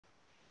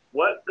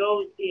What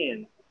goes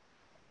in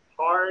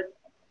hard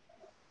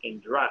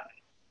and dry,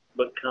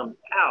 but comes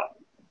out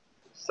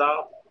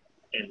soft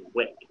and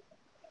wet?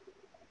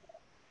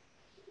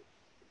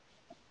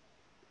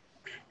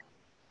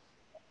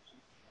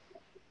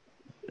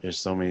 There's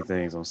so many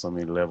things on so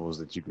many levels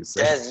that you could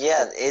say.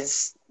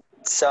 It's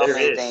so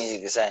many things you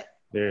could say.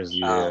 There's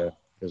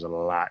there's a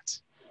lot.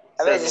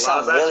 I bet Says it's a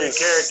lot something about really your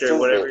character, stupid.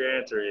 whatever your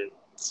answer is.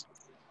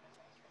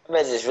 I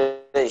bet it's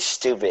really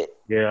stupid.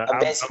 Yeah, I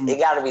bet it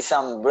got to be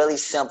something really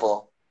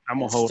simple. I'm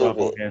gonna hold off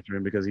on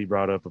answering because he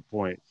brought up a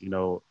point. You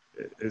know,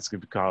 it's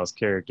gonna cause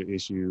character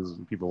issues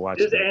and people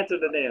watching. Just answer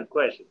the damn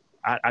question.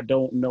 I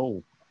don't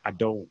know. I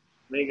don't.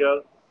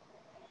 Migo.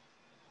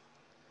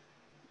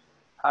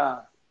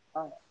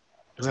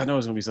 Because I know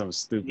it's gonna be something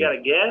stupid. You got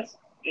a guess?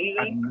 Anything?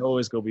 I know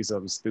it's gonna be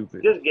something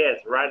stupid. Just guess,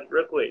 right?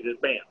 Real quick,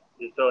 just bam,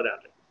 just throw it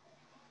out there.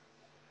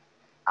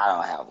 I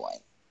don't have one.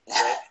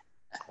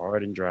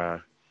 Hard and dry,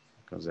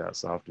 comes out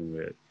soft and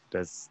wet.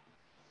 That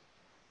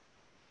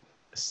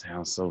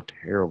sounds so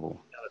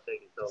terrible. That would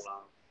take it so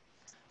long.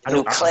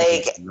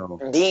 Nucleic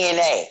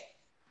DNA.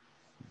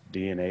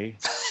 DNA.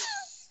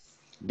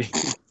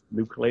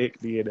 Nucleic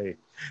DNA.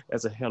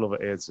 That's a hell of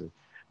an answer.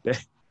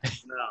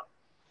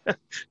 No.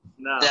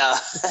 No.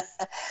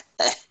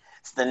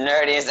 It's the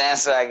nerdiest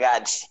answer I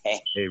got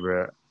today. Hey,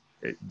 bro.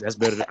 That's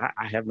better than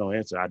I have no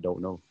answer. I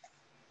don't know.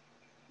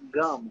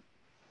 Gum.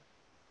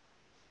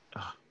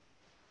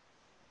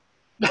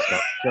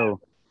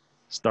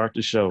 Start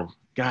the show.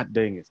 God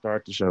dang it.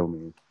 Start the show,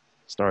 man.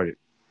 Start it.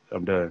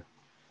 I'm done.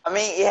 I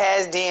mean, it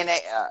has DNA.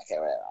 Okay,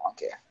 whatever. I don't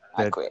care.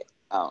 I quit.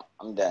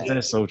 I'm done.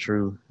 That's so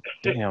true.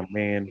 Damn,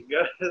 man. It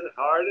goes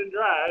hard and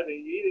dry, and you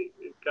eat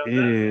it.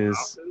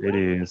 It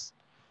is.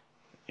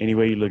 Any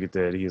way you look at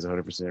that, he is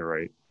 100%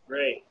 right.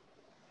 Great.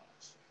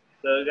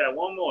 So we got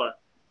one more.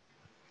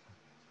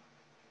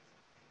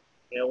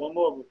 Yeah, one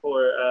more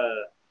before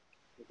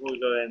we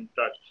go ahead and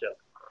start the show.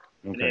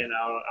 Okay. And then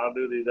I'll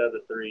do these other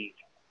three.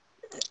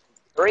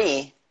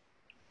 3?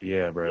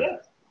 Yeah, bro. Yeah.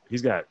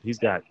 He's got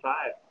 5.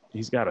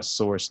 He's got a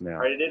source now.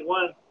 Already did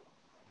one.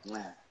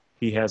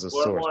 He has a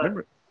source.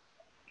 Remember?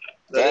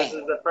 So this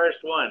is the first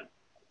one.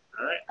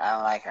 All right. I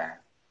don't like her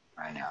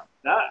right now.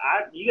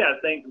 You gotta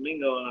thank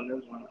Domingo on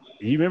this one.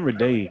 You remember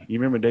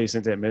Day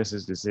sent that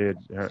message that said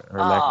her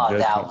lack of judgment.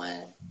 That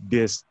one.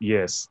 This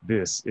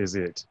is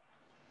it.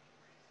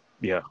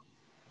 Yeah.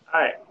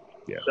 All right.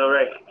 Yeah. So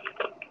Ray,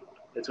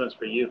 this one's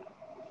for you.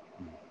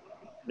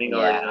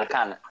 Domingo I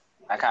kind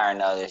of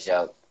know this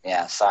joke.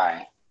 Yeah,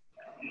 sorry.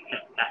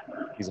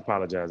 He's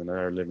apologizing. I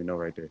already let me know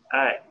right there. All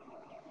right.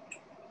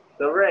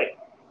 So Ray,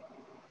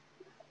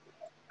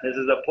 this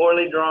is a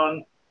poorly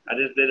drawn. I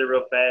just did it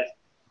real fast.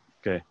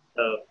 Okay.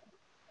 So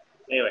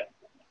anyway,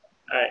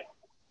 all right.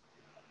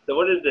 So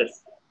what is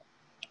this?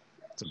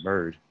 It's a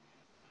bird.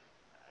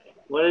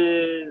 What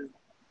is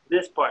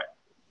this part?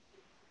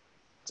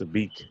 It's a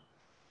beak.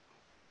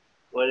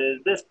 What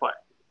is this part?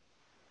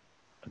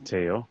 A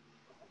tail.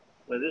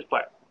 What is this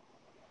part?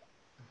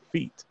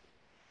 Feet.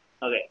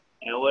 Okay.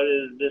 And what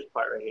is this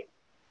part right here?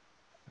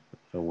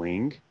 A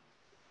wing.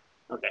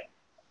 Okay.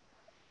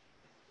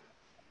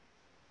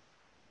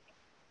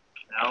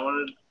 Now I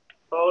want to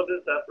fold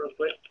this up real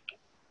quick.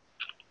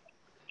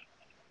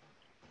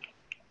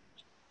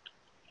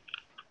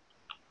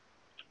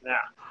 Now,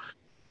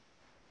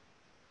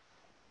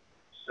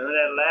 remember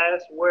that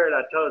last word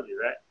I told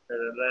you, right? Or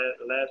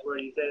the last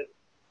word you said?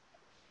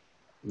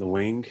 The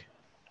wing.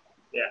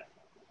 Yeah.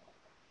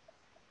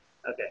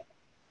 Okay.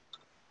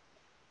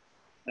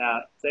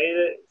 Now say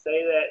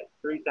that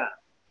 3 times.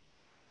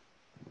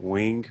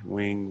 Wing,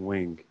 wing,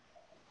 wing.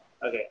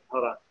 Okay,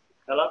 hold on.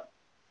 Hello?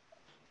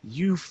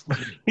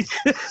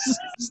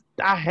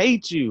 I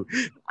hate you.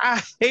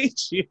 I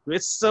hate you.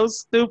 It's so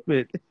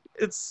stupid.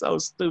 It's so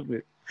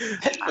stupid.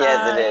 Yes,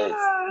 it is.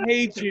 I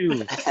hate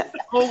you.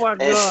 Oh my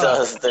God. It's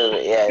so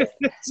stupid. Yes.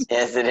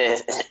 Yes, it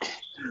is.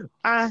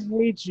 I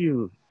hate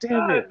you.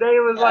 Damn it.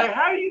 Dave was like,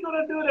 how are you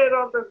going to do that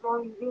on the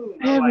phone Zoom?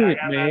 Damn it,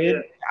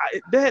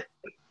 man.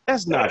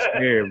 That's not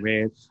fair,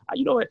 man.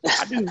 You know what?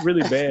 I do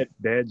really bad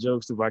dad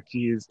jokes to my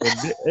kids,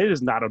 and it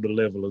is not on the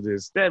level of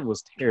this. That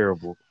was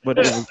terrible, but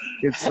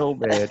it's so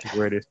bad to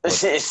where it is.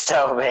 It's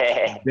so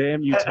bad.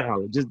 Damn you,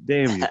 Tyler. Just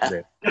damn you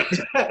for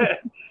that.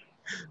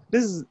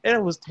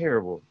 It was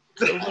terrible,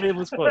 but it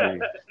was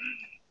funny.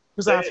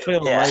 Because I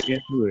fell right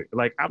into it.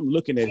 Like, I'm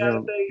looking at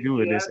him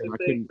doing this, and I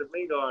couldn't.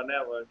 Domingo on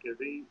that one, because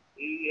he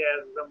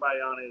has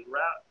somebody on his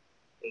route,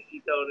 and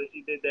she told us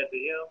she did that to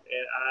him,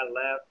 and I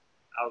laughed.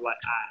 I was like,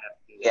 I have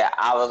to do that. Yeah,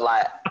 I was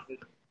like,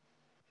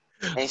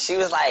 and she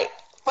was like,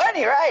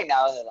 funny, right? And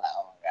I was like,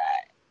 oh my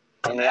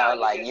God. And then I was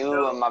like,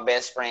 you and my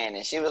best friend.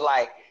 And she was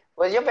like,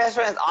 well, your best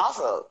friend's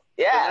awesome.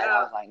 Yeah. Now, and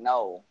I was like,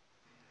 no.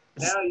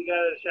 Now you got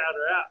to shout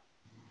her out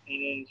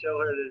and then show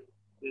her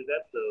this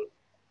episode.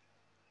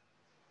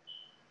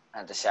 I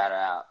have to shout her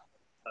out.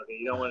 Okay,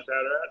 you don't want to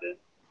shout her out then?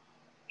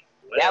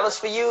 That was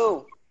for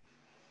you.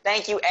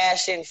 Thank you,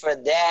 Ashton, for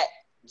that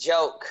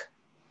joke.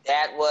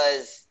 That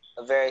was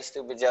a very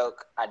stupid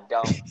joke. I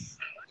don't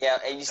Yeah,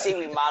 and you see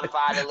we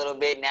modified a little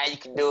bit. Now you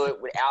can do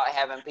it without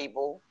having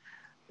people.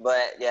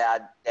 But yeah,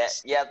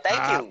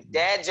 thank you.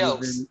 Dad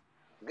jokes.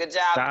 Good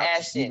job,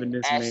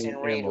 Ashton. Ashton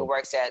Reed, who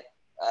works at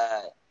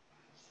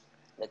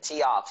the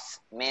tee-offs,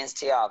 men's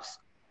tee-offs.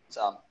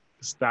 So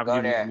stop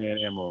giving this man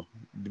ammo.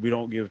 We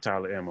don't give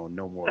Tyler ammo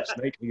no more.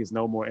 Snake needs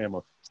no more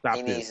ammo. Stop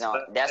he this. Needs no.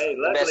 That's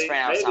the best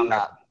friend I was talking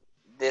about.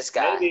 This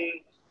guy.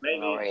 Maybe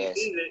you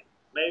seen it.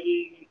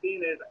 Maybe you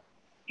seen it.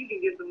 You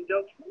can get some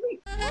jokes from me.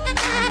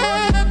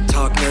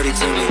 Talk nerdy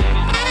to me.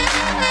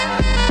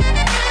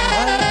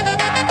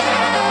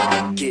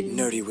 Get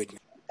nerdy with me.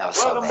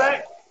 Welcome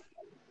back.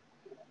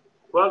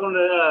 Welcome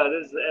to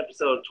this is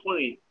episode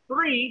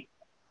 23.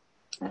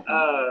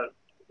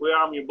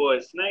 I'm your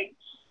boy Snake.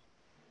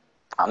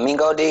 I'm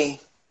Mingo D.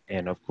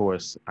 And of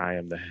course, I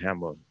am the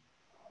Hammer.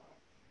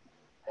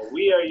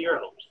 We are your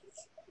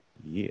hosts.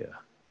 Yeah.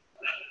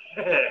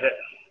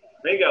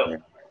 Mingo,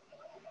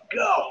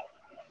 go.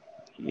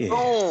 Yeah.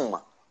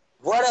 Boom.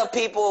 What up,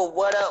 people?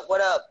 What up?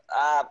 What up?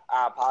 I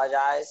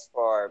apologize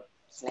for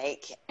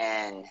Snake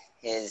and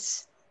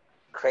his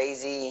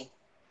crazy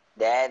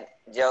dad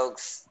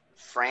jokes,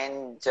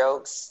 friend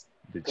jokes,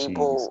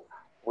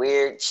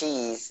 weird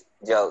cheese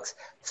jokes.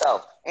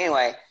 So,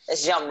 anyway,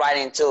 let's jump right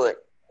into it.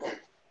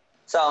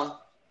 So,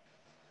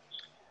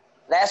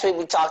 last week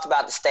we talked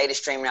about the state of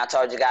streaming. I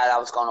told you guys I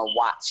was going to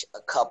watch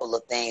a couple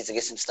of things to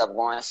get some stuff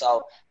going.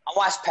 So, I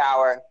watched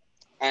Power,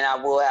 and I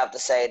will have to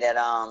say that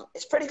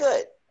it's pretty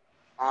good.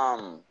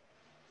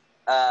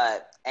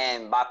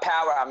 And by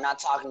Power, I'm not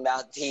talking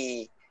about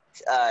the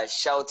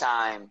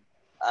Showtime.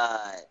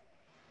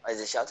 Is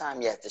it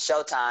Showtime? Yes, the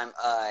Showtime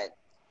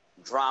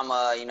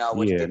drama,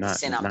 with 50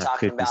 Cent. I'm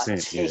talking about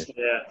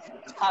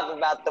talking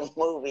about the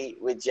movie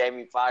with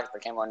Jamie Foxx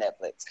that came on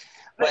Netflix.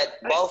 But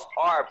both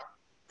are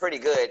pretty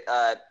good.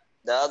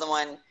 The other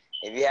one,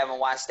 if you haven't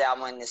watched that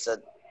one, it's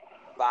a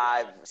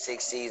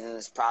 5-6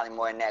 seasons, probably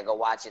more than that. Go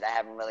watch it. I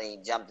haven't really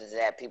jumped into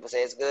that. People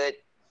say it's good.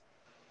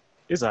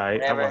 It's all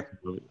right.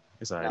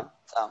 It's all right.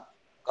 So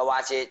go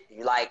watch it. If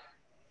you like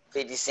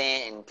 50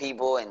 Cent and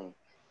people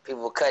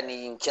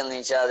cutting and killing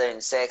each other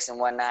and sex and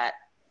whatnot,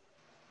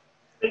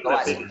 go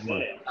watch it.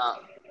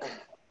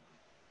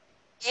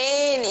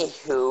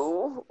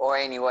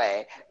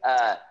 Anyway,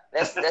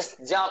 let's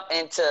jump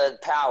into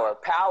Power.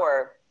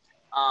 Power,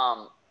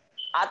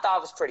 I thought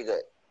it was pretty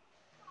good.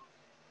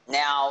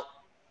 Now,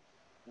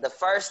 the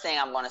first thing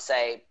I'm going to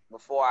say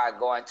before I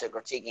go into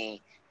critiquing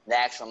the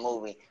actual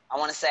movie, I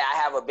want to say I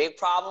have a big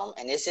problem,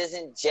 and this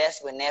isn't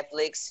just with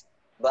Netflix,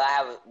 but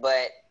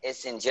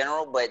it's in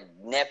general. But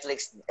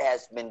Netflix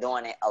has been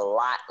doing it a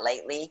lot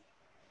lately.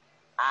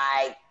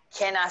 I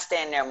cannot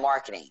stand their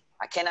marketing.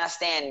 I cannot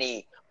stand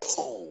the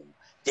boom.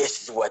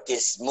 This is what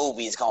this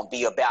movie is gonna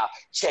be about.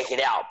 Check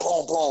it out.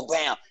 Boom, boom,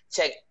 bam.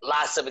 Check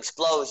lots of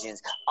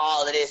explosions.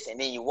 All of this, and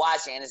then you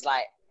watch it, and it's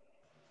like,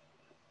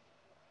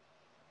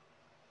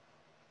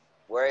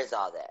 where is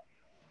all that?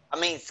 I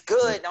mean, it's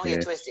good. Don't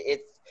get twisted.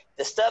 It's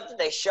the stuff that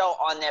they show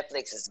on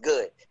Netflix is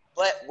good,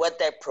 but what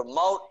they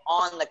promote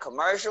on the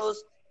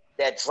commercials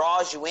that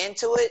draws you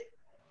into it,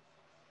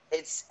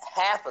 it's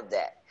half of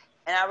that,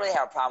 and I really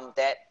have a problem with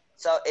that.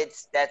 So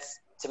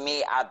to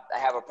me, I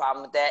have a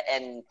problem with that.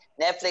 And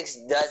Netflix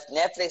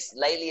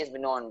lately has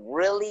been doing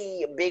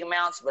really big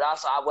amounts, but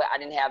also I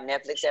didn't have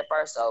Netflix at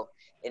first, so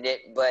it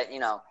did. But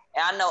and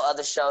I know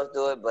other shows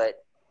do it,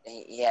 but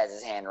he has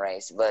his hand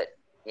raised. But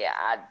yeah,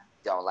 I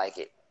don't like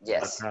it.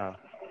 Yes. Just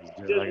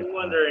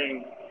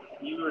wondering,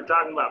 you were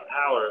talking about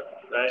Power,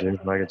 right?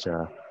 Just like a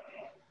child.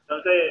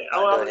 I'm saying,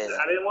 I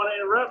didn't want to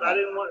interrupt. I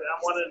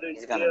wanted to.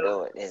 He's gonna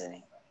do it, isn't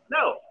he?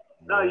 No,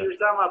 you were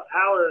talking about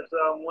Power, so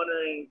I'm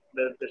wondering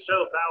the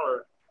show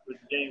Power with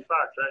Jamie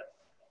Foxx, right?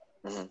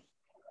 Mm-hmm.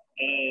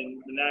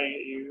 And now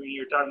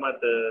you're talking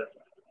about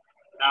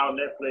how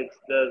Netflix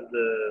does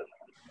the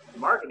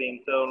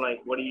marketing. So,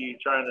 like, what are you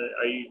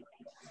are you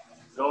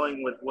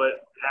going with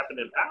what happened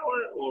in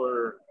Power,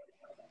 or?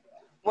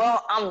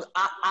 Well,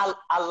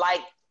 I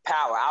like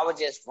Power. I was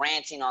just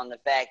ranting on the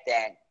fact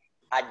that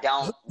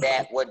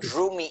what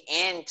drew me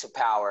into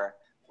Power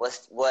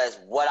was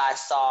what I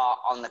saw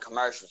on the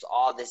commercials,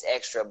 all this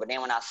extra. But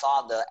then when I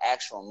saw the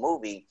actual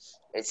movie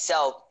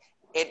itself,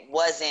 it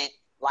wasn't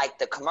like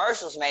the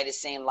commercials made it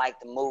seem like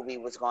the movie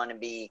was going to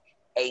be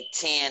a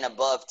 10,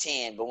 above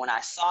 10. But when I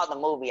saw the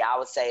movie, I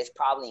would say it's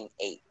probably an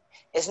 8.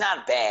 It's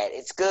not bad.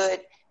 It's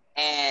good.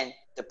 And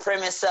the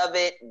premise of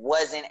it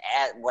wasn't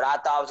at what I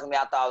thought it was going to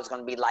be. I thought it was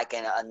going to be like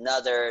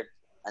another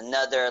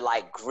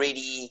like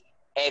gritty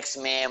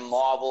X-Men,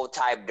 Marvel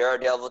type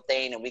Daredevil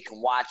thing, and we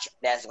can watch.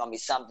 That's going to be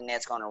something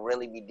that's going to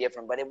really be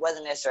different. But it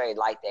wasn't necessarily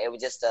like that. It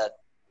was just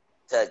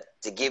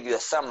to give you a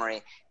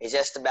summary. It's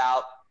just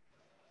about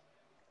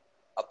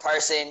a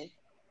person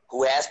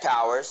who has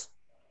powers,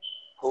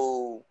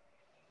 who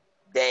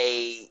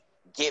they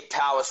get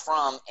powers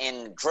from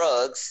in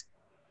drugs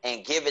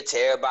and give it to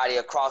everybody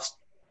across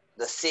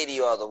the city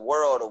or the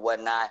world or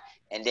whatnot,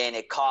 and then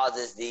it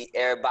causes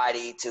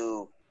everybody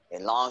to,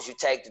 as long as you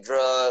take the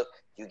drug,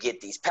 you get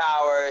these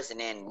powers, and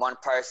then one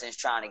person is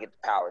trying to get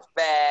the powers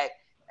back,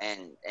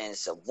 and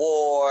it's a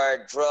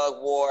war,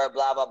 drug war,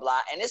 blah blah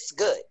blah, and it's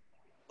good,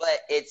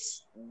 but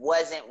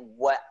wasn't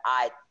what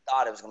I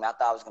thought it was gonna be. I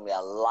thought it was gonna be a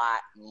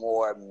lot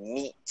more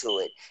meat to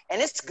it,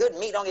 and it's good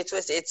meat. Don't get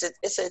twisted. It's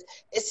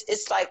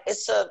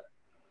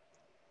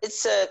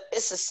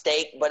a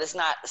steak, but it's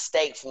not a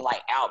steak from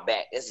like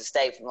Outback. It's a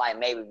steak from like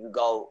maybe you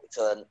go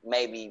to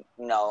maybe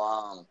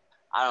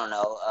I don't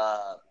know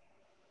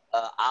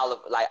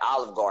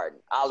Olive Garden.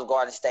 Olive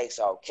Garden steaks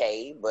are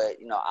okay, but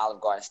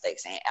Olive Garden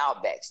steaks ain't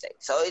Outback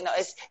steaks. So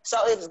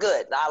it's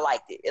good. I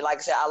liked it. Like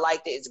I said, I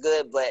liked it. It's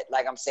good, but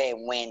like I'm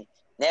saying, when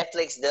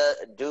Netflix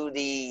do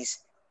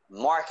these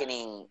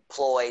marketing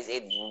ploys,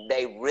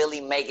 they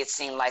really make it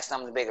seem like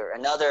something bigger.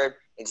 Another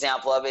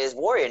example of it is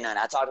Warrior Nun.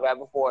 I talked about it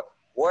before.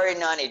 Warrior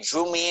Nun, it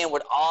drew me in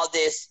with all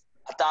this.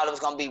 I thought it was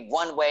gonna be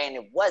one way, and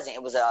it wasn't.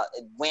 It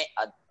went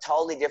a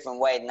totally different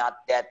way. Not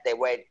that the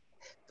way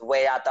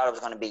I thought it was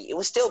gonna be. It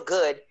was still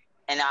good,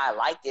 and I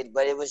liked it,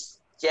 but it was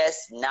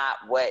just not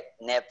what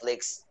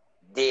Netflix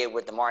did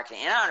with the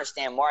marketing. And I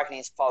understand marketing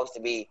is supposed to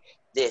be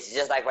this. It's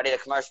just like if I did a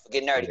commercial for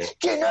Get Nerdy. Yeah.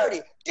 Get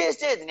Nerdy,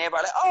 this, and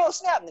everybody like, oh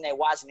snap, and then they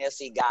watch and they'll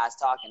see guys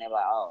talking. They're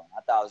like, oh,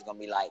 I thought it was gonna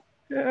be like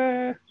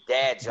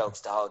dad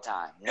jokes the whole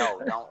time. No,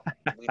 don't.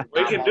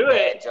 We can do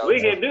it. Jokes.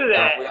 We can do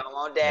that. No, we don't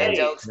want dad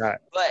jokes.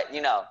 But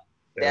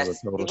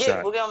that's you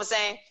get what I'm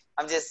saying.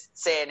 I'm just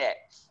saying that.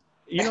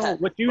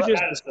 What you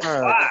just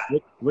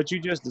described. What you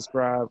just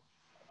described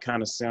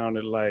kind of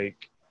sounded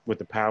like with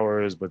the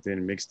powers, but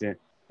then mixed in.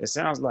 It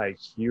sounds like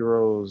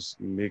heroes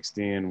mixed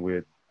in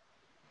with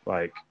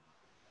like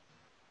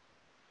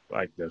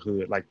the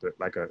hood, like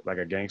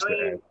a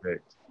gangster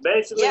aspect.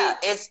 Basically, yeah,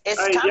 it's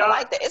kind of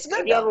like that. It's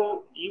good.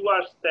 You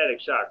watched Static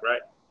Shock,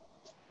 right?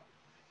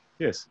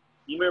 Yes.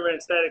 You remember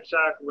in Static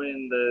Shock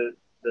when the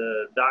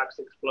docks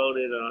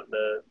exploded,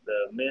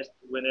 the mist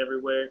went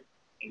everywhere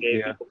and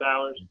gave people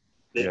powers?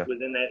 That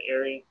was in that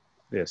area.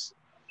 Yes.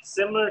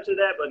 Similar to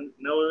that, but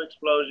no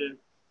explosion.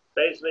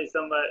 Basically,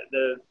 I'm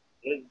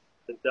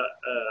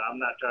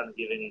not trying to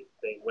give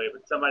anything away,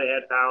 but somebody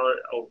had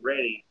power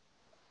already.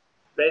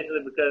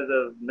 Basically because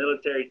of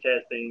military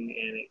testing,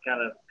 and it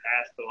kind of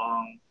passed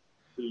along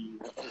to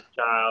the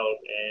child,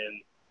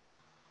 and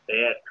they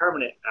had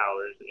permanent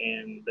powers,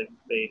 and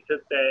they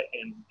took that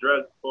and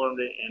drug formed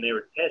it, and they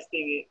were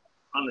testing it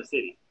on the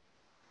city.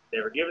 They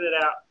were giving it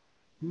out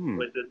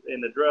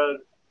in the drug,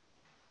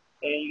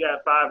 and you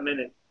got 5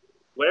 minutes.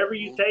 Whatever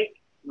you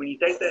take, when you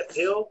take that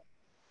pill,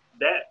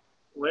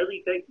 whenever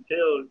you take the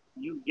pill,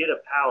 you get a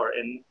power,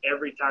 and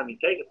every time you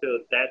take a pill,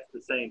 that's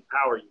the same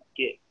power you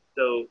get.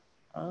 So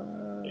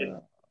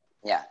you're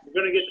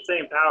gonna get the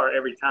same power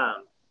every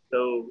time.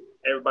 So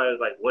everybody was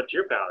like, "What's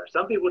your power?"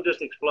 Some people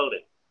just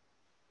exploded.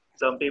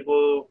 Some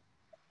people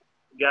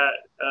got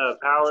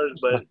powers,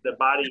 but the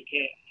body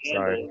can't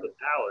handle the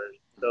powers.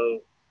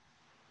 So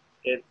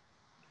it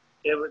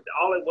was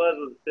all it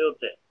was a field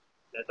test.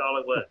 That's all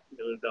it was.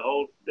 It was the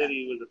whole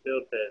city was a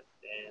field test,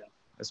 and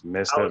that's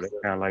messed up. It's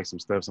kind of like some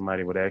stuff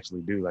somebody would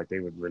actually do, like they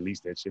would release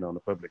that shit on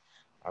the public.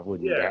 I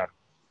wouldn't doubt it.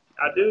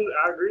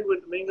 I agree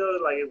with Domingo.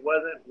 Like, it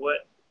wasn't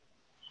what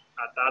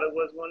I thought it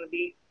was going to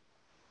be,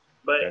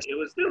 but it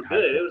was still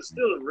good. It was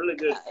still really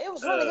good. It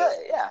was really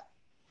good. Yeah.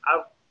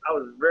 I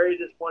was very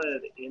disappointed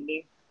at the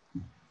ending.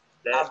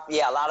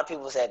 A lot of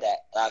people said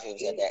that.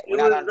 We're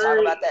not going to talk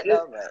about that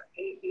though. But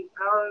his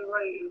power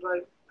is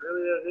like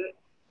really it.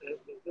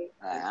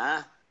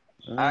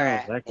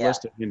 Okay.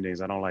 Lackluster endings.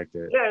 I don't like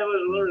that. Yeah, it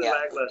was a little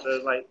lackluster. It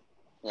was like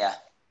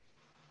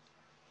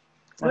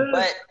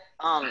But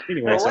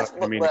anyway,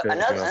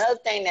 another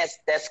thing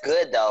that's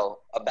good though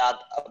about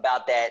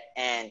that,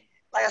 and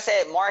like I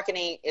said,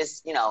 marketing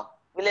is we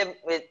live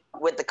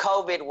with the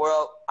COVID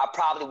world. I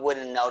probably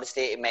wouldn't have noticed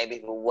it. Maybe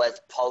if it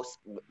was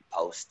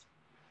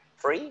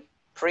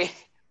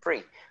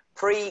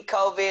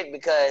pre-COVID,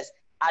 because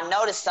I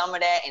noticed some of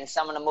that in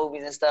some of the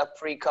movies and stuff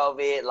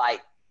pre-COVID,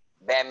 like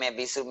Batman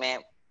v Superman.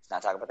 Let's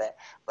not talk about that.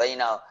 But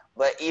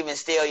even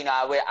still,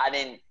 I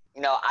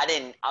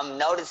didn't. I'm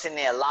noticing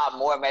it a lot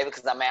more, maybe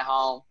because I'm at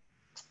home.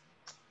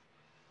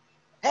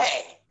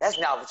 Hey, that's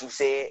not what you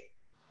said.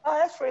 Oh,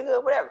 that's pretty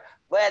good, whatever.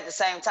 But at the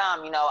same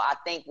time, I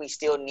think we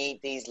still need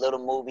these little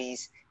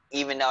movies,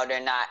 even though they're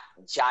not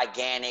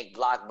gigantic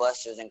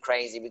blockbusters and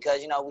crazy,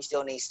 because, we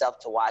still need stuff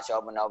to watch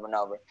over and over and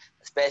over,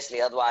 especially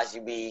otherwise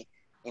you'd be,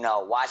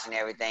 watching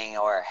everything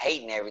or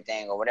hating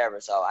everything or whatever.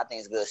 So I think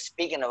it's good.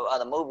 Speaking of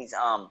other movies,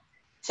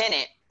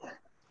 Tenet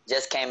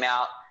just came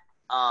out.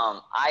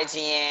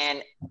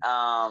 IGN,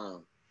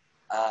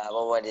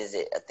 what is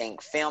it? I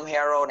think Film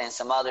Herald and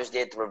some others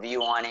did the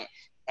review on it,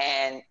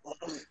 and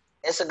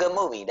it's a good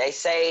movie. They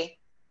say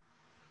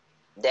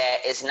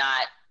that it's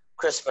not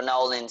Christopher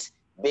Nolan's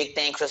big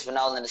thing. Christopher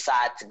Nolan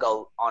decided to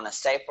go on a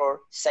safer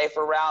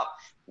route.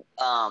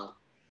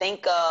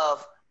 Think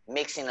of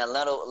mixing a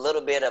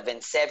little bit of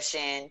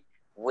Inception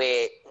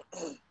with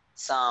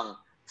some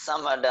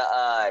of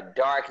the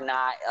Dark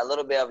Knight, a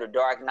little bit of the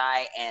Dark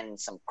Knight, and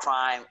some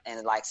crime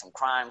and like some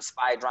crime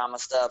spy drama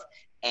stuff,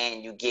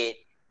 and you get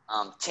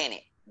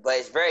Tenet. But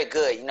it's very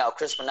good.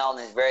 Christopher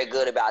Nolan is very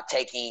good about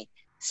taking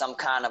some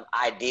kind of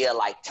idea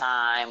like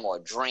time or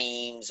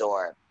dreams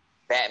or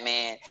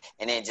Batman,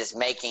 and then just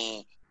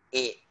making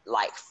it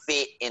like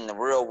fit in the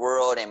real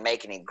world and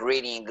making it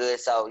gritty and good.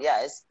 So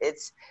yeah,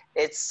 it's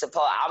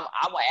supposed.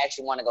 I would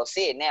actually want to go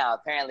see it now.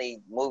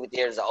 Apparently, movie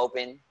theaters are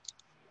open.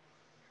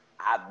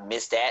 I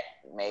missed that.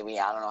 Maybe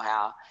I don't know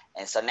how.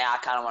 And so now I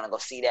kind of want to go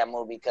see that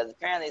movie because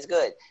apparently it's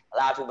good. A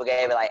lot of people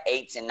gave it like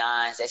 8s and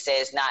 9s. They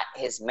say it's not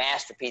his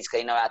masterpiece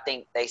because, you know, I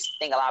think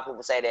a lot of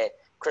people say that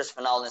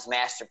Christopher Nolan's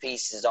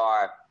masterpieces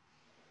are,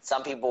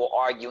 some people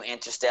argue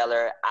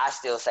Interstellar. I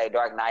still say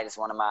Dark Knight is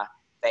one of my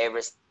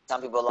favorites.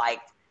 Some people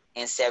like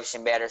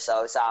Inception better.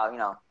 So it's all, you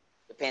know,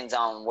 depends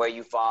on where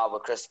you fall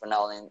with Christopher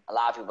Nolan. A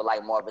lot of people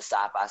like more of the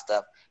sci-fi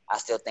stuff. I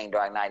still think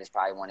Dark Knight is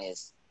probably one of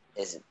his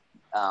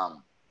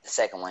the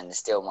second one is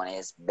still one of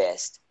his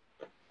best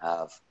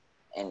of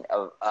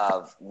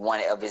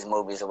one of his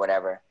movies or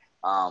whatever.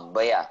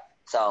 But yeah,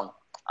 so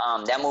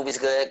that movie's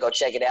good. Go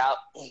check it out.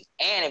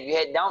 And if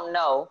you don't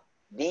know,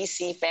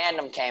 DC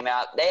Fandom came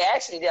out. They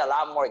actually did a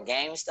lot more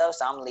game stuff,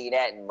 so I'm gonna leave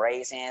that and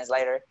raise hands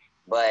later.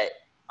 But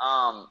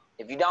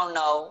if you don't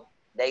know,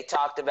 they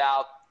talked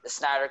about the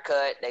Snyder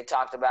Cut. They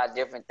talked about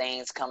different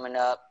things coming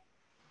up.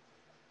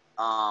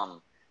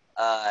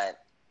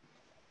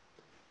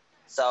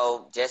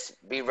 So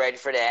just be ready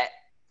for that.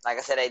 Like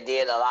I said, they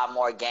did a lot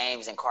more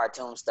games and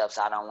cartoon stuff,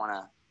 so I don't want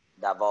to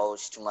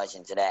divulge too much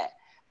into that.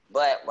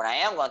 But what I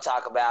am going to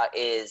talk about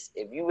is,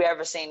 if you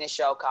ever seen this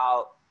show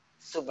called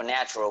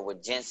Supernatural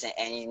with Jensen,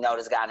 and you know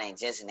this guy named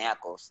Jensen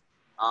Ackles.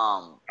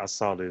 I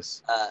saw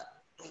this.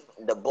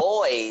 The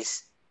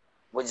Boys,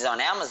 which is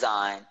on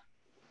Amazon,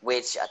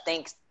 which I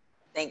think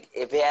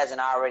if it hasn't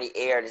already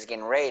aired, it's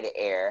getting ready to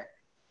air.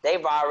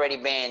 They've already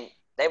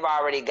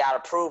got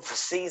approved for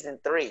season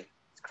 3.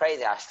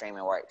 Crazy how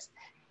streaming works.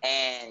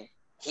 And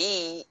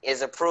he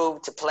is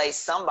approved to play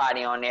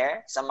somebody on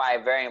there, somebody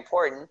very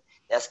important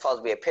that's supposed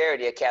to be a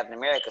parody of Captain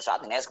America, so I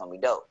think that's going to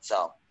be dope.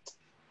 So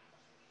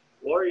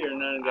Warrior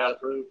Nun got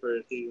approved for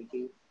season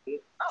 2.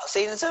 Oh,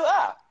 season 2?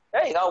 Ah,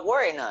 there you go,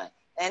 Warrior Nun.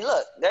 And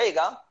look, there you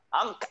go.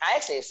 I'm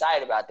actually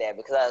excited about that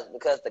because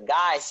the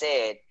guy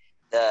said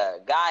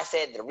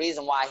the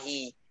reason why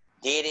he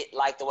did it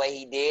like the way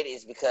he did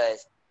is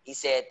because he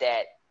said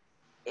that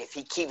if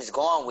he keeps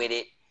going with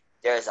it,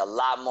 there's a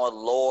lot more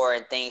lore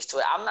and things to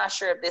it. I'm not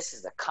sure if this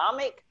is a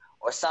comic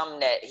or something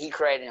that he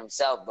created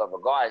himself, but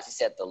regardless, he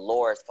said the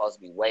lore is supposed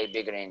to be way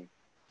bigger than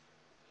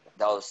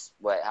those,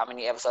 how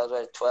many episodes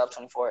was it? 12,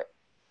 24?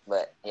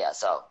 But, yeah,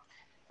 so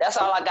that's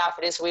all I got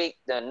for this week.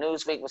 The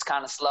news week was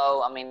kind of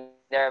slow. I mean,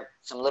 there are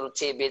some little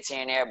tidbits here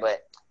and there,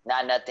 but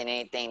not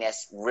anything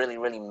that's really,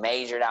 really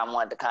major that I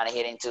wanted to kind of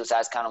hit into. So I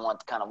just kind of wanted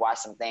to kind of watch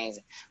some things,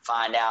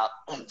 find out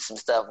some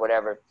stuff,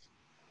 whatever.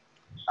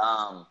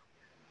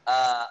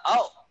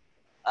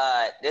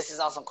 This is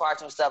on some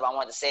cartoon stuff. I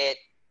want to say it.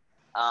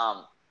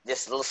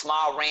 Just a little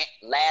small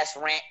last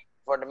rant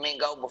for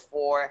Domingo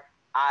before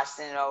I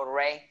send it over to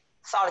Ray.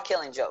 Saw The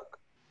Killing Joke.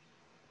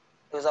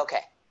 It was okay.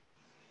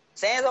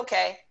 Saying it's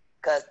okay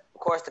because, of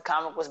course, the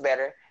comic was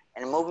better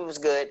and the movie was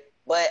good,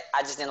 but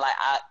I just didn't like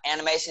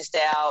animation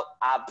style.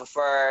 I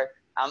prefer.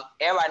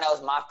 Everybody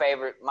knows my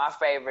favorite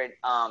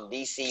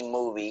DC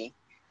movie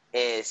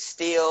is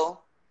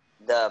still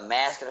The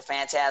Mask of the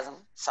Phantasm.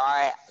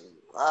 Sorry, I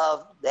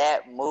love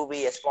that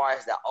movie as far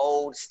as the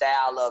old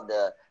style of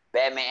the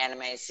Batman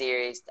animated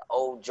series, the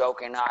old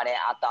Joker and all that.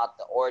 I thought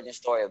the origin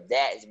story of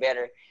that is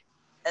better.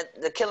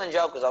 The Killing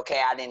Joke was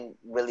okay. I didn't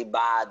really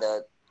buy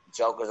the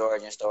Joker's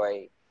origin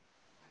story.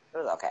 It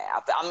was okay.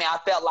 I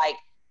felt like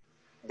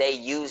they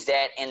used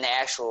that in the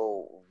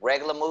actual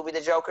regular movie,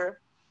 The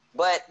Joker.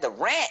 But the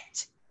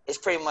rant is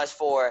pretty much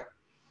for,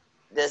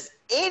 does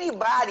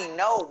anybody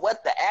know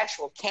what the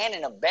actual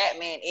canon of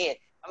Batman is?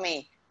 I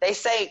mean, they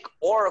say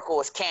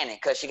Oracle is canon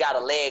because she got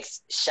her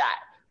legs shot.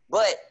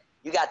 But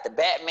you got the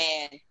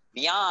Batman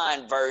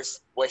Beyond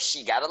verse where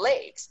she got her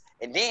legs.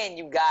 And then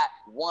you got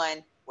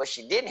one where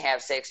she didn't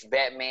have sex with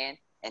Batman,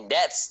 and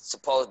that's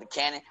supposed to be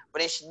canon, but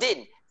then she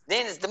didn't.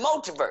 Then it's the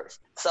multiverse.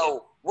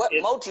 So what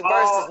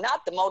multiverse is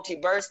not the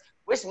multiverse?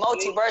 Which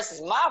multiverse is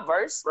my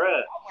verse? Bruh,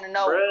 I want to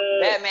know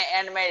Batman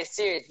animated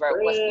series verse.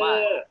 What's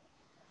mine?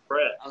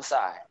 Bruh. I'm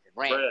sorry.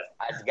 Rant.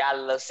 I just got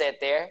a little set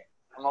there.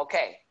 I'm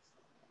okay.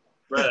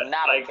 Bruh, I'm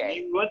not like,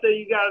 okay. One thing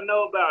you got to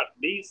know about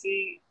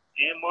DC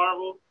and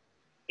Marvel,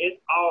 it's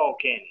all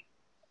canon.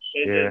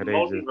 It's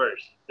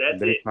multiverse.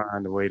 They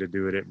find a way to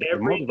do it. The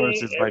Everything,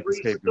 multiverse is like the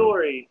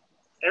scapegoat.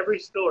 Every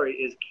story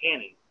is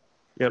canon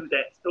to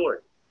that story.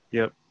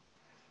 Yep.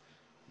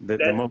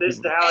 That's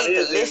just how it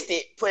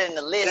is. Put in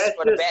the list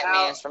for the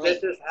Batmans for me.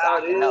 That's just how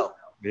it is.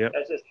 Yep.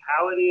 That's just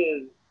how it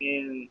is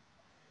in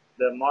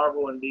the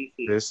Marvel and DC.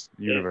 This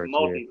universe. It's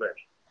multiverse.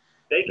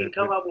 They can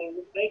come up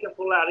with, they can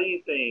pull out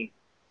anything.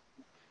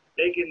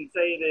 They can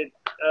say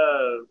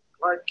that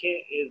Clark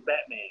Kent is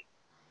Batman.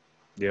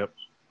 Yep.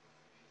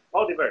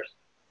 Multiverse.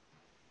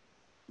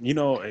 You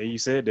know, you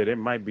said that it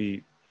might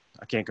be,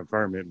 I can't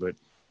confirm it, but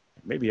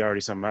maybe already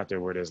something out there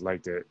where there's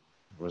like that. It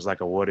was like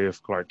a what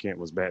if Clark Kent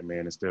was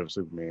Batman instead of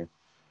Superman.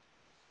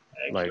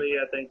 Like, Actually,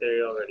 I think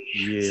they already.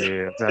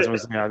 yeah, that's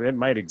what I'm saying. It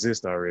might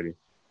exist already.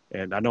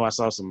 And I know I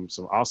saw some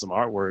awesome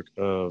artwork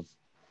of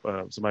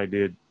somebody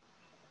did.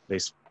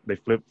 They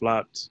flip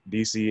flopped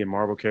DC and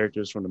Marvel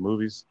characters from the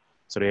movies.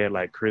 So they had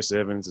like Chris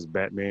Evans as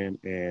Batman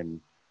and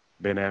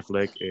Ben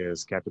Affleck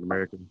as Captain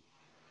America.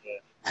 Yeah.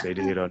 They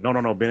did no.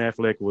 Ben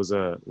Affleck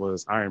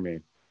was Iron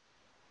Man,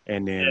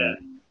 and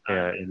then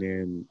and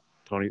then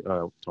Tony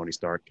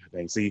Stark. I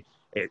think. See,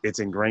 it's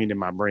ingrained in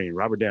my brain.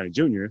 Robert Downey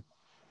Jr.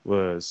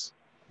 was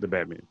the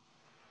Batman.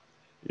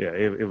 Yeah,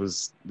 it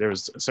was. There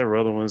was several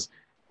other ones.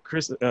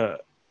 Chris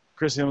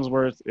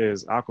Hemsworth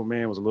as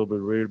Aquaman was a little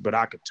bit weird, but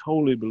I could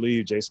totally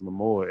believe Jason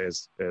Momoa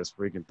as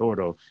freaking Thor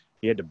though.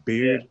 He had the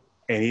beard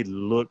and he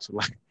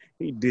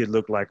did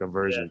look like a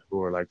version of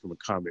Thor, like from a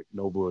comic.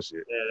 No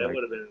bullshit. Yeah, that like,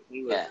 would have been.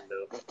 He would have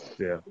been dope.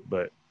 Yeah,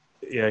 but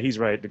yeah, he's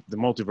right. The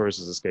multiverse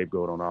is a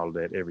scapegoat on all of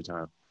that every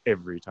time.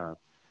 Every time.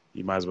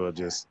 You might as well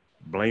just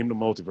blame the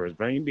multiverse.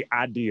 Blame the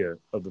idea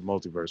of the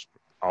multiverse for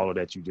all of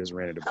that you just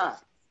ranted about.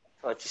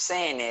 So what you're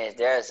saying is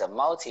there's a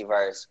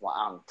multiverse where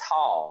I'm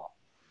tall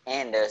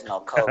and there's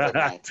no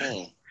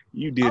COVID-19.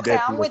 You did okay,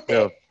 that to I'm with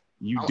yourself. that.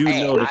 You do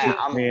know that this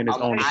man is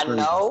on the screen.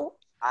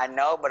 I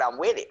know, but I'm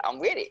with it. I'm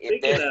with it.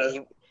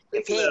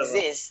 If he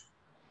exists.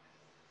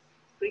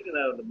 Speaking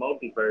of the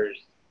multiverse,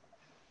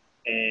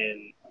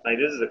 and like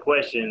this is a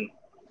question,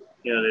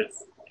 you know,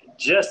 that's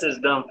just as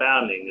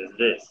dumbfounding as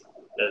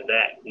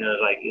that. You know,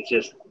 like it's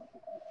just,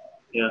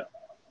 you know,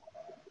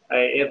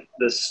 if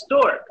the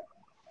stork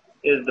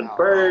is the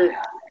bird,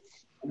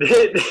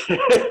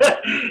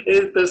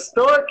 if the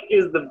stork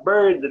is the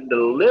bird that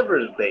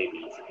delivers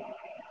babies,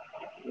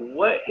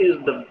 what is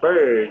the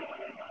bird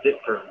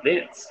that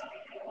prevents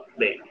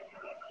babies?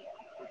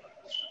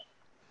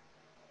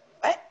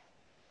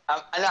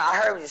 I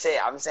heard what you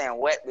said. I'm saying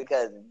what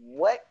because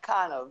what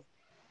kind of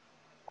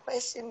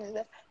question is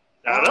that?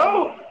 I don't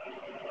know.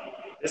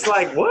 It's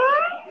like what?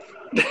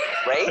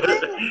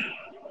 Raven?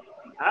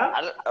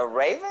 Huh? A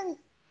raven?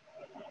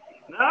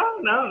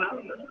 No.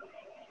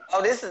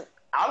 Oh, this is.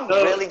 I'm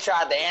really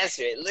trying to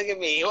answer it. Look at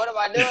me. What am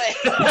I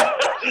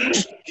doing?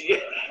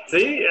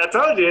 See, I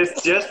told you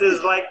it's just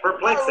as like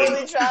perplexing. I'm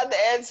really trying to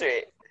answer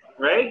it.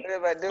 Right? What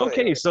am I doing?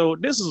 Okay, so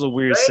this is a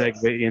weird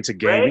segue into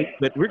gaming,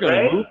 but we're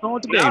going to move on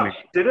to gaming.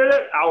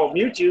 I will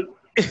mute you.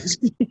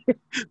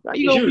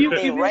 You gonna mute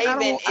me?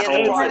 Raven is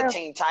a part of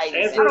Teen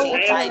Titans.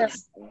 Teen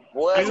Titans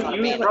was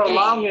you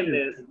prolonging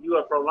this. You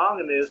are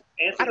prolonging this.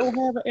 I don't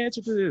have an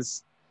answer to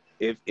this.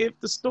 If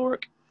the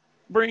stork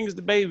brings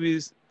the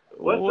babies,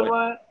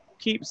 what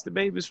keeps the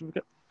babies from?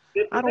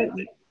 I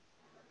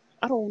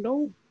don't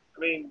know. I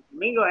mean,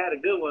 Mingo had a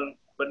good one,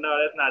 but no,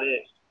 that's not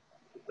it.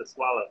 It's the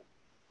swallow.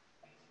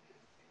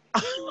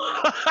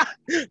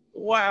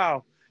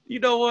 Wow. You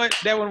know what?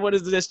 That one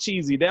that's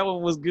cheesy. That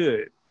one was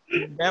good.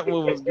 That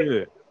one was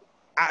good.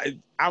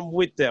 I'm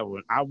with that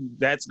one.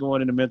 That's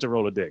going in the mental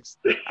Rolodex.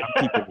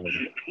 I'm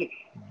keeping it.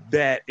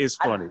 That is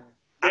funny.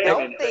 I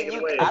don't think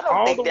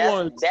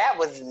that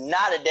was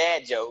not a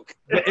dad joke.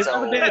 It's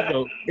not a dad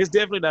joke. It's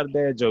definitely not a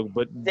dad joke,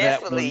 but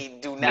definitely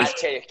do not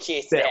tell your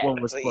kids that one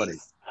was please. Funny.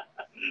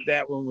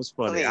 That one was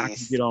funny. Please, I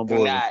can get on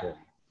board with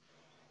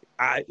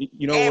that.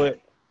 You know what?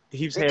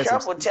 Be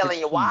careful telling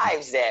your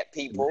wives that,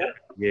 people.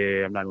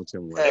 Yeah, I'm not gonna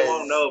tell them. They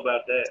won't know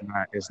about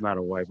that. It's not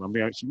a wife. I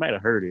mean, she might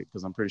have heard it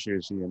because I'm pretty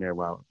sure she's in there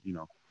while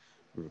we're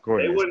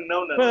recording. They wouldn't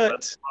know nothing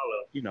about the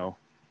swallow.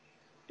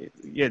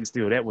 And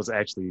still, that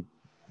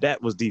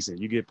was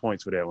decent. You get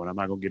points for that one. I'm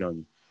not gonna get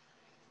on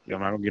you.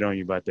 I'm not gonna get on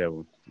you about that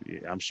one.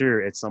 Yeah, I'm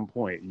sure at some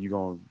point you're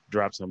gonna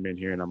drop something in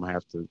here, and I'm gonna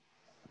have to.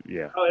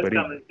 Yeah. Oh, it's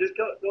coming. Just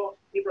go.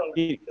 Keep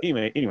rolling.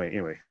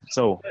 Anyway.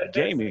 So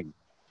gaming.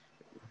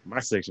 My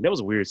section. That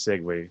was a weird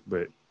segue,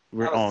 but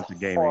we're on to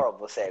gaming.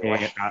 Horrible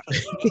segue.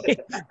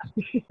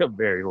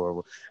 Very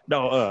horrible.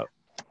 No,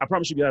 I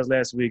promised you guys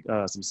last week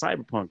some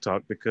Cyberpunk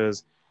talk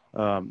because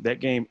that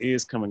game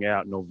is coming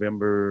out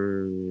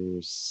November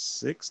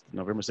 6th,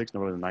 November the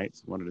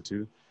 9th, one of the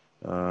two.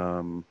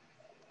 Of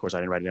course,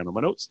 I didn't write it down on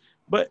my notes,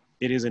 but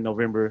it is in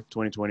November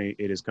 2020.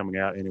 It is coming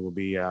out, and it will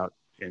be out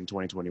in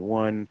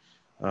 2021.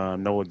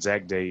 No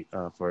exact date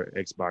for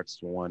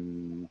Xbox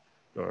One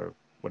or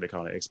what they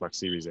call it, Xbox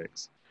Series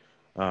X.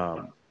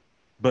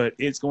 But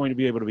it's going to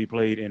be able to be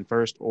played in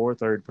first or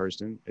third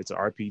person. It's an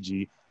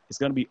RPG. It's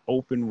going to be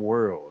open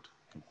world,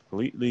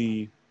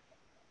 completely.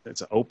 It's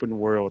an open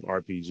world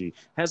RPG.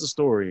 Has a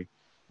story,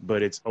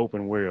 but it's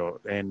open world.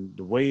 And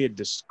the way it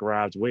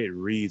describes, the way it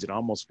reads, it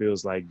almost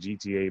feels like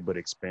GTA, but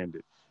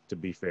expanded, to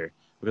be fair.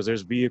 Because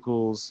there's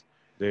vehicles,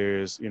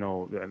 there's,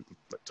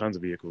 tons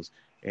of vehicles.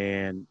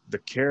 And the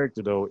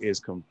character, though, is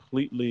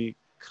completely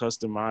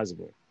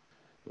customizable.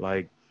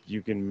 Like,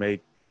 you can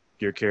make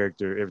your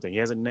character everything. He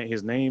has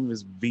his name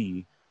is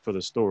V for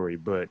the story,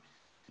 but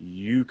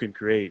you can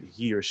create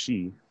he or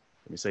she.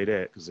 Let me say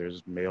that because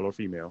there's male or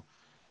female.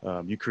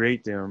 You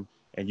create them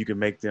and you can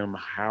make them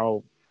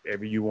however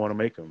you want to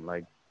make them.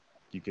 Like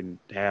you can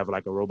have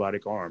like a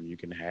robotic arm. You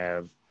can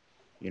have,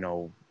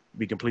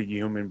 be completely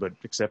human, but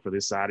except for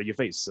this side of your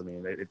face. I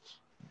mean, the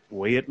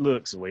way it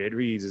looks, the way it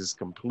reads is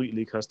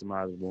completely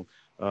customizable.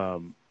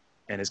 And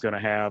it's going to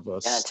have a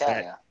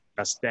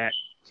stat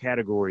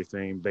category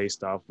thing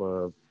based off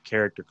of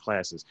character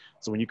classes.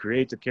 So when you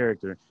create the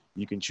character,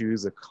 you can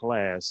choose a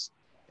class,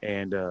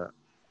 and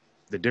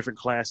the different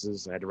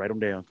classes, I had to write them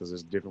down because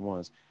there's different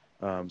ones.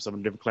 Some of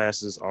the different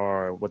classes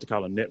are what they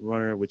call a net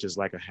runner, which is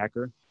like a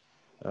hacker,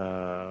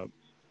 a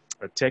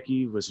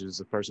techie, which is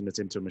a person that's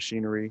into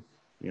machinery,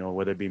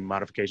 whether it be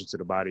modifications to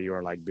the body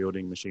or like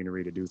building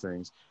machinery to do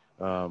things.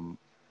 And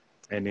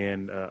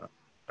then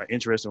an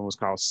interesting one was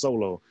called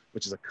solo,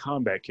 which is a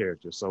combat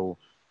character. So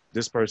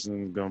this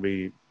person is going to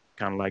be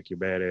kind of like your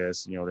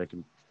badass, they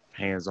can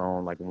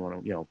hands-on, like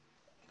want to,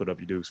 put up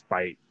your dukes,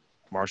 fight,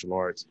 martial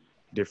arts,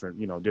 different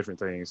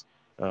things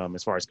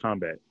as far as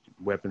combat,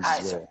 weapons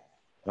as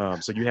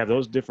well. So you have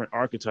those different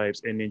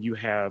archetypes, and then you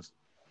have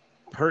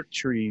perk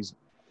trees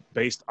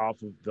based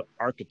off of the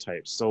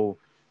archetypes. So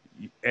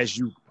as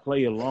you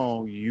play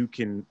along, you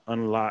can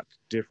unlock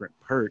different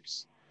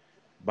perks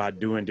by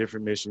doing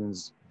different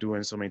missions,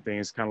 doing so many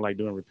things, kind of like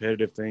doing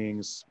repetitive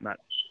things. Let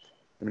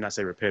me not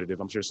say repetitive.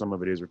 I'm sure some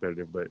of it is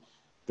repetitive, but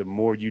the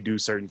more you do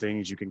certain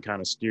things, you can kind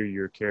of steer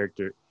your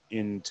character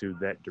into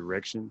that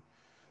direction.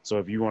 So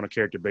if you want a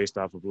character based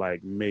off of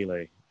like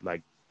melee,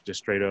 like just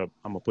straight up,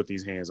 I'm gonna put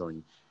these hands on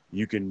you,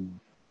 you can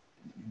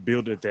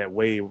build it that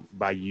way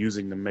by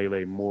using the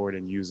melee more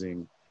than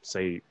using,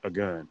 say, a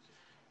gun.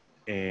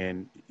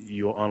 And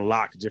you'll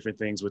unlock different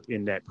things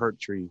within that perk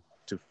tree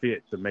to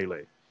fit the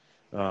melee.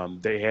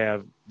 They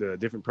have the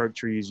different perk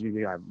trees.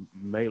 You have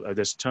melee.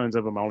 There's tons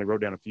of them. I only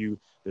wrote down a few.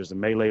 There's the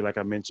melee, like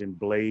I mentioned,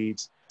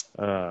 blades,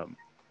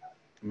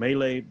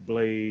 melee,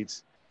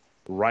 blades,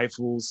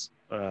 rifles,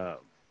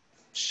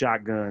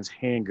 shotguns,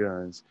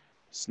 handguns,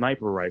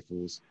 sniper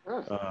rifles,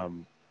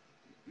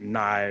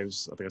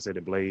 knives. I think I said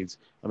the blades.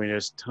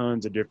 There's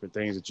tons of different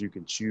things that you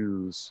can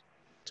choose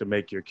to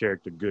make your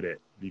character good at.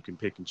 You can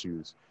pick and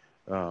choose.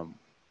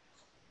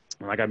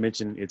 Like I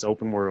mentioned, it's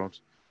open world.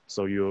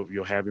 So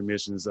you'll have your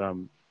missions.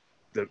 The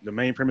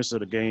main premise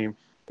of the game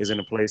is in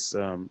a place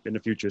in the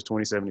future. It's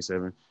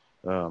 2077.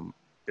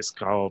 It's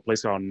a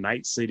place called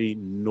Night City,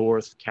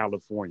 North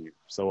California.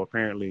 So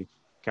apparently,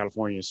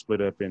 California is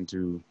split up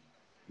into,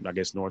 I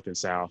guess, North and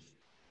South,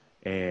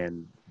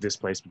 and this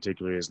place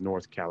particularly is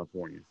North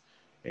California,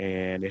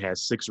 and it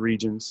has 6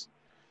 regions.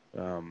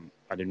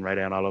 I didn't write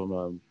down all of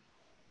them.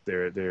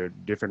 They're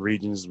different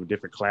regions with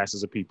different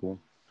classes of people.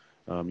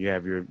 You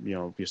have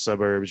your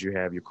suburbs, you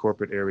have your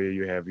corporate area,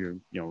 you have your,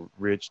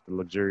 rich, the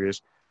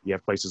luxurious. You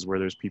have places where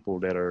there's people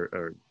that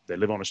that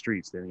live on the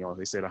streets. Then,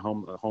 they said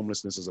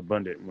homelessness is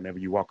abundant whenever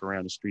you walk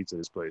around the streets of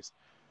this place.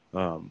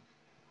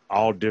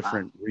 All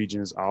different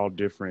regions, all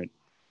different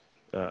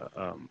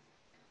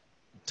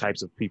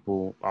types of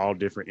people, all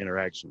different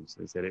interactions.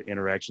 They said that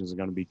interactions are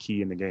going to be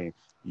key in the game.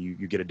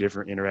 You get a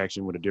different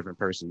interaction with a different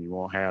person. You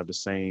won't have the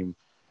same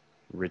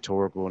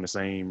rhetorical and the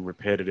same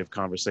repetitive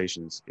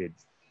conversations.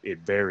 It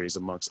varies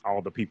amongst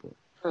all the people.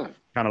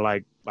 Kind of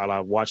like a lot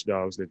of Watch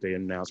Dogs that they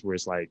announced, where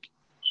it's like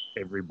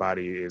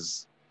everybody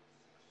is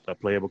a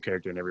playable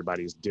character and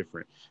everybody is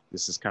different.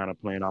 This is kind of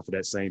playing off of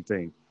that same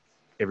thing.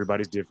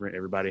 Everybody's different.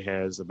 Everybody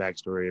has a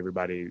backstory.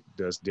 Everybody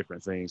does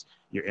different things.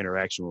 Your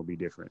interaction will be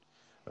different.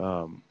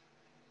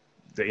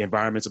 The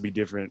environments will be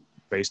different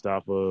based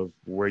off of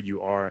where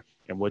you are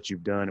and what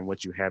you've done and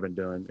what you haven't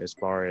done as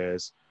far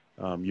as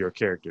your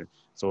character.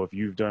 So if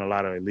you've done a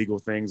lot of illegal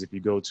things, if you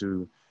go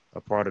to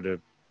a part of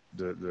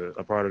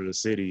the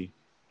city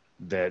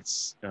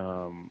that's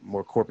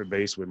more corporate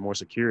based with more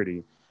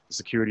security, the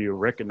security will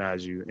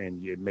recognize you,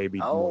 and it may be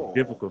more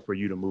difficult for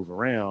you to move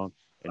around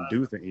and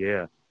do things.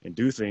 Yeah, and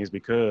do things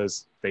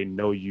because they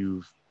know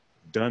you've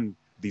done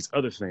these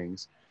other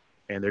things,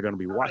 and they're going to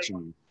be watching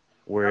you.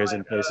 Whereas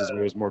in places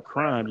where there's more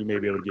crime, you may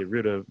be able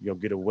to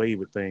get away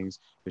with things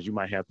because you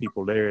might have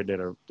people there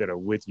that are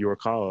with your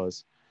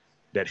cause,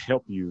 that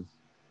help you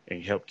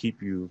and help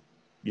keep you,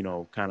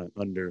 kind of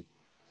under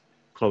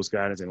close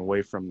guidance and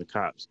away from the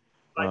cops.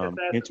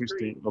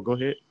 Interesting. Oh, go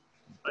ahead.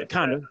 Like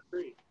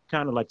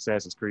kind of like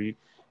Assassin's Creed.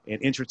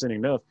 And interesting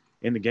enough,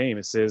 in the game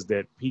it says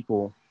that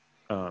people,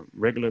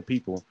 regular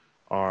people,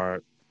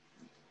 are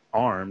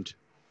armed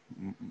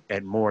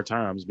at more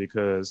times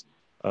because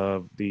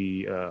of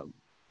they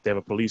have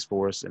a police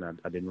force, and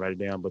I didn't write it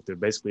down, but the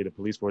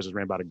police force is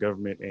ran by the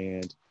government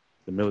and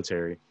the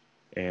military,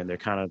 and they're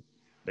kind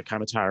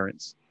of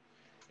tyrants.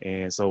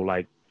 And so,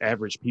 like,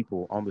 average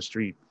people on the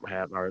street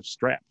are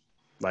strapped.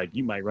 Like,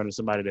 you might run into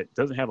somebody that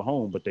doesn't have a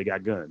home, but they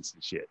got guns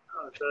and shit.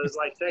 Oh, so it's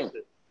like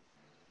Texas.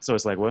 So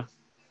it's like what?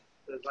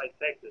 So it's like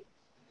Texas.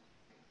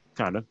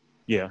 Kind of.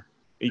 Yeah,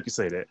 you can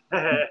say that.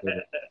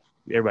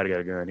 Everybody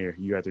got a gun here.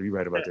 You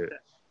right about that.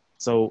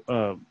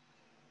 So,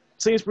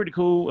 seems pretty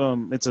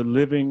cool. It's a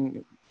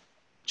living,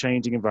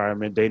 changing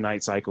environment,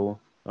 day-night cycle,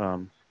 a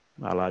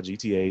la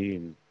GTA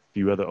and a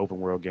few other open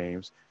world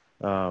games.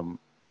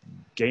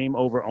 Game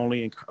over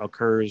only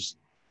occurs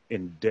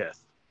in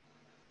death.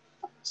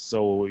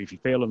 So if you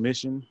fail a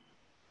mission,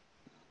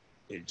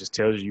 it just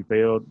tells you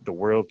failed. The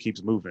world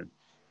keeps moving.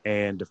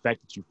 And the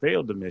fact that you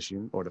failed the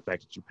mission, or the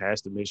fact that you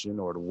passed the mission,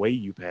 or the way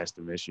you passed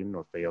the mission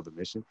or failed the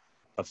mission,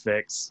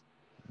 affects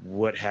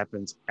what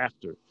happens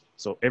after.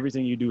 So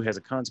everything you do has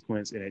a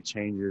consequence, and it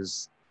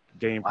changes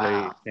gameplay,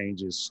 Wow. it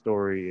changes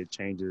story, it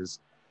changes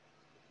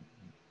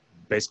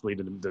basically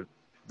the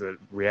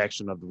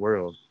reaction of the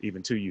world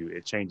even to you.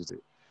 It changes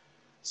it.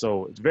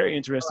 So it's a very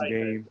interesting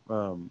like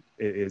game.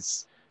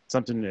 It's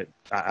something that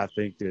I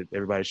think that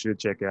everybody should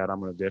check out. I'm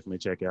going to definitely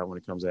check out when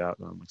it comes out.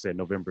 Like I said,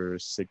 November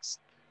 6th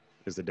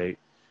is the date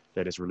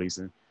that it's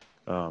releasing.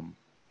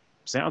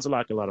 Sounds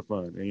like a lot of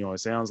fun. And, it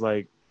sounds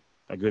like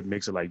a good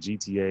mix of like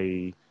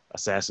GTA,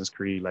 Assassin's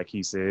Creed, like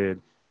he said,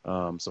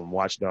 some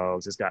Watch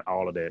Dogs. It's got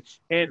all of that.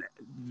 And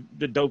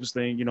the dopest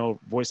thing,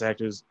 voice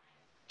actors,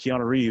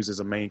 Keanu Reeves is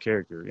a main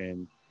character.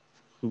 And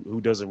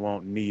who doesn't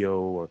want Neo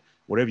or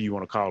whatever you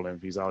want to call him?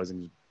 He's always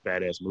in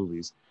badass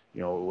movies.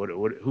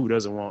 Who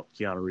doesn't want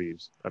Keanu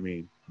Reeves? I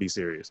mean, be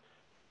serious.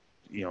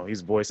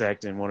 He's voice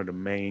acting one of the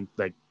main,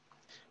 like,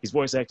 he's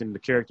voice acting the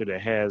character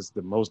that has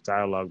the most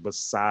dialogue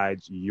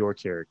besides your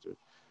character.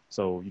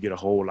 So you get a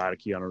whole lot of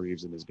Keanu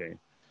Reeves in this game.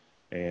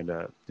 And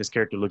this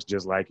character looks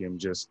just like him,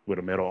 just with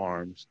a metal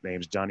arm. His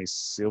name's Johnny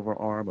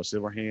Silverarm or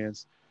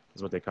Silverhands.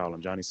 That's what they call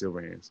him, Johnny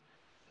Silverhands.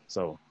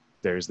 So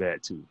there's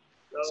that too.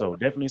 So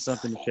definitely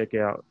something to check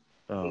out.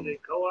 Is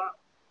it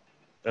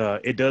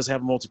co-op? It does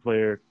have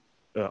multiplayer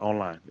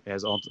online. It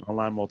has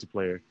online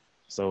multiplayer.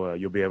 So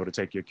you'll be able to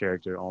take your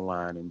character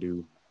online and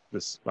do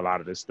a lot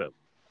of this stuff,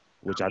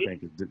 which I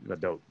think is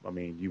dope. I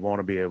mean, you want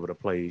to be able to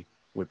play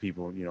with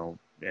people,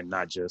 and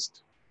not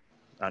just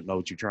not know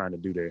what you're trying to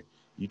do there.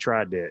 You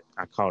tried that.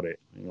 I caught it.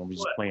 I'm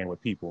just playing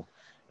with people.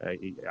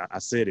 I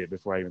said it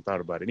before I even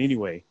thought about it.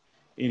 Anyway,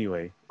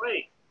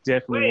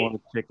 definitely want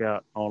to check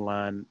out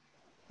online.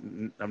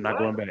 I'm not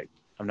going back.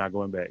 I'm not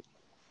going back.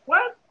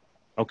 What?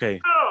 Okay.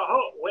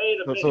 Oh,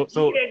 wait a minute.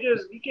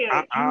 You can't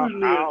accuse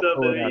me of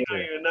something you don't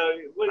even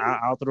know.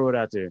 I'll throw it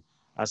out there.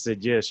 I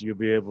said, yes, you'll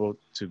be able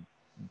to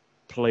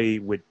play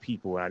with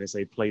people. I didn't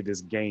say play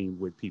this game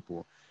with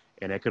people.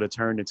 And that could have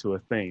turned into a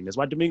thing. That's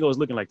why Domingo is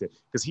looking like that.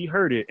 Because he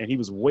heard it and he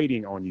was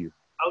waiting on you.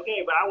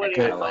 Okay, but I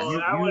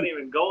wasn't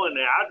even going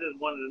there. I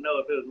just wanted to know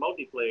if it was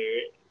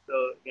multiplayer. So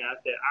I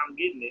said, I'm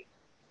getting it.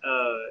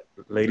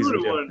 Ladies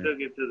and gentlemen, took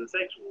it to the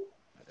sexual.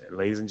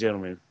 Ladies and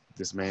gentlemen,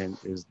 this man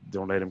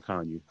don't let him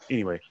con you.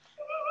 Anyway,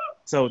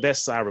 so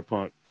that's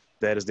Cyberpunk.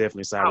 That is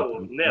definitely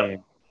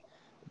Cyberpunk.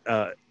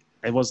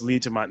 And wants to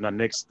lead to my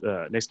next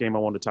game I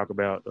wanted to talk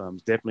about.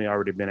 Definitely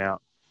already been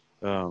out,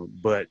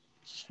 but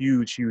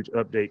huge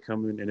update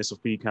coming, and this will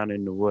feed kind of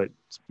into what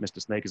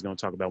Mr. Snake is going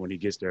to talk about when he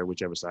gets there,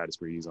 whichever side of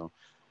screen he's on.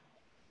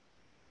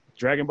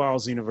 Dragonball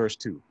Xenoverse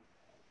 2.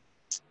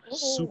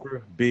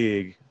 Super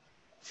big,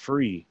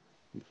 free.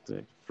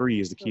 Free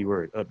is the key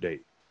word.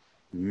 Update.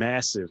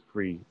 Massive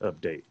free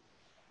update.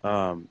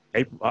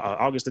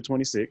 August the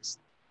 26th.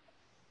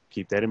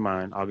 Keep that in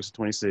mind. August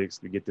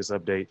 26th, we get this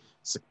update.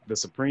 The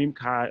Supreme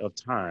Kai of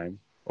Time,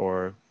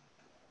 or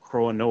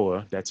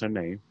Kroanoa, that's her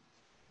name.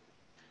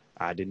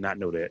 I did not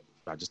know that.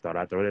 I just thought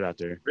I'd throw it out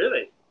there.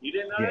 Really? You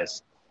didn't know that?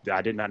 Yes.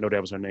 I did not know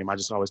that was her name. I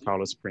just always call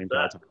her Supreme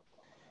Kai of Time.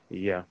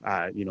 Yeah,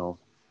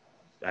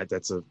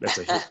 that's a hit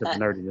to the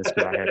nerdiness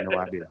because I had no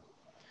idea.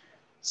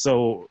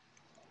 So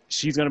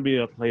she's going to be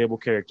a playable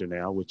character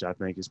now, which I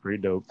think is pretty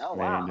dope. Oh,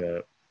 wow. And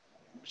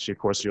of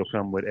course, she'll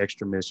come with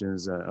extra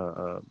missions,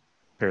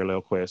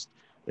 parallel quest.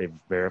 They've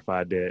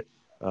verified that.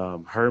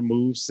 Her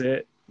move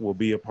set will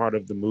be a part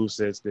of the move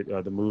sets that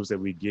the moves that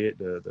we get,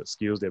 the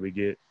skills that we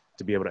get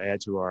to be able to add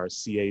to our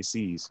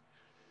CACs.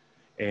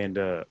 And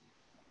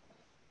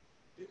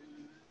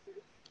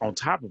on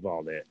top of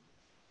all that,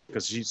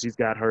 because she's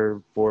got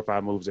her 4 or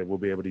 5 moves that we'll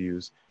be able to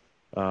use.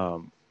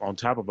 On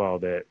top of all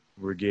that,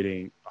 we're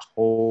getting a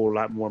whole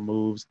lot more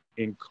moves,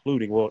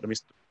 including,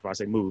 if I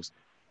say moves,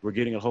 we're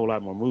getting a whole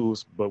lot more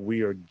moves, but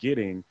we are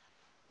getting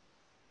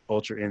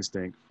Ultra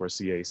Instinct for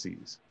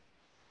CACs.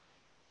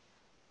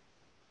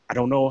 I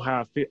don't know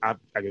how I feel. I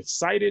get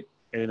excited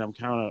and I'm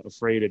kind of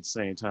afraid at the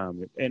same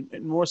time. And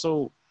more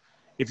so,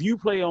 if you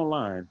play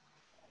online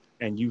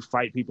and you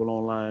fight people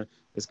online,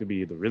 this could be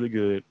either really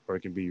good or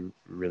it can be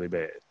really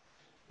bad.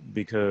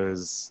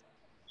 Because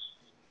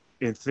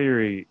in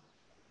theory,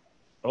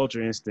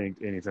 Ultra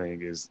Instinct,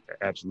 anything is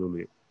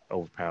absolutely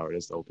overpowered.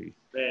 It's OP.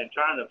 Man,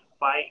 trying to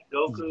fight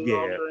Goku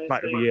Ultra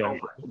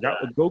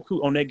Instinct?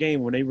 Goku on that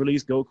game, when they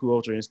released Goku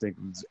Ultra Instinct,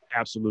 it was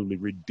absolutely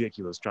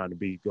ridiculous trying to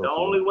beat Goku. The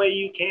only way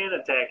you can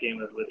attack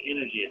him is with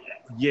energy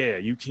attack. Yeah,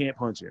 you can't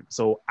punch him.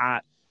 So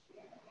I'm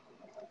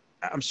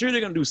sure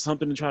they're going to do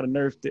something to try to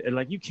nerf it.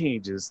 Like, you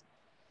can't just...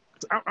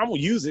 I'm going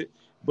to use it,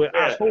 but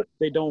I hope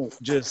they don't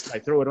just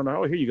like throw it on there.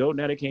 Oh, here you go.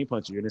 Now they can't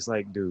punch you. And it's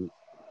like, dude,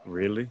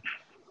 really?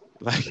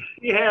 Like,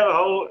 you have a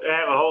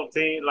whole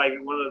team, like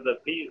one of the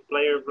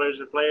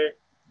player.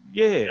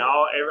 Yeah. And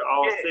all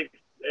 6,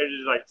 they're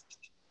just like.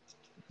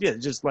 Yeah,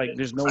 just like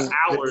there's no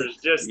hours.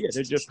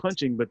 They're just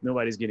punching, but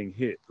nobody's getting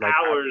hit. Like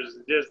hours,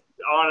 just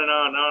on and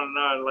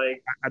on.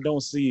 Like, I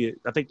don't see it.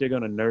 I think they're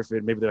gonna nerf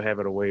it. Maybe they'll have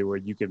it a way where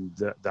you can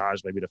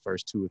dodge maybe the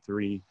first 2 or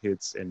 3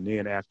 hits, and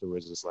then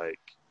afterwards it's like,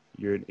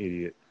 you're an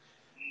idiot.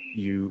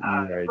 You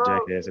are a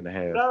jackass and a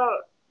half. No,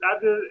 I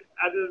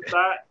just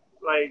thought,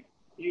 like,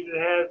 You just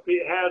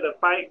have the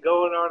fight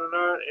going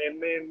on,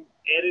 and then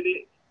edit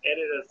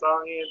a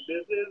song in.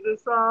 This is the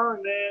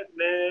song that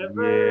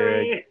never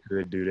Yeah, you ends.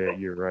 could do that.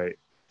 You're right.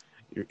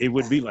 It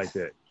would be like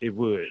that. It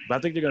would. But I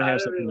think they're gonna have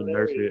That'd be something to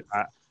nerf hilarious.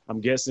 it.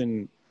 I'm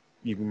guessing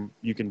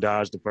you can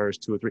dodge the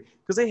first 2 or 3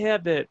 because they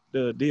have that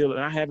the deal,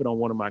 and I have it on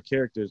one of my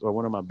characters or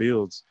one of my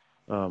builds.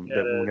 Yeah,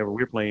 That whenever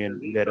we're the playing,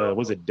 Z that song.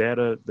 was it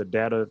the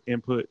data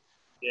input,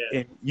 Yeah.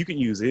 and you can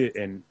use it,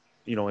 and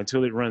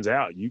until it runs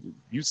out,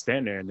 you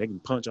stand there and they can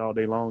punch all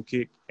day long,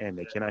 kick, and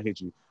they cannot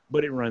hit you,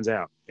 but it runs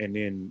out, and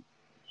then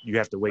you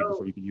have to wait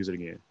before you can use it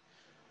again.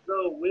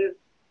 So with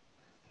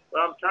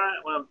what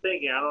I'm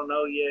thinking, I don't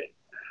know yet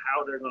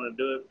how they're gonna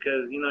do it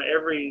because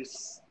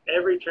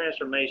every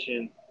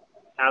transformation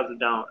has a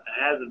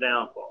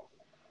downfall.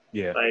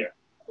 Yeah. Like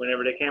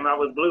whenever they came out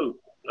with blue,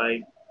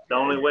 like the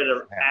only way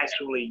to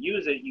actually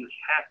use it, you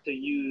have to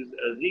use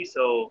a Z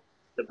soul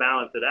to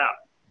balance it out.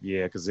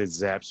 Yeah, because it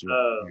zaps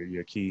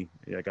your key.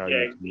 Like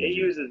It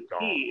uses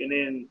key, and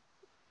then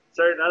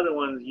certain other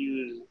ones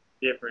use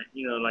different,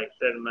 like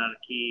certain amount of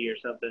key or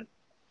something.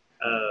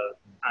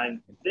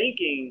 I'm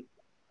thinking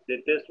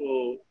that this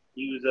will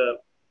use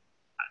up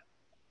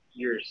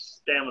your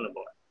stamina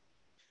bar.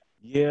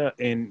 Yeah,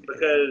 and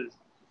because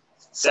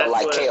so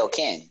like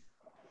Kaioken.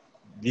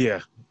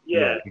 Yeah.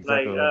 Yeah,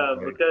 exactly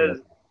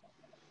because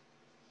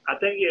I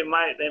think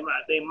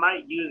they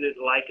might use it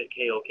like a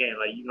Kaioken.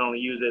 Like you can only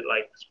use it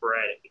like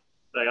sporadic.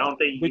 Like I don't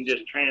think you can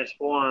just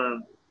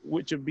transform.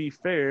 Which would be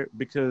fair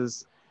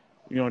because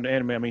in the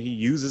anime, I mean, he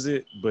uses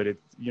it, but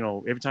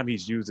every time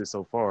he's used it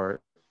so far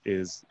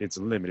it's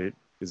limited.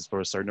 It's for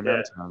a certain amount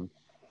of time,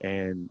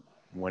 and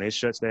when it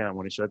shuts down,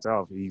 when it shuts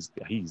off, he's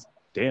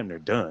damn near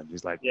done.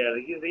 He's like, he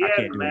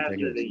hasn't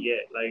mastered it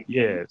yet.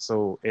 Like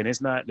so, and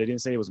it's not. They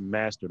didn't say it was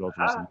mastered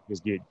Ultra Instinct.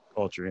 Just get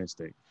Ultra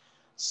Instinct.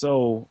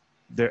 So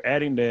they're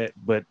adding that,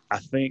 but I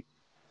think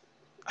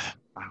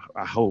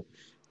I hope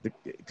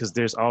because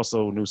there's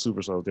also new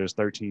Super Souls. There's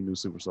 13 new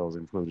Super Souls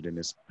included in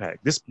this pack.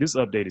 This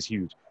update is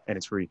huge and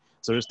it's free.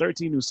 So there's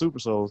 13 new Super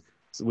Souls,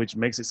 which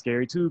makes it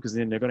scary too, because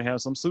then they're gonna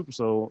have some Super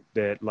Soul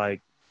that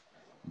like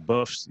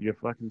buffs your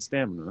fucking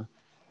stamina.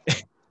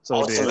 So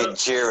Ultimate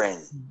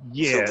Jiren.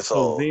 Yeah.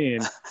 So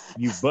then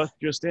you buff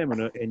your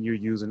stamina and you're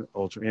using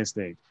Ultra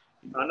Instinct.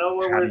 I know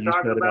what we're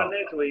talking about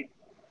next week.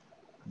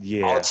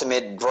 Yeah.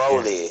 Ultimate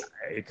Broly.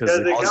 Because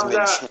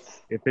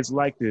if it's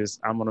like this,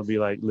 I'm gonna be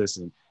like,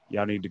 listen,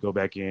 y'all need to go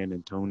back in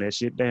and tone that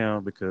shit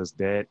down because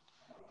that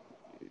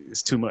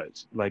is too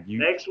much. Like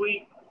next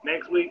week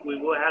we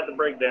will have the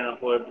breakdown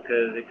for it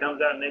because it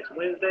comes out next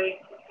Wednesday.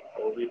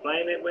 We'll be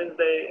playing it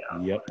Wednesday,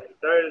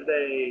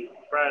 Thursday,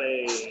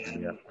 Friday,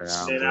 and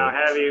then I'll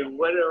have you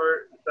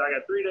whatever. So I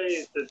got 3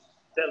 days to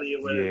tell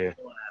you whether it's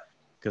going to happen.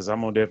 Because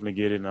I'm gonna definitely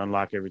get it and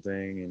unlock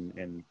everything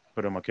and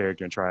put on my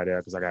character and try it out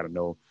because I gotta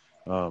know.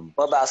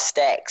 What about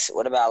stacks?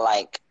 What about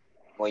like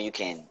where you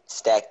can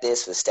stack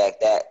this with stack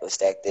that with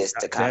stack this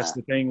to kind of. That's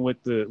the thing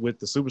with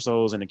the Super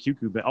Souls and the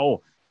QQ bang.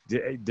 Oh,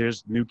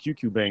 there's new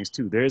QQ bangs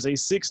too. There's a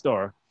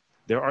 6-star.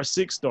 There are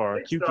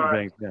 6-star QQ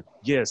bangs now.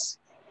 Yes,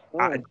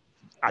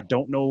 I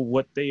don't know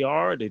what they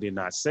are. They did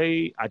not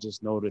say. I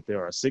just know that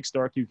there are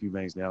 6-star QQ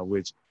bangs now,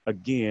 which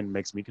again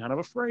makes me kind of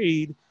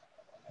afraid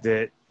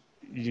that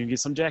you can get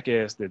some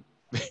jackass that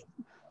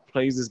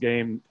plays this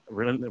game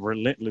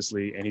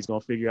relentlessly, and he's gonna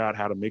figure out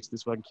how to mix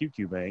this fucking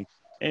QQ bang,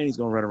 and he's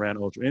gonna run around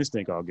Ultra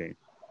Instinct all game.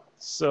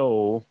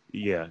 So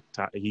yeah,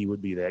 he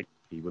would be that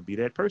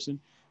person.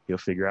 He'll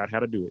figure out how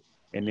to do it,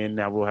 and then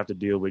now we'll have to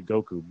deal with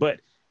Goku. But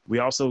we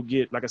also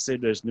get, like I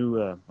said, there's new.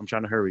 I'm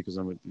trying to hurry because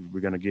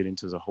we're gonna get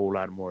into a whole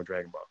lot more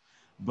Dragon Ball.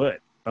 But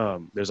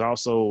there's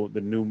also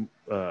the new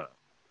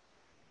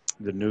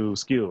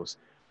skills.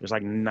 There's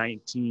like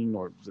 19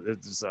 or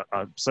it's an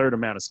absurd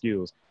amount of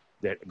skills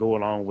that go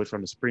along with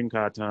from the Spring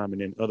Card time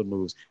and then other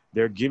moves.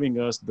 They're giving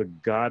us the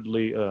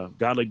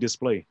godly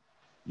display.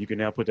 You can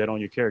now put that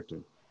on your character.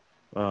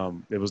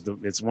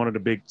 It's one of the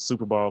big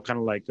Super Ball, kind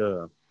of like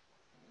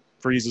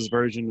Frieza's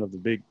version of the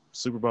big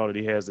Super Ball that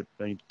he has that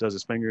he does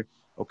his finger.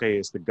 Okay,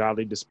 it's the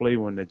godly display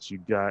one that you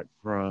got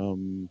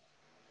from.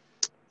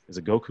 Is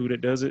it Goku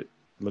that does it?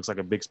 It looks like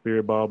a big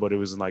spirit ball, but it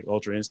was like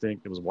Ultra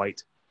Instinct. It was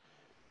white.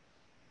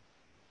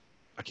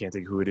 I can't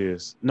think who it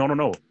is.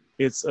 No.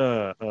 It's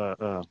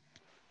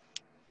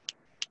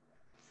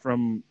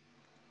from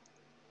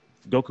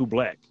Goku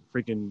Black,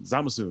 freaking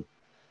Zamasu.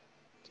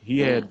 He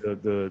had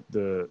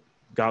the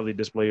godly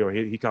display, or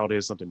he called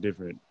it something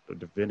different, the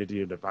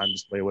divinity or divine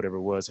display, or whatever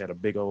it was, had a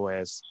big old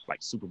ass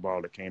like super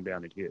ball that came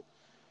down and hit.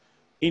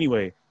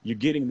 Anyway, you're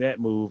getting that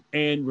move,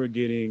 and we're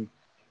getting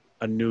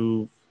a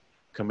new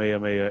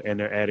Kamehameha, and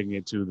they're adding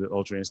it to the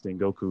Ultra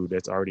Instinct Goku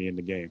that's already in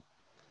the game.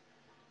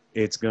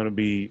 It's gonna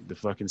be the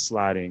fucking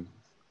sliding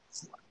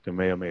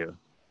Kamehameha.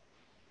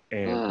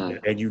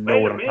 And you know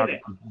what I'm talking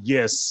about.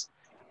 Yes.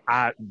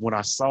 When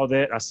I saw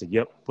that, I said,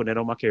 yep, put that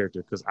on my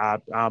character because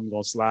I'm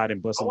gonna slide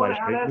and bust somebody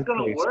straight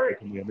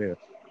in the face.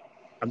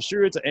 I'm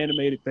sure it's an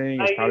animated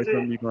thing. It's probably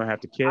something you're gonna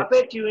have to catch. I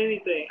bet you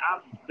anything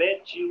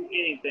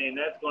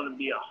that's gonna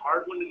be a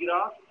hard one to get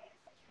off.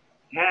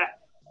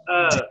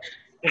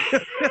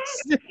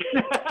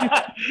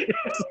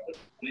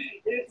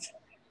 it's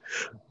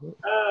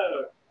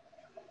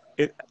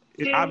it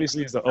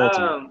obviously is the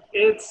ultimate.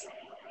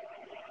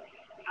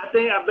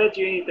 I bet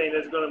you anything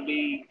that's going to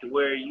be to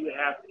where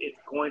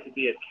it's going to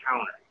be a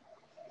counter.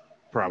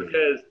 Probably.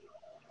 Because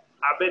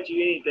I bet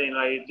you anything,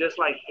 like just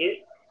like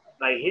Hit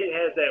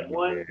has that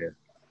one,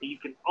 you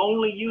can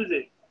only use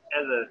it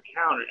as a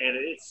counter, and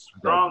it's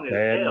strong as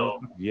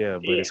hell. Yeah,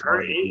 but it's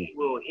hard. It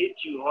will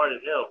hit you hard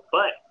as hell,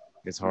 but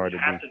it's hard you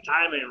have to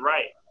time it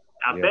right.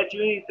 I bet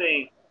you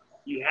anything,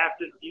 you're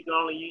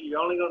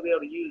only going to be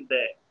able to use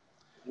that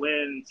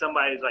when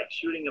somebody's like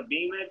shooting a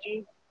beam at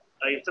you.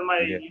 Like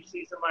if you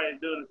see somebody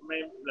doing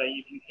it, like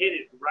if you hit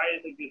it right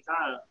at a good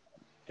time,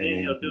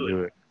 then he'll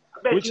do it. I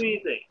bet you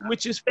anything.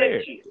 Which is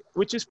fair.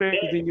 Which is fair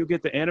because then you'll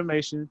get the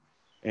animation,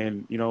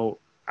 and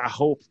I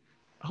hope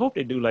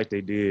they do like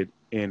they did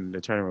in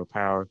the Tournament of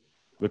Power,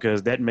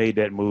 because that made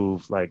that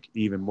move like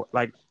even more.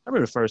 Like I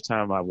remember the first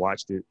time I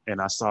watched it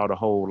and I saw the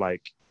whole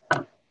like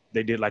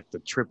they did like the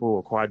triple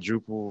or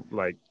quadruple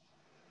like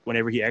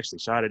whenever he actually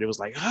shot it, it was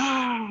like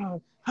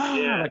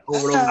like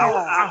over and over.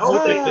 I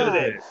hope they do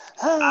that.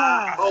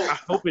 I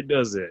hope it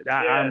does it.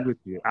 I'm with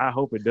you. I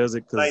hope it does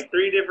it because like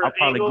 3 different I'll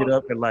probably angles. get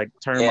up and like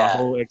turn my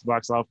whole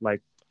Xbox off. Like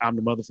I'm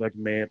the motherfucking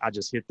man. I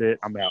just hit that.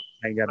 I'm out.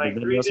 I ain't got to like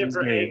do 3 nothing else in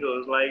different this game.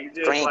 angles, like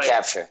just Screen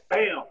capture.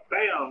 Bam,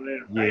 bam,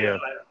 then bam.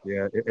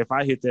 Yeah. If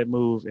I hit that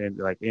move and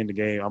like end the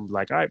game, I'm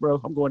like, all right,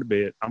 bro, I'm going to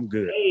bed. I'm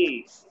good.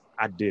 Hey,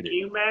 I did it. Can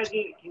you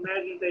imagine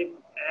if they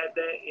add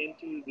that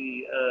into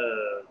the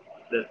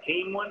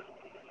team one?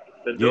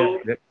 The duel?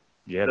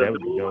 That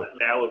would be dope.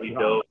 That would be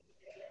dope.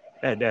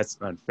 That's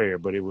unfair,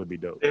 but it would be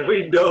dope. It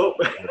would be dope.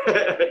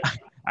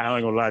 I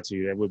ain't gonna lie to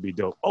you, that would be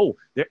dope. Oh,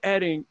 they're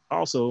adding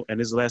also, and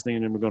this is the last thing,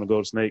 and then we're gonna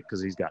go to Snake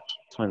because he's got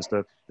a ton of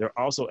stuff. They're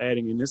also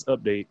adding in this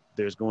update.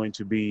 There's going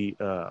to be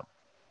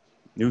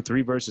new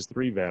 3 versus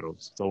 3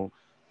 battles. So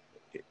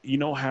you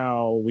know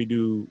how we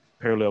do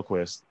parallel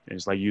quests, and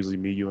it's like usually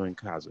me, you, and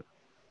Kaza.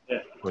 Yeah.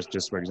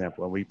 Just for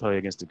example, and we play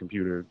against the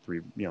computer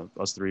 3,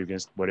 us 3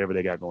 against whatever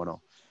they got going on.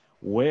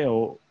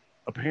 Well,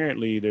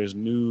 apparently there's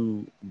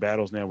new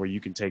battles now where you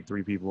can take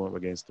 3 people up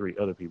against 3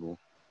 other people,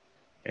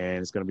 and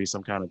it's going to be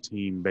some kind of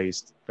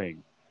team-based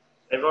thing.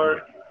 They've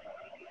already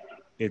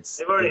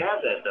had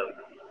that though.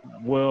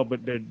 Well, but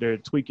they're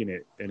tweaking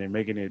it and they're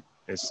making it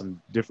as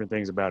some different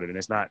things about it, and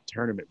it's not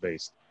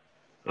tournament-based.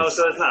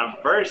 So it's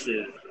not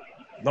versus.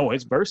 No,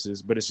 it's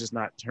versus, but it's just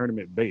not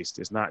tournament-based.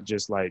 It's not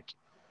just like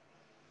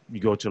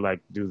you go to like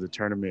do the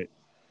tournament,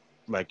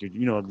 like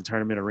the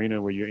tournament arena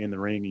where you're in the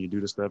ring and you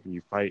do the stuff and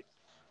you fight.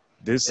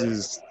 This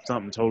is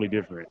something totally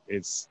different.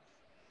 It's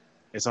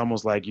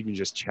almost like you can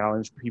just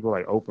challenge people,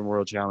 like open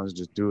world challenge,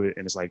 just do it,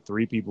 and it's like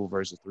 3 people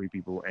versus 3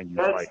 people, and you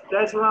fight.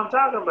 That's what I'm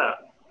talking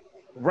about.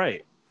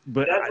 Right,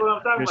 but that's what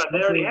I'm talking about.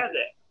 They already had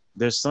that.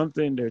 There's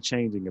something they're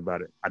changing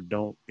about it.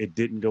 It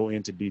didn't go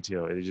into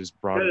detail. It just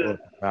brought up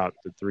about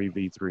the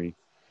 3v3.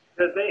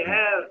 Because they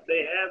have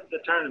the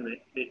tournament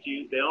that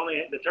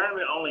the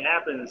tournament only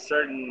happens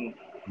certain.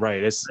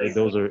 Right,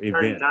 those are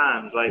events.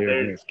 Times, like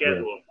they're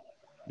scheduled. Yeah.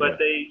 But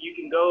you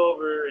can go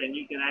over and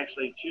you can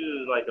actually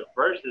choose like a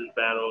versus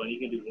battle, and you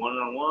can do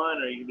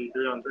 1-on-1 or you can do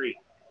 3-on-3.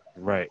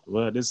 Right.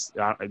 Well, there's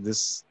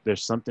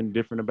something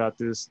different about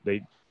this.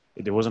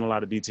 There wasn't a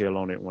lot of detail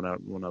on it when I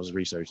was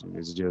researching.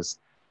 It's just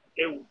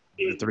the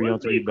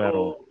 3-on-3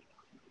 battle. Cool.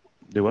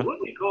 Do what? It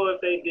would be cool if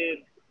they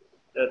did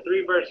a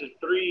 3 versus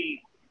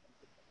 3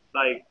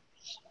 like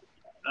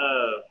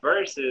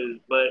versus,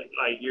 but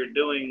like you're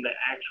doing the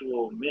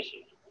actual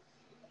mission.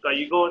 So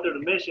you're going through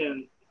the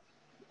mission.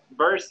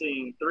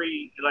 Versing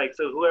 3, like,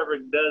 so whoever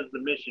does the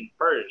mission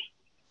first.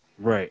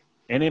 Right.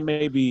 And that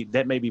may be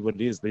what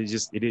it is.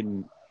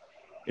 It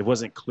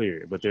wasn't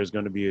clear, but there's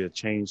going to be a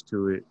change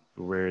to it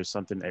where it's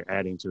something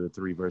adding to the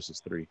 3 versus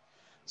 3.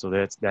 So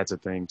that's a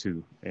thing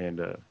too.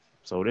 And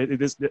so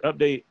the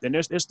update, and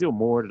there's still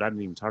more that I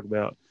didn't even talk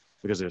about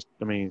because you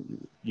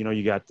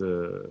got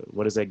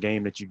what is that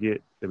game that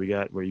we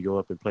got where you go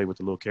up and play with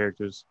the little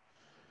characters?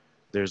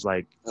 There's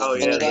like,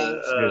 there's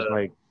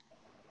like,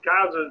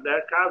 Kyle's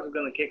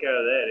gonna kick out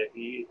of that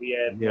if he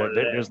had more of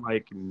that. There's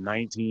like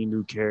 19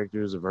 new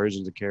characters or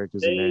versions of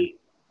characters in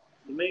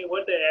there.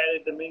 What they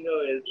added,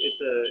 Domingo, is it's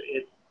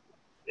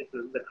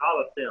the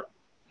Coliseum,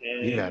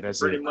 and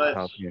that's pretty it.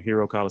 much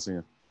Hero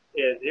Coliseum.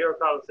 Yeah, Hero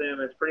Coliseum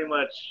is pretty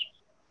much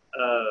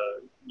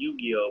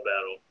Yu-Gi-Oh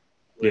battle.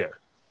 Yeah.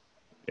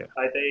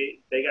 Like they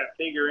got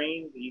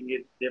figurines. You can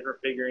get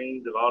different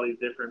figurines of all these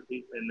different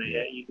people, and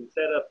you can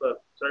set up a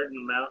certain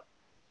amount.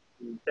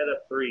 You can set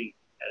up 3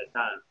 at a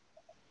time.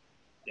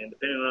 And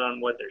depending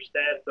on what their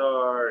stats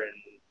are and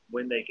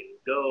when they can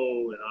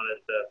go and all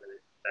that stuff, and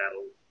it's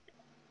battles.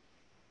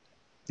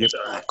 Yep.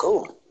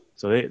 Cool.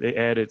 So they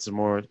added some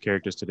more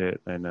characters to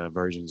that and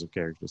versions of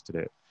characters to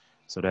that.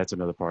 So that's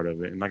another part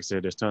of it. And like I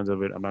said, there's tons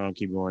of it. I'm not gonna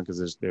keep going because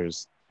it's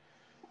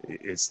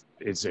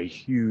a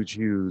huge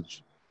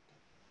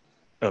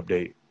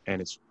update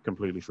and it's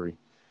completely free.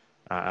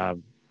 I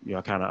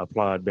kind of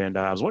applaud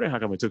Bandai. I was wondering how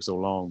come it took so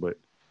long, but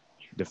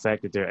the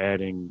fact that they're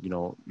adding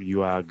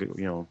UI,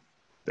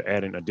 they're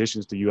adding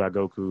additions to UI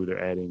Goku.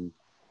 They're adding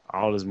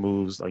all his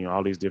moves,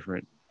 all these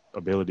different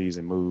abilities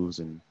and moves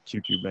and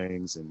QQ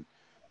bangs and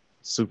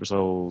super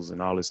souls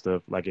and all this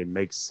stuff. Like, it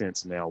makes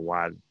sense now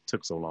why it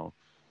took so long.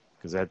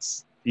 Because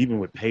that's, even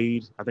with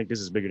paid, I think this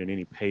is bigger than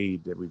any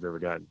paid that we've ever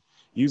gotten.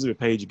 Usually with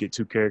paid, you get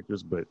 2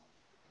 characters, but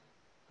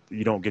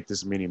you don't get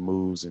this many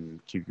moves and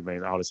QQ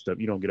bangs, all this stuff.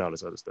 You don't get all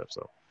this other stuff.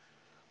 So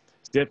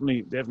it's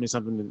definitely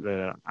something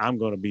that I'm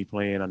going to be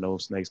playing. I know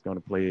Snake's going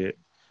to play it.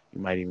 You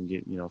might even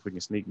get, if we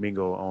can sneak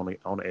Mingo on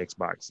the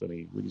Xbox. I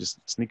mean, we can just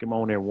sneak him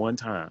on there one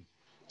time,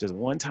 just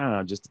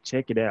to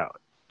check it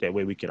out. That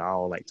way we could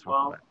all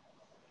talk about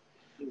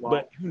it.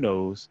 But who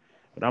knows?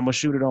 But I'm gonna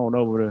shoot it on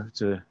over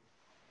to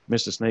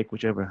Mr. Snake,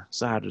 whichever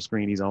side of the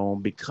screen he's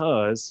on,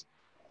 because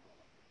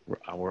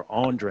we're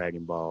on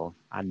Dragon Ball.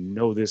 I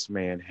know this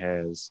man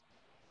has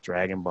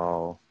Dragon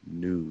Ball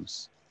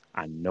news.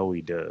 I know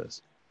he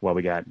does. Well,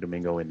 we got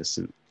Domingo in the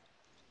suit.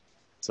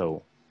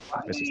 So,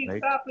 why Mr. did he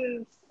Snake, stop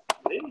his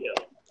video?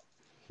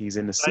 he's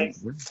in the suit.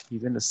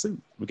 He's in the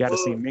suit. We got to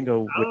see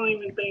Mingo I with don't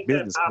even think that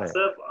business pops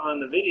class. up on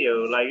the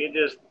video. Like, it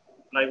just,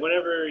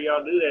 whenever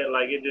y'all do that,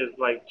 it just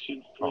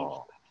shoots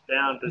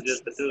down to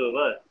just the 2 of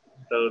us.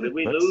 So did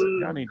we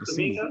lose Y'all need to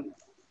see. Domingo?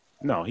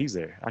 No, he's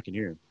there. I can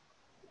hear him.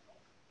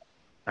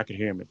 I could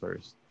hear him at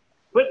first.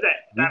 What's that?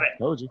 Stop it.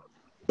 Told you.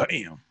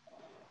 Bam.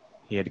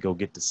 He had to go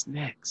get the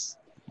snacks.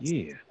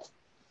 Yeah.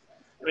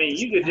 I mean,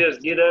 you could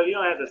just get up. You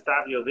don't have to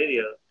stop your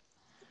video.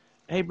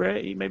 Hey,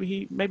 Brad,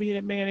 maybe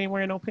that man ain't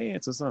wearing no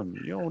pants or something.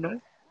 You don't know.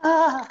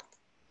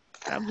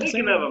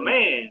 Speaking of a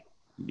man.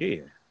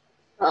 Yeah.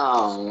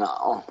 Oh,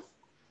 no.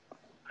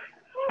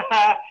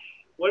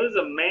 What does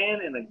a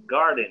man in a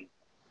garden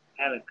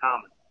have in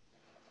common?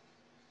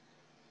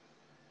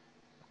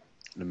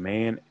 A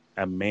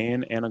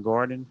man and a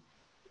garden?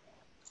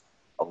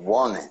 A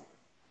woman.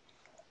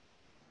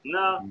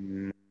 No.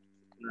 Mm,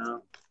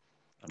 No.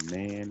 a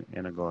man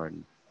and a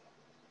garden.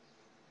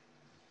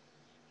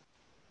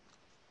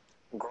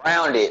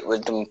 Grounded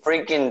with them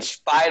freaking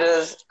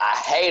spiders. I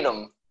hate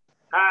them.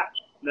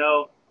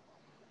 No.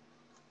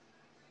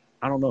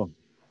 I don't know.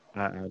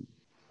 I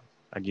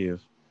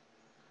give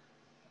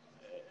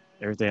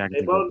everything I can.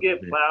 They both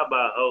get plowed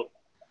by a hoe.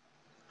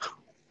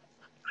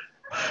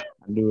 I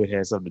knew it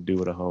had something to do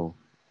with a hoe.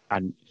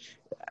 I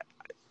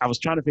was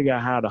trying to figure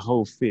out how the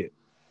hoe fit.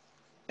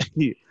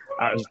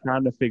 I was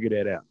trying to figure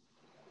that out.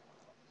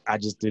 I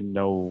just didn't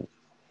know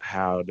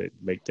how to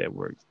make that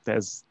work.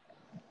 That's,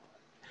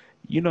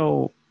 we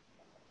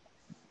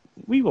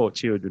want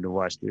children to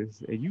watch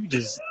this, and you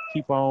just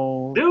keep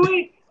on. Do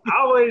we?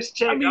 I always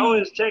check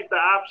the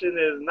option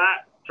is not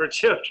for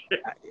children.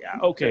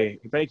 Okay,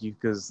 thank you,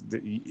 because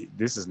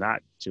this is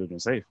not children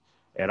safe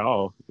at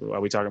all.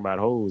 Are we talking about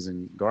hoes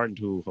and garden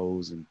tool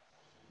hoes and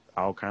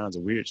all kinds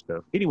of weird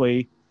stuff?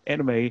 Anyway,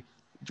 anime,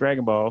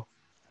 Dragon Ball,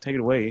 take it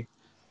away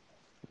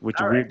with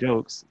your weird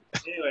jokes.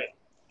 Anyway,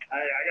 I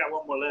got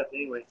one more left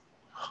anyway.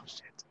 Oh,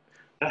 shit.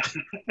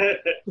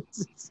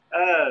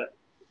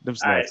 All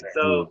right,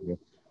 so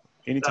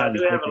anytime I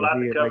do you have a lot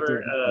to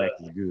cover.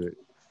 is good.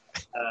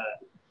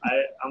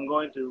 I'm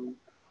going to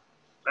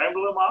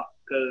ramble them off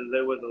because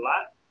there was a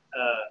lot.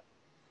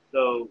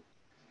 So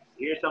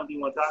here's something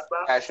you want to talk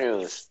about?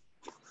 Cashews.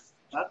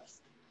 Huh?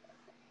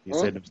 You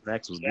said the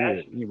snacks was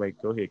good. Anyway,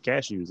 go ahead.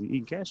 Cashews. You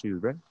eating cashews,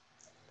 bro?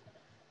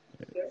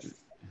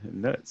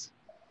 Nuts.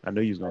 I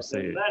knew you was gonna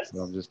say it,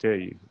 so I'm just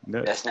telling you.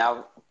 Nuts. That's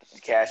now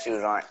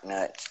cashews aren't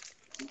nuts.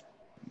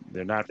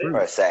 They're not fruit.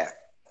 Per se.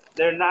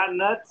 They're not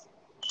nuts?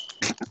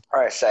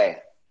 Per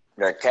se.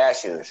 They're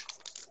cashews.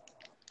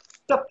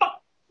 The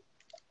fuck?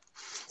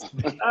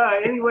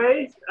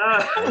 Anyways.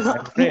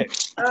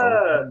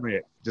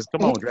 Just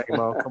come on, Dragon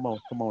Ball. Come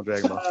on,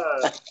 Dragon Ball.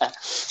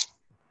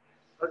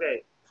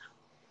 Okay.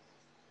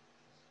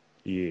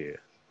 Yeah.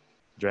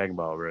 Dragon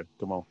Ball, bro.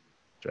 Come on.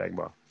 Dragon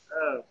Ball.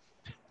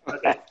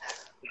 Okay.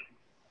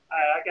 All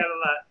right, I got a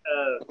lot.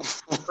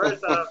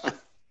 First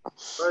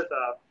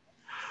off,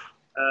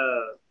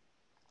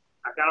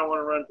 I kind of want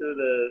to run through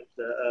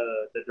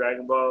the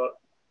Dragon Ball,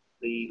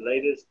 the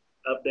latest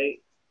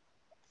update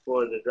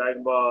for the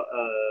Dragon Ball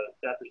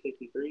Chapter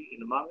 63 in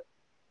the manga.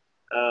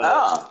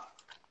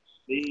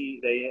 They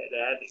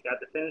got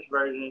the finished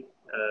version.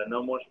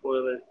 No more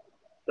spoilers.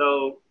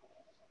 So,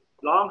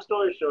 long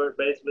story short,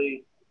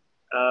 basically,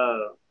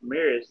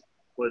 Miris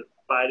was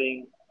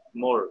fighting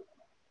Moru.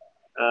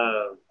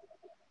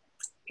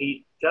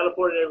 He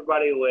teleported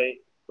everybody away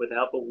with the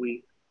help of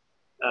Whis,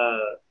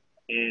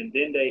 and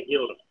then they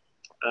healed him.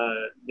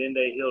 Then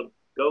they healed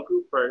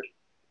Goku first.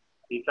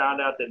 He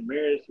found out that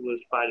Miris was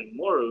fighting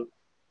Moru,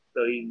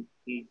 so he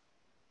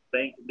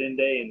thanked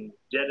Dende and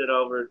jetted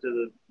over to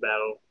the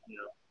battle.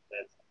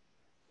 That's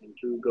in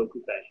true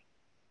Goku fashion.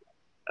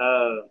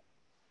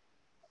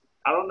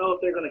 I don't know if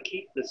they're gonna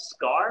keep the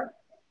scar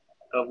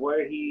of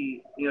where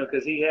he,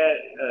 because he had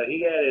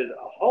his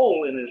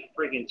hole in his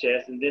freaking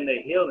chest, and then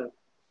they healed him.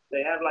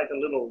 They have like a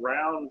little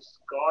round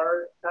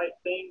scar type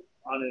thing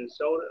on his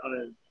shoulder, on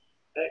his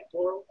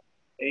pectoral,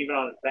 and even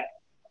on his back.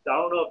 So I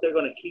don't know if they're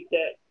going to keep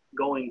that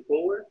going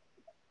forward,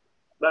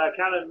 but it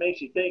kind of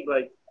makes you think,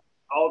 like,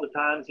 all the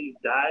times he's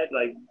died,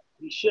 like,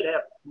 he should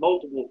have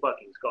multiple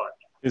fucking scars.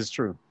 It's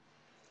true.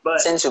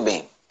 But Sensu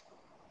beam.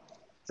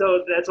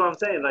 so that's what I'm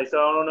saying. Like, so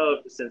I don't know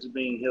if the sense of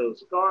being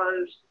heals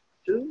scars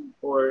too,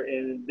 or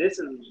and this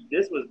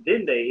was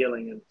Dende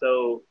healing him.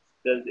 So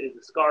is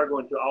the scar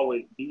going to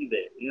always be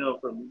there? You know,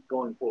 from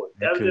going forward.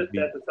 That's a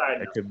side note.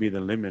 That could be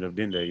the limit of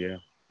Dende. Yeah.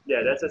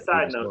 Yeah, that's a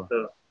side note.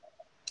 So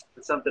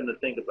it's something to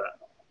think about.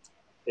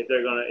 If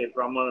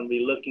I'm gonna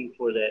be looking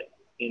for that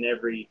in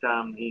every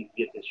time he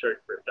gets his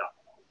shirt ripped off.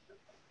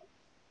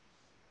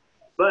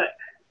 But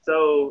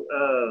so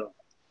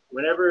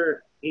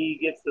whenever he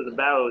gets to the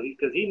battle,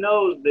 because he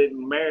knows that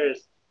Maris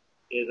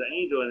is an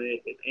angel, and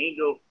if an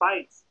angel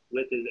fights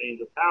with his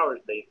angel powers,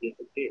 they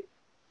disappear.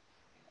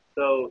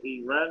 So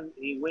he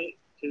went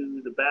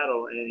to the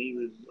battle, and he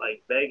was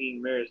like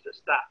begging Maris to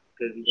stop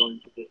because he's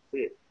going to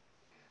disappear.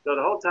 So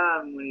the whole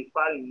time when he's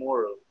fighting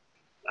Moro,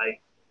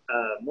 like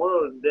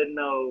Moro didn't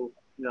know,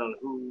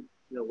 who,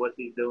 what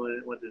he's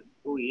doing,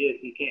 who he is.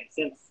 He can't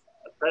sense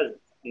a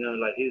presence.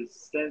 Like his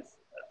sense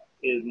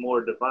is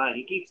more divine.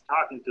 He keeps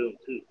talking to him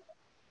too.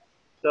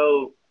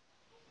 So,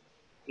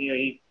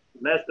 he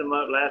messed him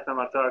up last time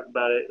I talked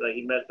about it. Like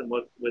he messed him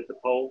up with the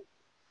pole.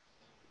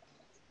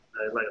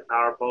 It's like a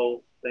power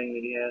pole thing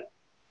that he has.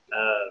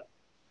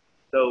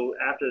 So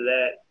after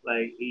that,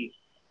 like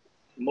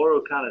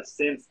Moro kind of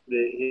sensed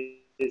that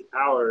his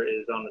power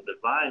is on the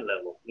divine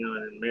level, and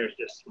then Maris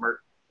just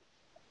smirked.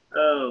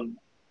 So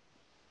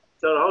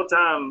the whole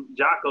time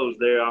Jocko's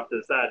there off to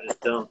the side,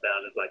 just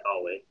dumbfounded, like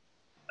always.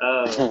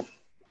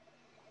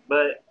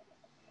 But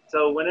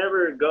so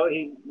whenever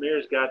Goku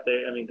got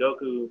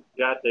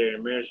there,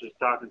 and Maris was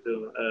talking to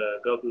him,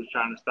 Goku was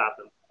trying to stop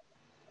him.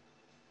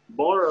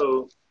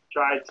 Moro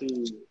he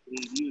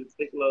used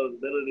Piccolo's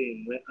ability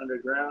and went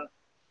underground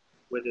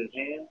with his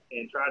hand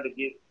and tried to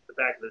get the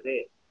back of his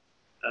head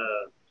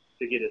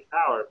to get his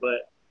power.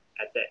 But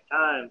at that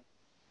time,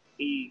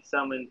 he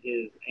summoned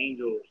his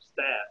angel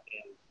staff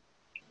and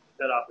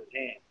cut off his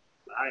hand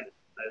behind him.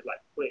 It was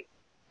like quick.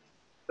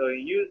 So he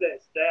used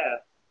that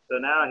staff. So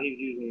now he's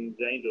using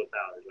his angel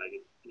powers. Like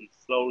he's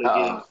slowly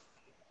getting.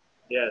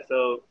 Yeah.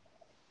 So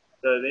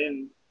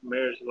then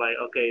Maris was like,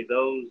 okay,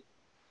 those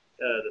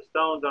the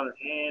stones on his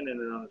hand and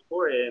then on his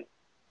forehead,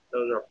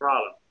 those are a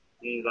problem.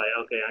 And he's like,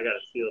 okay, I gotta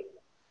seal them.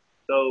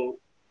 So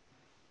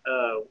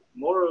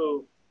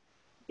Moro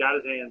got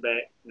his hand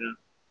back, and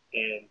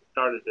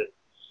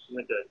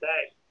went to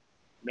attack.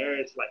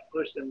 Maris like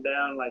pushed him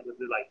down like with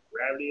the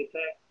gravity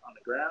attack on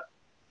the ground.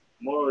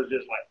 Moro was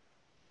just like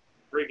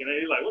freaking out.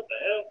 He's like, what the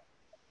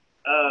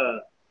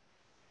hell?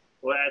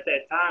 Well, at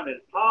that time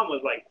his palm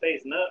was like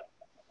facing up,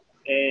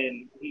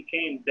 and he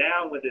came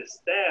down with his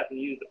staff and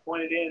used to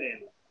point it in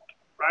and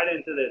right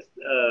into this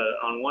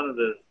on one of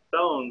the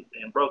stones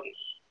and broke it.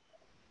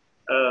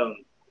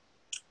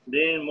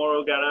 Then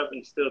Moro got up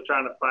and still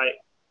trying to fight,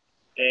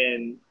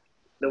 and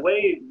the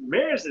way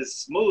Maris is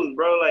smooth,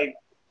 bro, like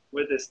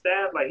with his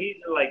staff, like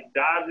he like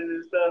dives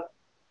into stuff,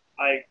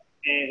 like,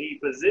 and he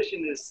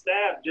positioned his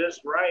staff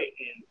just right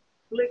and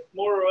flicked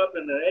Moro up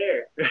in the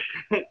air.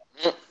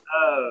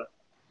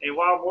 And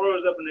while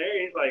Moro's up in the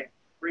air, he's like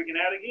freaking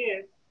out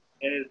again,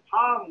 and his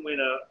palm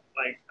went up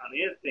like on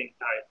the instinct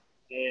type.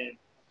 And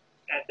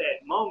at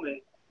that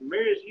moment,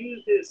 Maris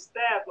used his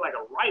staff like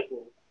a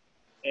rifle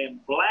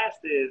and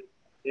blasted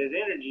his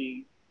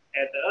energy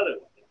at the other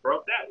one and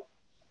broke that one.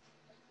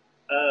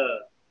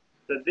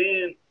 So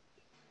then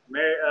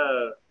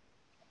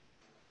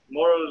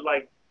Moro's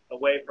like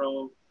away from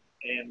him,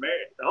 and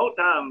the whole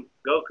time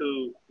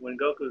when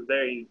Goku's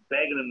there, he's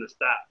begging him to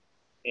stop.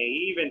 And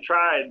he even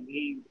tried,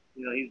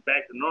 he's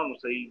back to normal,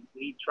 so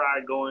he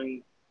tried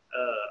going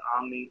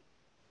Omni,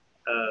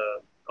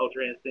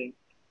 Ultra Instinct,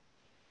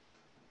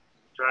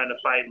 trying to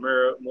fight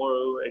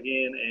Moro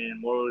again,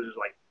 and Moro just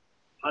like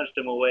punched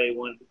him away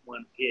one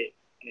hit.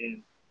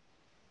 And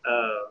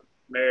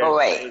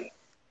wait.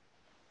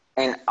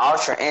 And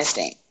Ultra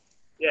Instinct.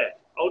 Yeah,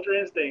 Ultra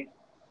Instinct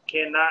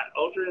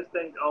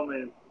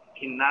Omen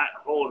cannot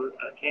hold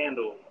a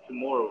candle to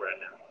Moro right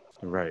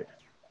now. Right.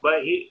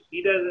 But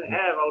he doesn't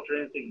have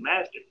Ultra Instinct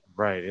mastered.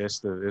 Right. It's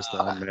the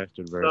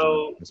unmastered version.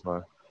 So that's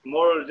why.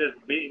 Moro's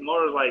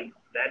like,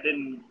 that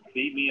didn't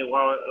beat me a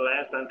while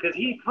last time, because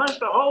he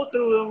punched a hole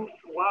through him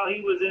while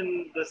he was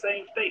in the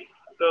same state.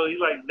 So he's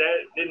like,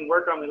 that didn't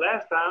work on me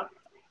last time.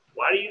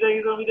 Why do you think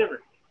it's gonna be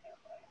different?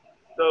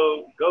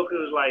 So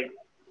Goku's like,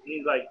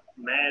 he's like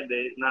mad that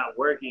it's not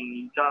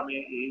working.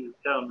 He was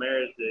telling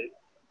Maris that,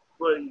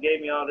 well, you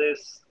gave me all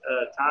this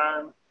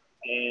time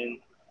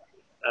and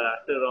I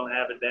still don't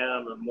have it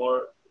down. But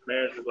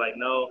Maris was like,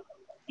 no,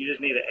 you just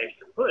need an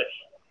extra push.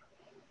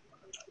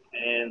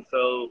 And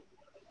so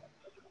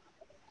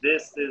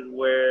this is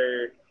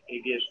where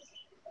it gets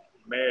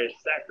Maris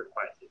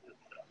sacrifices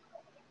himself.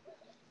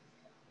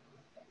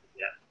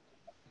 Yeah.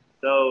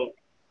 So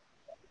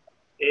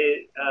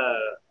it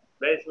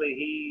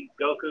basically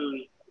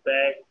Goku's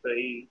back, so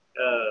he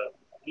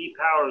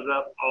powers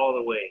up all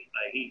the way.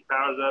 Like he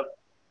powers up,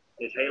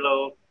 his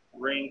Halo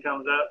ring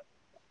comes up,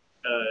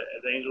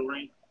 his angel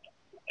ring,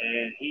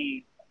 and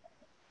he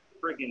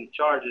freaking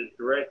charges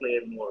directly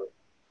at Moro.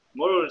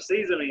 Moro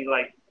sees him and he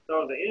like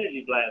throws an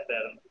energy blast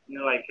at him. You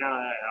know, like kind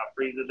of how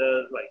Frieza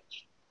does, like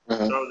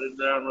throws it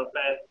down real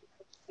fast.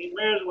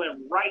 Maris went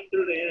right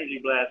through the energy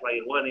blast like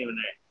it wasn't even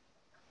there.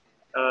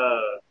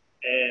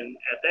 And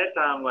at that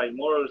time, like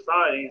Moro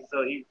saw it,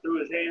 so he threw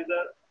his hands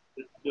up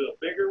to do a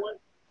bigger one,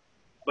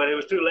 but it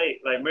was too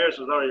late. Like Maris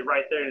was already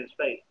right there in his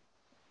face,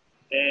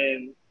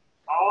 and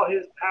all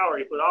his power,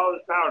 he put all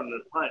his power into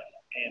the punch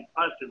and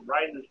punched him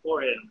right in his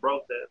forehead and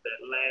broke that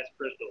last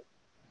crystal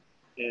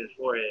in his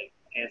forehead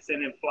and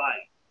sent him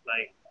flying.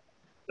 Like,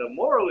 so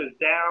Moro is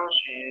down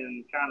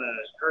and kind of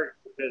hurt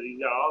because he's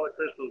got all the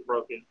crystals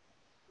broken.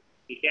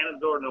 He can't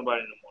absorb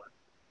nobody no more.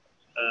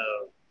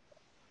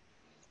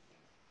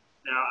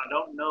 Now, I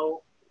don't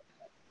know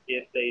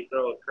if they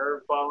throw a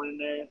curveball in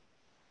there,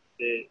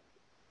 the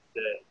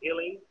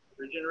healing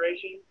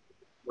regeneration,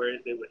 where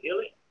they would heal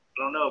it.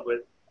 I don't know,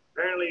 but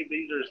apparently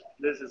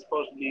this is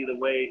supposed to be the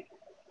way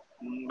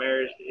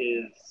Maris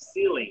is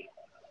sealing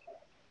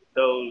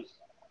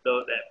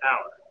that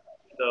power.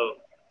 So,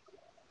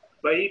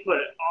 but he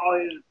put all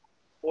his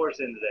force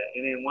into that,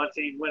 and then once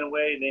he went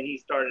away, then he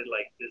started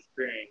like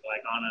disappearing,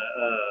 like on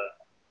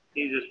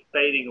he's just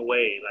fading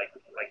away, like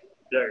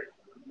dirt,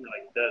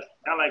 like dust,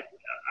 kind of like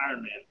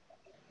Iron Man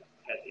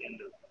at the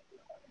end of.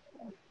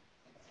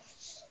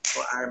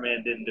 Well, Iron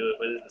Man didn't do it,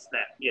 but it's a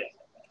snap. Yes.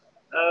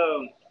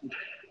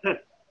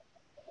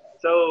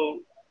 So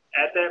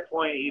at that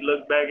point, he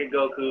looked back at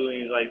Goku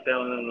and he's like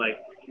telling him, like,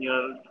 you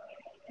know,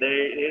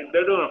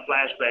 they're doing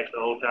flashbacks the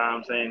whole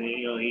time, saying,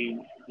 you know,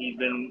 he's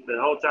been the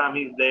whole time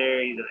he's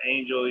there. He's an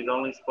angel. He's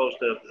only supposed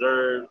to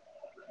observe,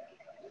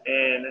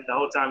 and the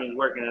whole time he's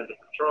working as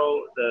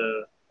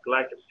the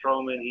galactic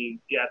patrolman. He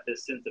got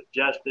this sense of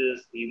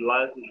justice. He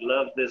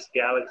loves this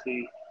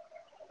galaxy,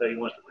 so he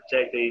wants to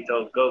protect it. He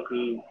told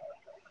Goku,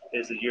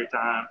 "This is your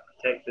time.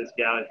 Protect this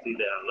galaxy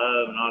that I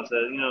love," and all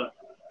that, you know,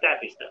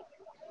 sappy stuff.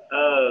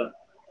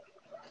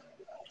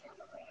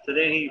 So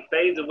then he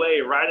fades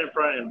away right in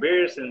front, and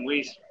Beerus and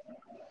Whis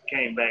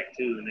came back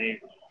too, and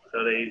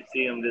they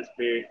see him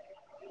disappear.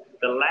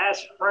 The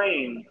last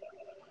frame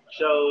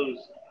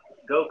shows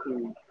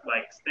Goku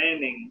like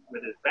standing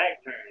with his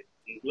back turned.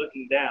 He's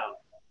looking down,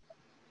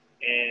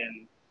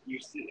 and you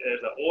see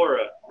there's an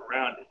aura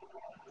around it.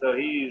 So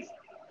he's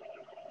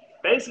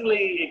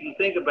basically, if you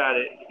think about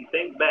it, if you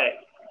think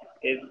back,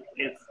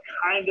 it's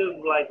kind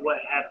of like what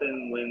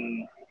happened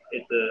when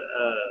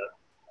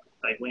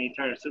like when he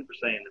turned Super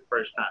Saiyan the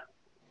first time.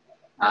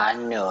 I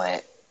knew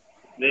it.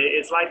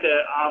 It's like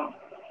a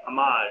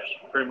homage,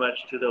 pretty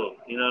much, to those.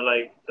 You know,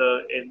 like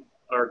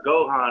or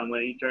Gohan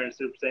when he turns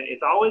Super Saiyan.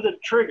 It's always a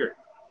trigger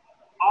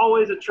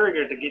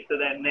to get to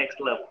that next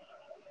level.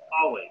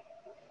 Always.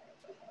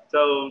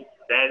 So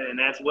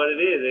that's what it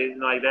is. It's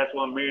like that's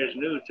what Mears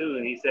knew too,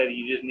 and he said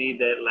you just need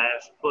that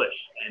last push,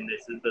 and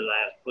this is the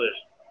last push.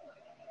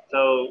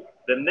 So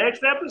the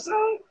next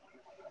episode,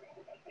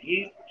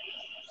 he's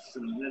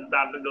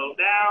about to go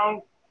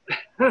down.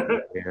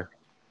 Yeah.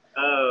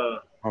 I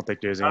don't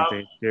think there's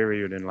anything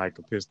scarier than like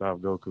a pissed off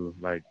Goku.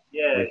 Like,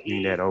 we've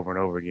seen that over and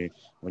over again.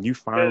 When you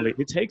finally,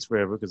 it takes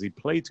forever because he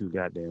played too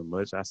goddamn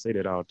much. I say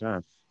that all the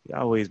time. He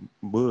always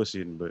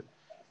bullshitting, but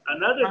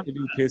another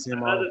piss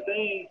him off.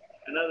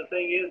 Another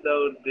thing is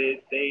though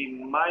that they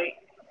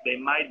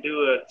might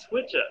do a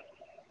switch up.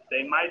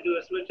 They might do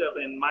a switch up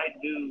and might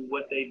do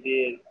what they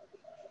did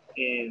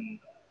in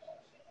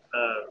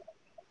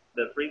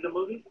the Frieza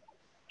movie,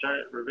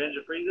 Revenge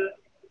of Frieza.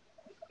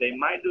 They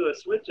might do a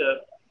switch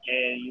up,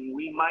 and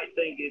we might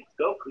think it's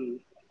Goku.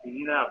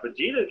 You know how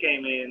Vegeta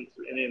came in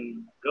and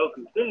then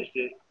Goku finished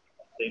it.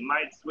 They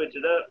might switch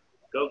it up.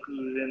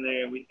 Goku's in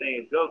there, and we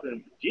think it's Goku,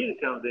 and Vegeta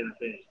comes in and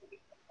finishes it.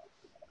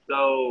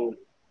 So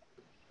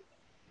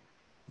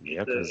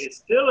yeah, it's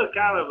still a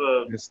kind of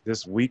a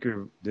this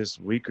weaker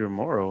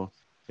moral.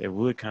 It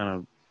would kind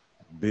of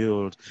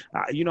build.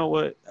 You know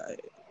what?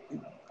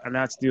 And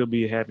I'd still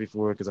be happy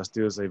for it because I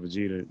still say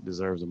Vegeta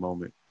deserves a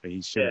moment.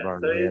 He should have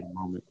already had a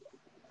moment.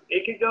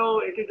 It could go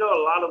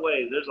a lot of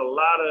ways. There's a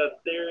lot of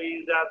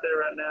theories out there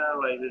right now.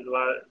 Like there's a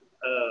lot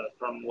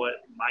from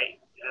what might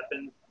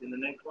happen in the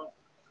next one.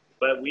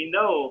 But we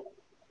know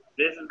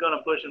this is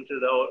gonna push him to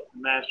the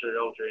Master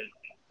Ultra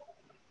Instinct.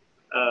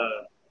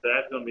 So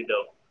that's gonna be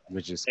dope.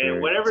 Which is scary.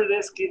 And whenever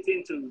this gets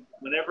into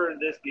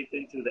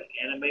the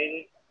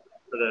animated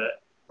for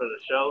the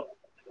show,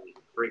 it's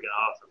freaking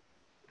awesome.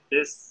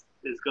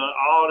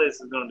 All this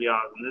is gonna be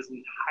awesome. This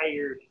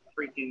entire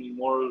freaking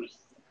Moro's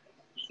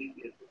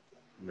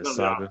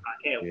saga. I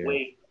can't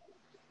wait.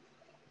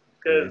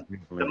 Because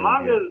the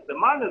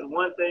manga's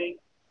one thing,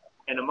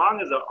 and the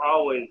mangas are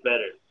always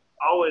better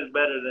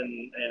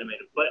than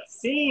animated. But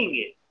seeing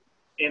it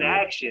in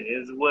action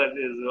is what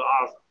is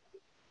awesome.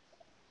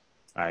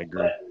 I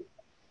agree.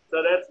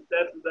 So that's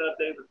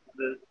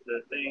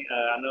the thing.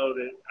 I know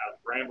that I've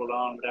rambled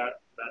on about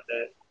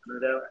that. I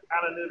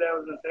kind of knew that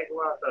was gonna take a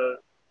while. So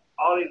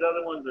all these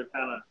other ones are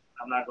kind of.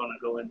 I'm not gonna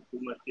go into too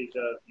much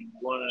detail. If you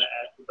want to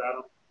ask about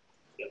them,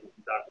 yeah, we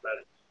can talk about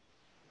it.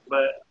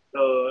 But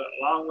so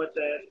along with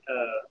that,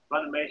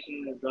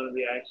 Funimation is going to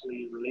be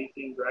actually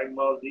releasing Dragon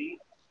Ball Z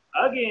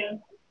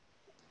again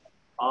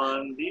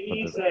on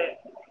DVD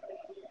set.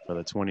 For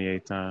the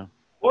 28th time.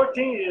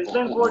 14. It's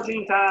been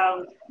 14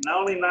 times, and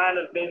only 9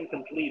 have been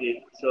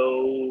completed.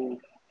 So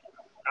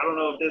I don't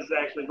know if this is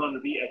actually going to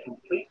be a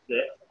complete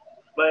set,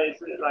 but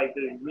it's like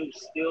the new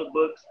steel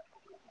books.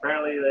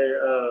 Apparently,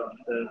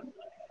 the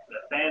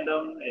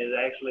fandom is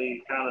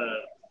actually kind of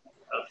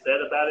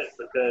upset about it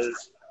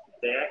because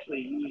they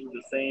actually use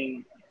the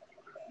same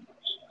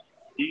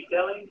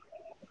detailing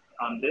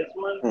on this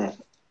one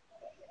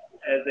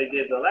as they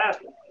did the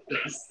last one.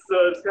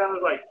 So it's kind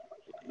of like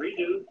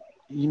redo.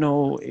 You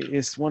know,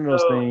 it's one of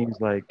those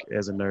things, like,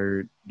 as a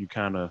nerd, you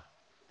kind of,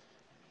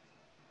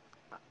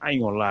 I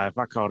ain't gonna lie, if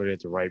I caught it at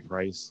the right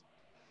price,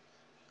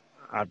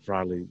 I'd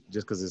probably,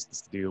 just because it's the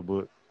steel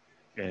book,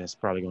 and it's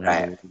probably gonna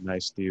have a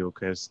nice steel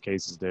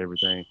cases to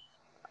everything,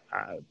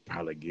 I'd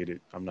probably get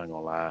it. I'm not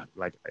gonna lie.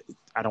 Like,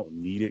 I don't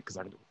need it,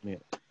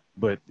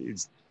 but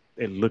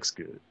it looks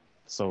good.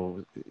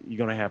 So you're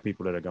gonna have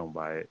people that are gonna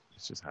buy it.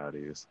 It's just how it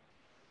is.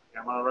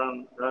 I'm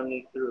gonna run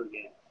these through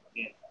again.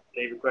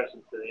 Save your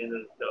questions to the end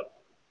of the show.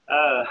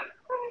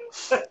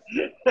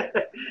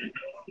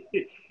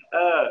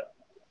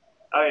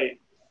 All right.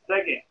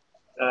 Second,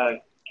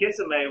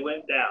 Kissanime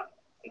went down.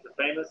 It's a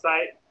famous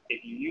site.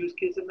 If you use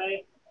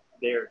Kissanime,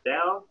 they're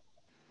down.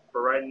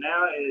 For right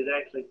now, it is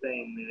actually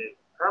saying that it's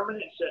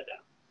permanent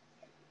shutdown.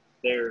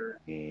 They're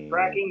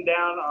cracking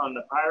down on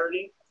the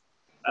pirating.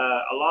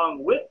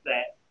 Along with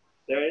that,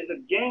 there is a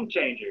game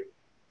changer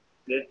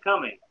that's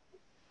coming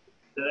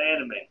to the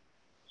anime,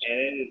 and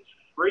it is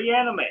free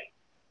anime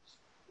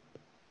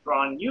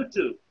on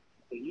YouTube,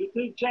 the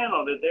YouTube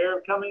channel that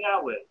they're coming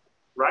out with.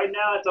 Right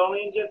now, it's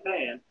only in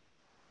Japan,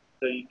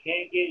 so you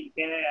can't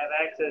have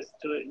access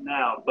to it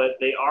now. But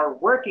they are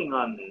working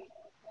on this.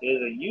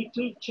 There's a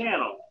YouTube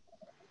channel.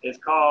 It's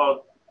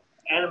called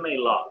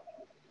Animelog,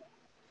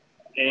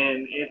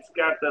 and it's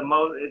got the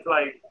most. It's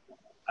like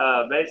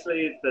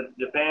basically it's the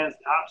Japan's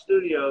top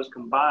studios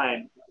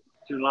combined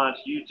to launch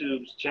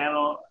YouTube's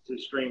channel to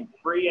stream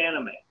free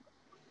anime.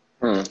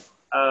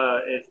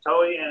 It's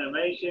Toei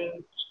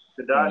Animation,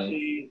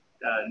 Tadashi,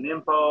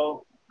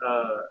 Nimpo,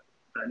 or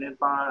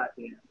Nippon.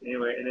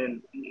 Anyway, and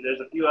then there's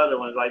a few other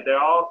ones. Like they're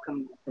all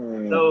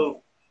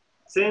so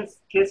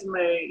since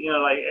Kisame,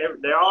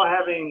 they're all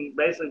having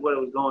basically what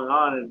was going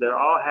on is they're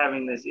all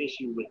having this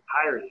issue with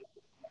pirating.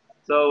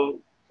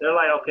 So they're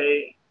like,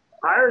 okay,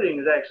 pirating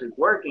is actually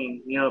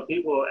working.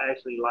 People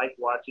actually like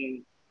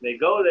watching. They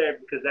go there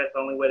because that's the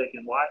only way they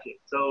can watch it.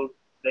 So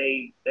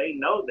they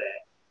know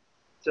that.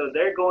 So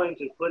they're going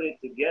to put it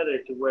together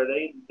to where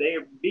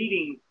they're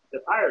beating the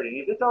pirating.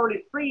 If it's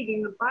already free,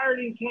 then the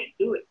pirating can't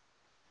do it.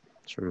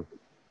 True.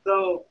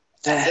 So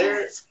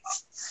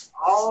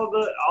all of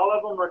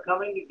them are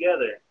coming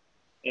together,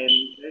 and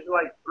there's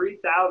like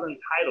 3,000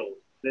 titles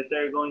that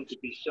they're going to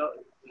be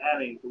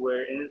having to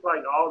where, and it's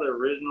like all the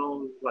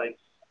originals. Like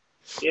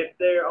if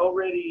they're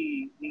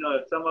already,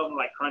 if some of them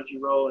like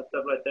Crunchyroll and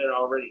stuff like that are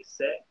already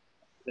set,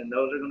 then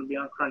those are going to be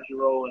on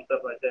Crunchyroll and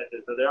stuff like that.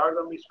 So they are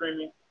going to be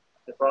streaming.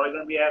 They're probably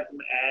going to have some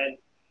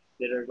ads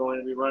that are going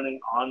to be running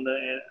on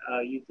the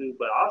YouTube,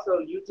 but also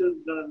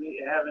YouTube's going to be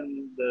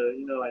having the,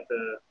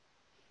 the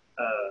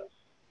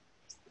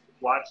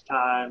watch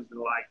times and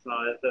likes and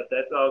all that stuff.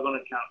 That's all going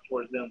to count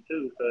towards them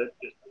too. So it's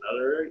just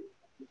another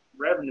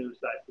revenue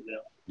site for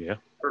them. Yeah.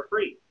 For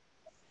free.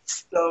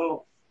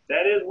 So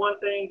that is one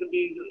thing to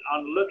be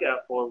on the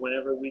lookout for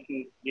whenever we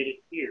can get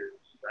it here.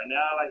 Right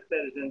now, like I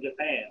said, it's in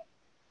Japan,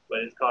 but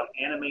it's called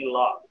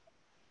Animelog.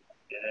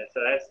 And so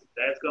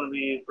that's going to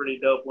be a pretty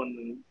dope one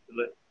to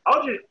look.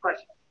 I'll just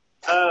question.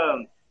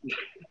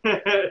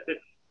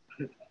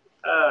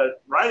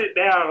 Write it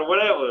down or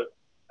whatever.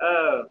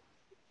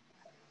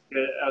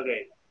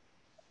 Okay.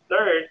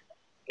 Third,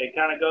 it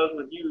kind of goes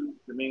with you,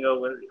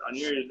 Domingo, on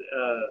yours.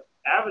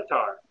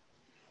 Avatar.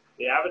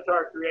 The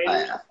Avatar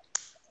creators.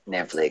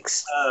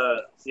 Netflix.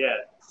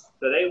 Yeah.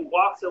 So they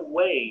walked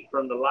away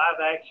from the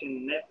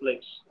live-action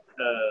Netflix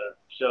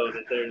show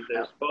that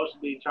they're supposed to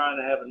be trying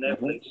to have a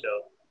Netflix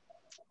show.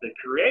 The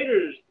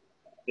creators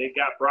that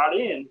got brought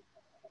in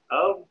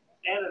of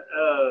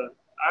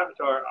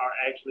Avatar are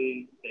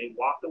actually, they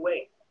walked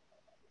away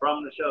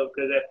from the show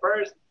because at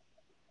first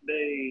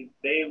they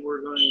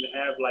were going to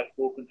have like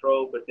full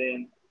control, but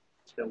then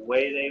the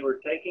way they were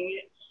taking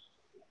it,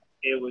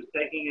 it was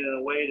taking it in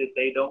a way that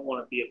they don't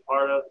want to be a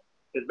part of.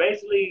 Because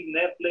basically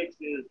Netflix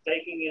is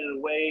taking it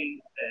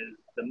away as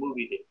the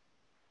movie did.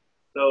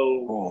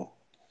 So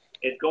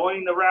it's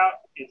going that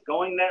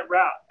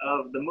route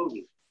of the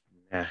movie.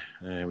 Yeah,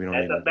 we don't.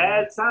 That's a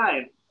bad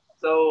sign.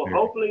 So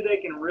hopefully they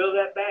can reel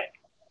that back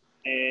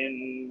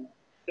and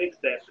fix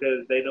that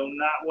because they do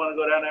not want to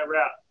go down that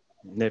route.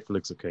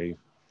 Netflix, okay.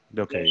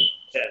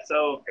 Yeah.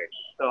 So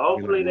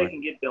hopefully they can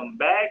get them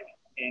back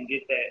and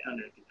get that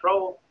under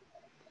control.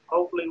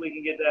 Hopefully we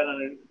can get that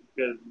under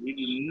because we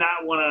do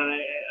not want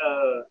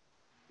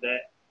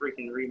that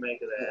freaking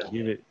remake of that.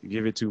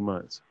 Give it 2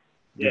 months.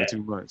 Give it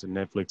 2 months and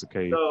Netflix,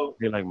 okay. So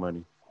they like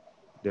money.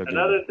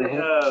 Another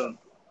thing.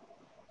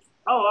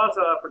 Oh,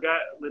 also I forgot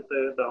with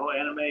the whole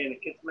anime and the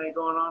Kissanime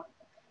going on.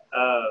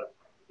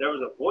 There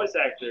was a voice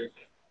actor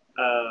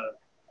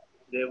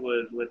that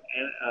was with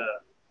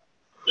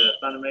the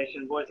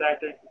Funimation voice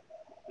actor,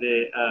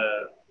 the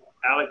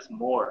Alex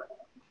Moore.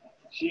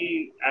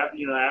 She,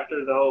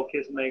 after the whole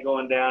Kisame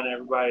going down,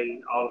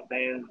 everybody, all the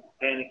fans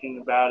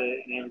panicking about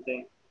it and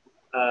everything.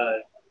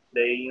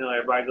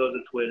 Everybody goes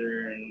to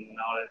Twitter and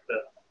all that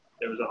stuff.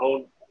 There was a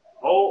whole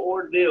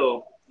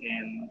ordeal,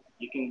 and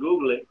you can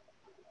Google it.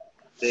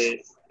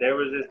 That there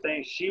was this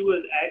thing. She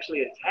was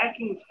actually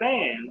attacking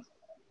fans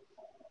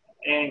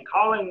and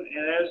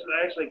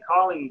actually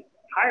calling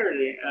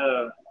pirating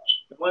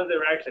the ones that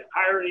were actually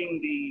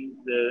pirating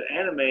the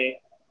anime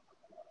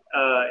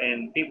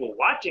and people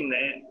watching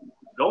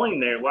going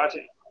there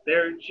watching.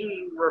 She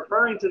was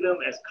referring to them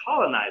as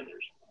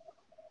colonizers.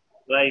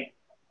 Like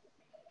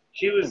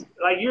she was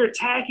like, you're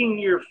attacking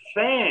your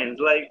fans.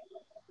 Like,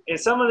 and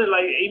some of the,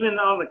 like, even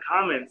on the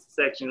comments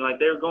section, like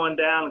they were going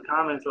down the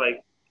comments,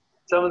 like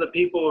some of the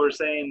people were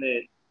saying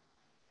that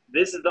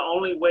this is the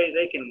only way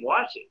they can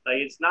watch it. Like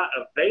it's not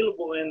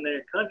available in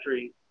their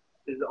country.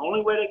 It's the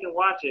only way they can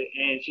watch it.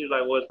 And she was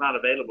like, well, it's not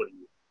available to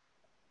you.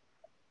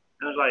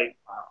 And I was like,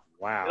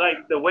 wow.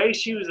 Like the way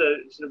she was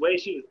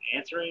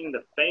answering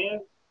the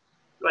fans,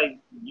 like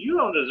you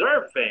don't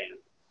deserve fans.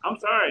 I'm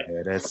sorry.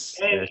 Yeah,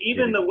 that's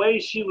even the way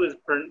she was,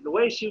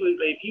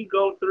 if you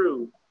go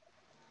through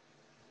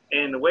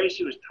and the way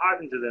she was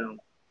talking to them,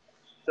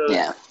 so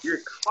you're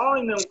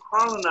calling them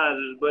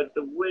colonizers, but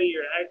the way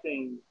you're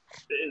acting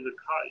is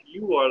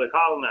you are the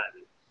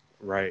colonizers.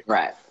 Right.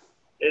 Right.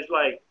 It's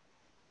like,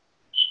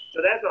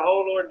 so that's a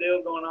whole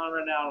ordeal going on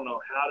right now. I don't know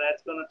how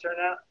that's going to turn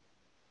out,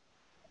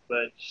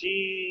 but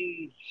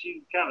she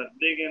kind of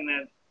digging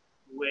that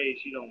way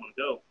she don't want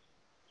to go.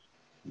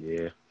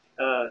 Yeah.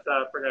 So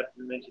I forgot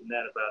to mention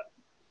that about.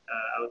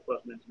 I was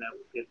supposed to mention that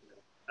with Kismet.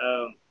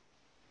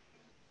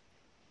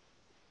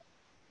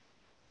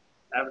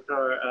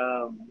 Avatar.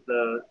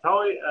 The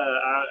toy.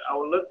 I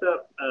looked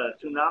up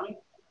Toonami,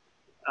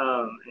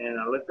 and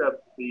I looked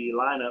up the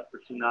lineup for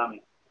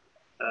Toonami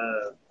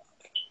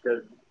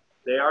because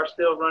they are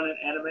still running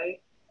anime.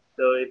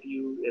 So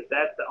if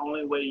that's the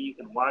only way you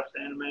can watch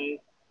the anime,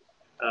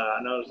 I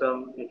know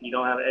if you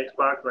don't have an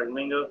Xbox like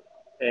Mingo,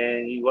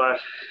 and you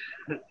watch.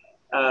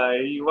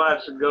 You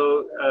have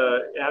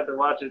to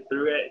watch it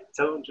through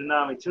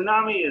Toonami.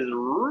 Toonami is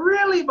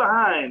really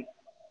behind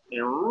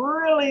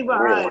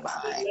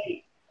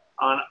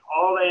on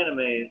all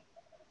animes,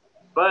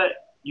 but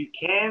you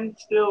can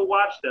still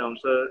watch them.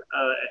 So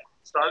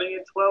starting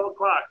at 12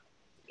 o'clock,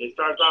 it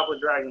starts off with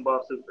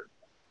Dragonball Super.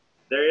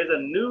 There's a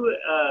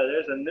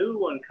new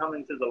one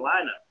coming to the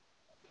lineup,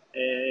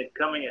 and it's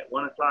coming at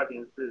 1 o'clock,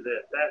 and it's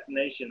the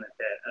Assassination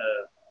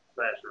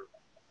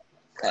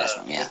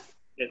Classroom. Yeah.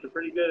 It's a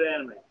pretty good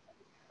anime.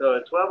 So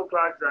at 12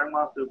 o'clock, Dragon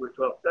Ball Super.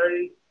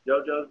 12:30,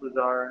 JoJo's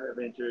Bizarre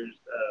Adventures.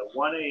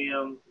 1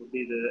 a.m. will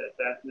be the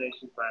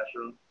Assassination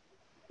Classroom.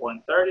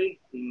 1:30,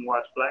 you can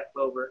watch Black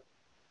Clover.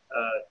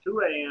 2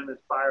 a.m. is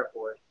Fire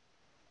Force.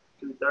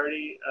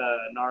 2:30,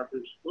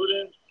 Naruto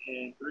Shippuden.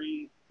 And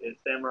 3 is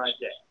Samurai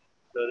Jack.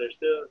 So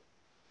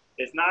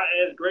it's not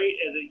as great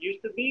as it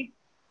used to be.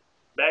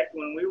 Back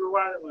when we were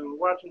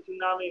watching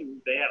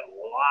Toonami, they had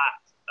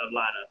lots of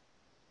lineups.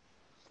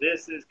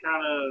 This is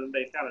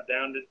they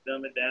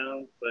dumb it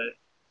down, but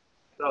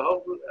so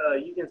hopefully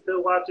you can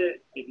still watch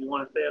it if you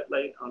want to stay up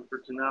late for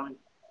Toonami.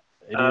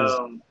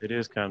 It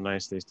is kind of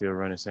nice they still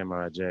running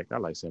Samurai Jack. I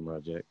like Samurai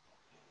Jack.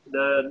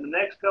 The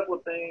next couple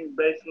of things,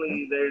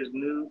 basically, there's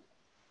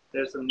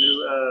some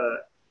new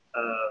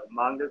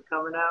mangas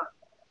coming out.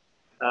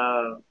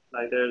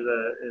 Like there's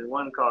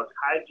one called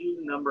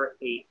Kaiju number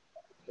 8.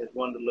 Is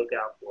one to look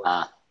out for.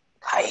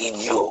 Kaiju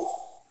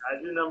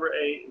number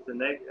 8 is the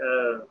next.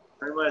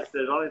 Pretty much,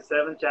 there's only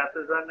 7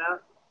 chapters right now,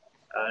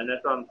 and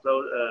that's on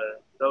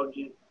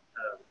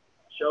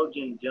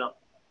Shoujin Jump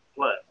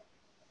Plus.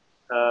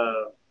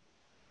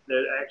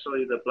 There's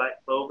actually the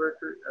Black Clover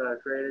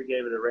creator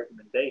gave it a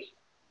recommendation,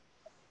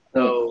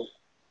 so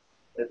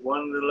it's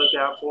one to look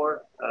out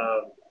for.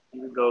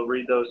 You can go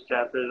read those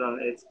chapters on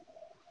it.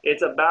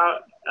 It's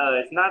about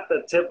it's not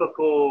the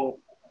typical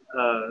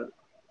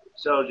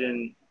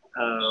Shoujin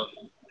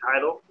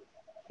title.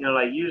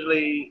 Like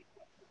usually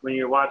when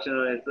you're watching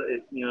it,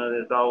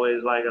 it's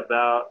always like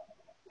about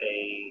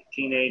a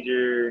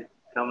teenager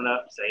coming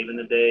up, saving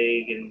the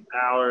day, getting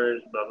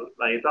powers, blah, blah.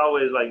 Like it's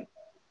always like,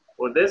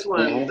 well, this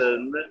one,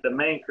 the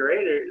main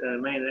creator, the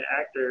main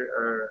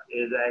actor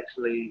is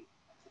actually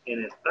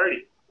in his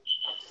 30s.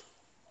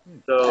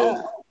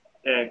 So,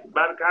 and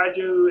about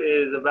Kaiju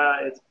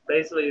it's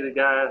basically the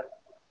guy,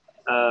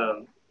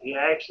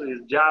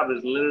 his job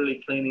is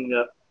literally cleaning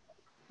up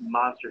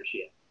monster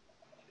shit.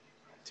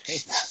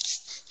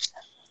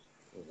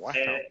 Wow.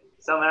 And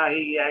somehow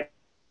he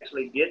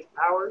actually gets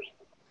powers.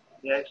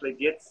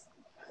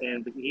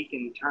 And he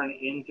can turn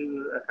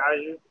into a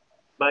kaiju.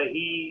 But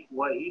he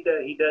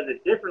does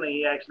it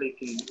differently.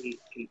 He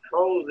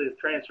controls his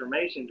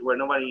transformation to where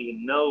nobody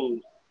even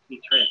knows he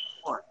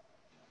transformed.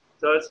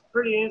 So it's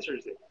pretty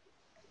interesting.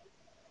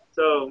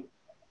 So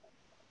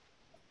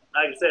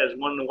like I said, it's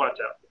one to watch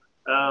out.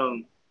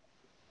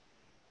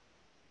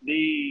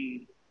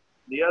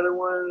 The other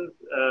ones,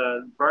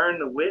 Burn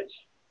the Witch,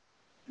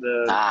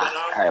 the I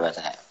spinoff, heard about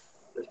that.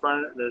 the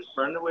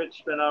Burn the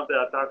Witch spinoff that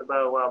I talked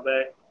about a while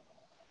back.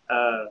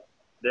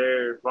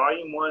 Their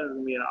volume 1 is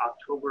gonna be on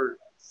October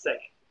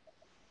 2nd.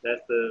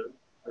 That's the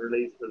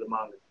release for the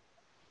manga.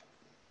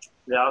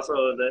 They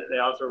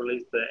also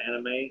released the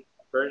anime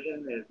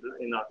version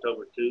in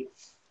October too.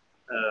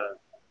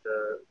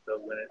 So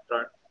when it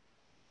starts.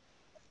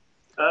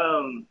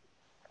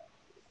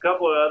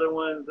 Couple of other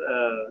ones.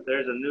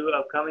 There's a new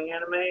upcoming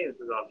anime. It's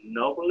called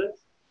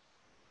Novelist.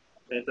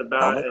 It's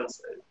about it's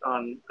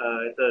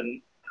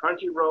a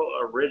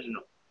Crunchyroll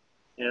original,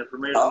 and it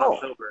premieres in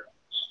October.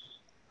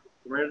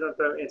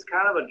 It's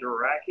kind of a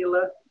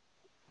Dracula.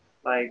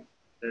 Like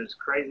there's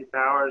crazy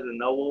powers and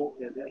noble.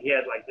 He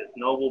has like this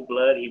noble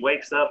blood. He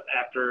wakes up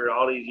after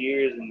all these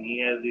years, and he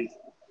has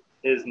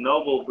his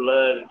noble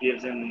blood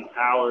gives him these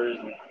powers.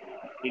 And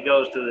he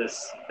goes to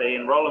this. They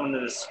enroll him into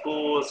this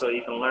school so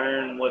he can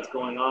learn what's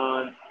going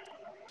on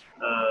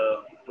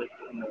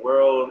in the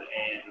world,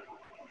 and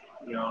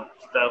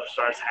stuff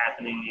starts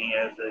happening. And he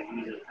has to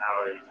use his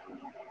powers.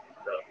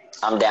 So,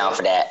 I'm down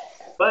for that.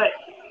 But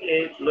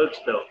it looks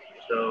dope.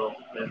 So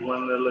there's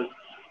one that looks.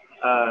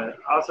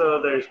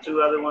 Also, there's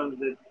two other ones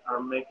that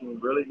are making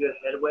really good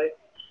headway,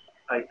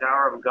 like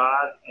Tower of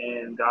God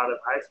and God of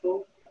High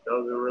School.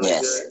 Those are really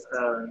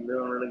good.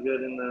 Doing really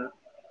good in the.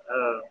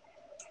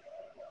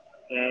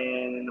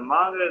 And in the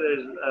manga,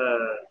 there's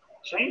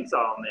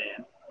Chainsaw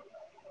Man.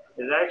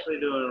 Is actually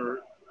doing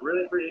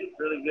really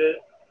good.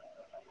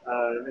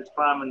 It's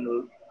climbing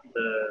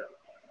the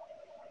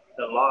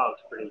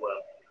logs pretty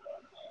well.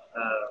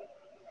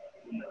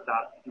 In the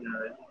top,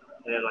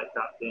 they had like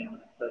top 10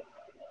 and stuff.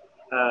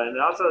 And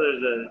also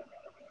there's a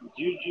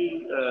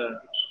Juju.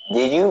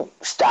 Did you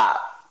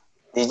stop?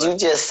 Did you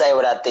just say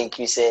what I think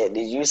you said?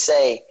 Did you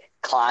say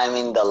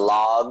climbing the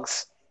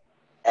logs,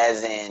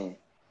 as in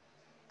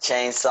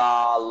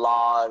chainsaw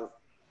log?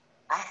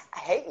 I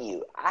hate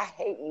you. I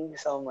hate you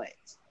so much.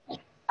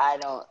 I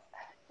don't.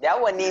 That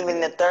wasn't even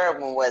the third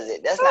one, was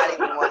it? That's not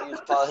even what you're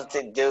supposed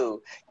to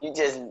do. You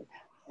just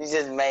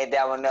made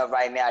that one up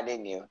right now,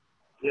 didn't you?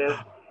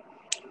 Yeah.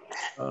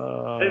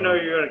 I didn't know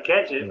you were gonna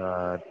catch it.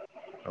 God.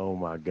 Oh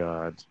my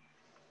God.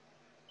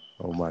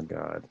 Oh my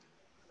God.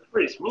 It's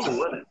pretty smooth,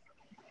 wasn't it?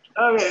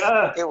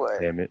 Okay. It was.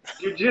 Damn it.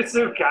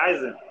 Jujutsu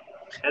Kaisen.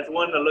 That's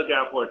one to look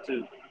out for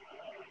too.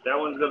 That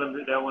one's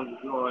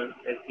going.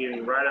 It's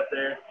getting right up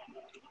there.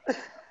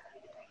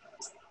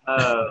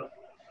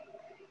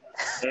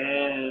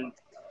 And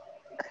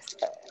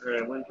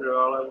I went through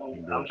all of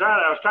them. I was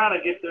trying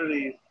to get through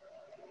these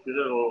because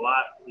there's a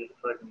lot. Just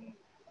fucking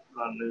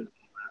on news.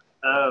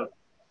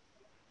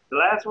 The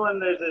last one,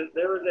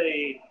 there was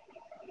a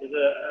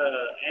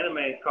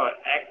anime called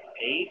Act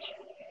Age.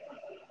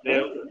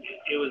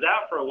 It was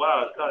out for a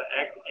while. It's called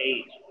Act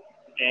Age,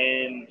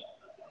 and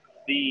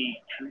the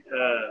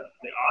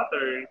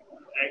author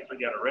actually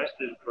got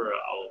arrested for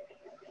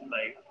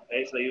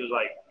basically he was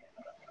like,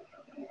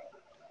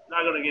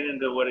 not gonna get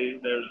into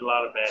there's a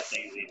lot of bad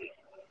things he did.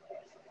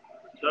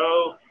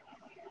 So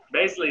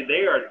basically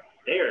they are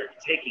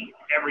taking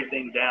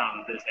everything down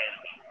in this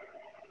anime.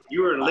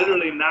 You are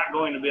literally not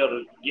going to be able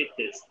to get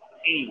this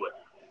anywhere.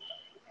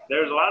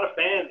 There's a lot of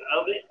fans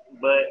of it,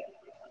 but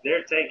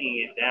they're taking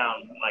it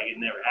down like it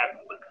never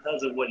happened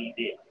because of what he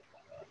did.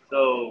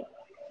 So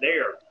they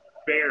are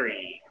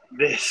burying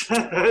this.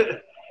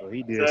 Well,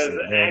 he did so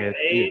some bad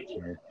Age,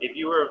 shit, if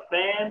you were a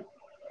fan,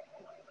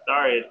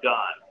 sorry, it's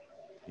gone.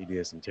 He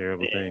did some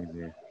terrible things,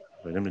 man.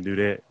 For them to do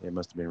that, it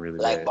must have been really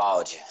bad.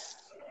 Blackballed you.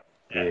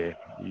 Yeah,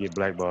 you get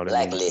blackballed.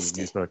 Blacklisted.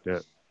 You fucked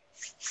up.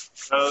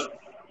 So,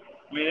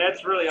 I mean,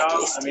 that's really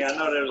all. I mean, I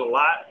know there's a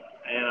lot,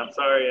 and I'm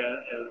sorry I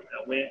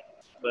went,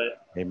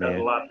 but Hey, there's a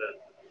man. lot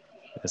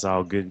That's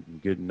all good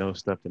to know,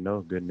 stuff to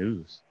know. Good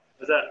news.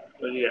 What's that?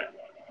 What do you got?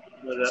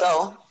 What's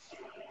So,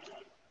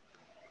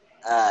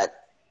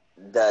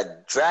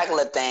 the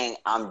Dracula thing,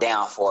 I'm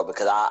down for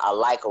because I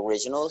like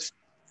originals,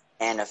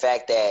 and the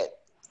fact that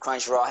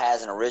Crunchyroll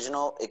has an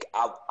original,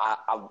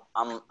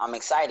 I'm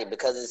excited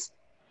because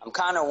I'm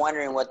kind of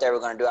wondering what they were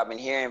going to do. I've been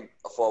hearing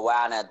for a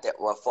while now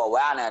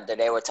that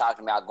they were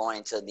talking about going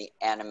into the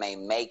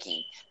anime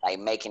making, like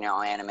making their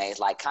own animes,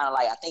 kind of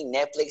like I think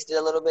Netflix did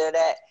a little bit of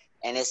that,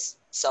 and it's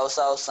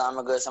so-so. Some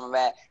are good, some are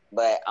bad.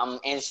 But I'm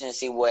interested to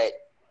see what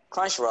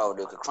Crunchyroll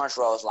do because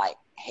Crunchyroll is like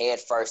head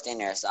first in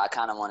there, so I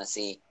kind of want to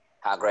see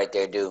how great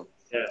they're doing.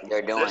 They're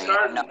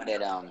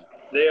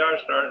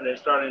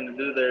starting to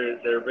do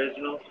their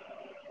originals,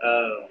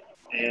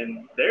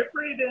 and they're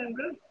pretty damn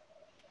good.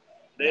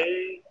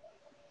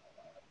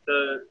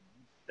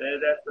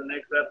 That's the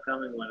next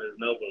upcoming one is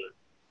Novelist.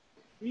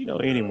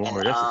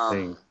 Anymore. That's the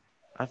thing.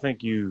 I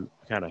think you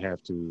kind of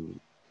have to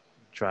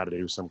try to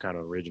do some kind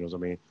of originals. I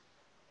mean,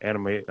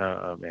 anime.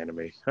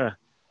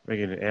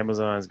 Making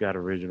Amazon's got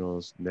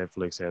originals.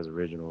 Netflix has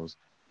originals.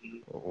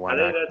 Why I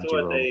think not that's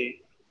what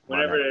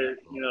Crunchyroll?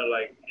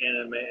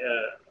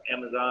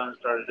 Amazon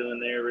started doing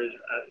their original.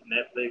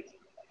 Netflix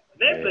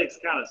Netflix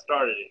kind of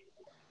started it.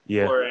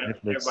 Yeah, Or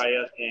Netflix, everybody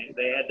else can.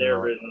 They had their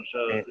original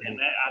shows, and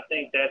that, I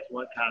think that's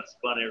what kind of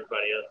spun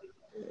everybody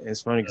else's.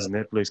 it's funny because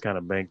Netflix kind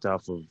of banked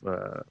off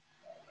of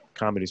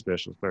comedy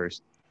specials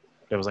first.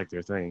 That was like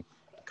their thing,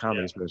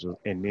 comedy specials,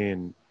 and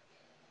then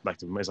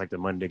it's like the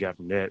money they got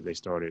from that, they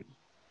started,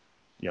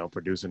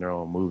 producing their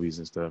own movies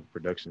and stuff,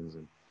 productions,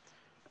 and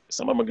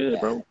some of them are good,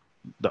 bro.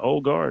 The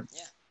Old Guard,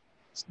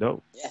 it's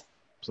dope. Yeah.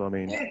 So I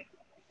mean, Yeah.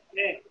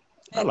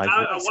 I like it.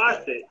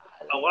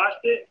 I watched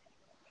it,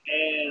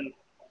 and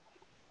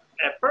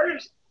at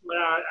first when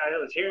I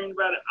was hearing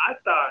about it, I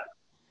thought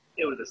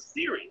it was a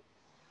series.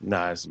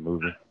 Nah, it's a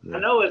movie. I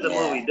know it's a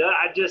movie. Duh,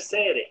 I just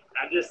said it.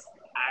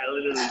 I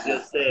literally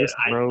just said Listen,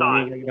 bro, I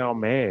thought. you ain't get all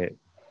mad.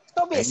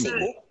 Don't be a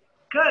sequel.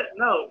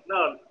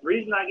 No.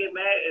 Reason I get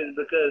mad is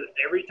because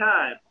every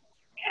time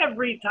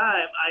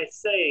I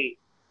say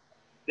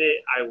that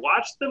I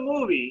watched the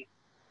movie,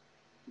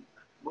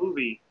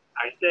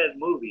 I said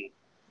movie.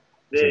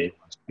 So That you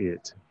watched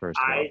it first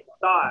of all. I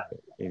thought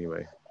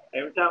Anyway,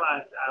 every time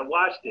I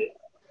watched it,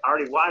 I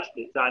already watched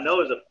it, so I know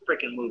it's a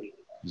freaking movie.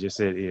 you just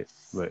said it,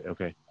 but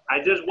okay.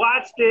 I just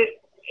watched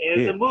it.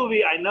 It's Yeah. a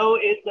movie. I know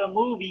it's a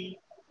movie.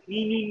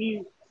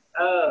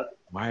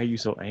 Why are you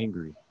so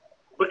angry?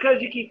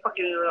 Because you keep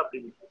fucking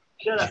interrupting me.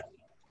 Shut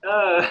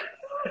up.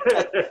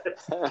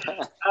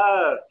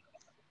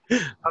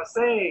 I'm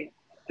saying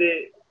that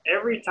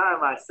every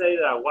time I say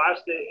that I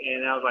watched it,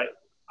 and I was like,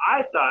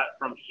 I thought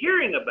from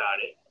hearing about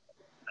it,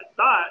 I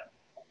thought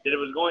that it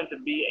was going to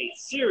be a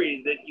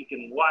series that you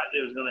can watch.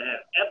 It was going to have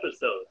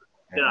episodes.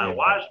 Then I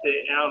watched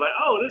it, and I was like,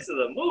 oh, this is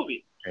a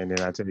movie. And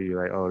then I tell you,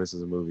 like, oh, this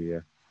is a movie, yeah.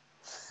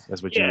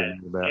 That's what you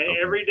remember about. And Okay.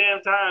 every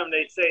damn time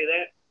they say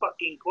that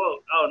fucking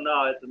quote, oh,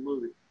 no, it's a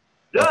movie.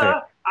 Duh, Okay.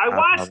 I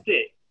watched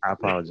it. I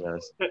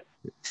apologize.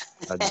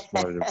 I just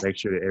wanted to make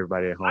sure that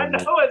everybody at home I know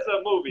knew. it's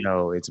a movie.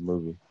 No, it's a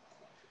movie.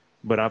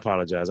 But I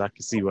apologize. I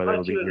can see why that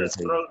would be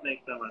irritating. Throat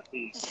next time I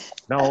see you.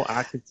 No,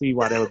 I can see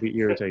why that would be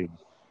irritating.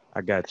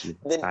 I got you.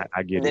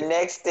 I get The it.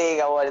 next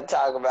thing I want to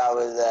talk about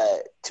was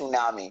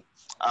Toonami.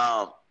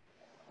 Well,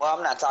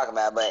 I'm not talking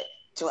about it,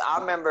 but I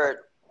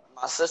remember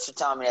my sister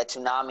told me that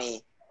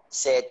Toonami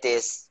said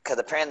this because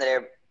apparently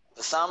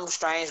for some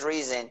strange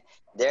reason,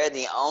 they're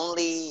the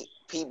only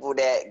people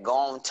that go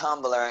on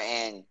Tumblr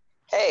and,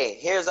 hey,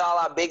 here's all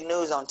our big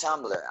news on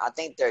Tumblr. I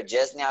think they're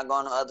just now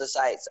going to other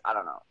sites. I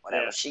don't know.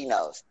 Whatever. Yeah. She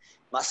knows.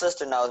 My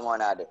sister knows more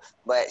than I do.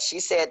 But she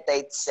said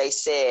they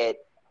said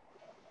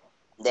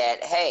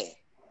that, hey,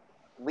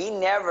 we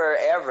never,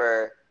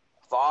 ever,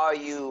 for all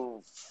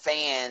you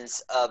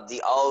fans of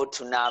the old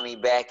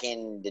Toonami back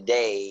in the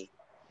day,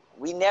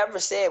 we never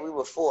said we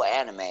were full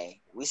anime.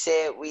 We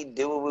said we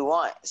do what we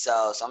want.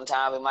 So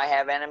sometimes we might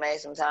have anime.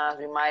 Sometimes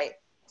we might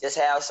just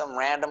have some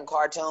random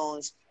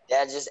cartoons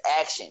that's just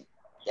action.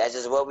 That's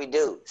just what we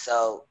do.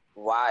 So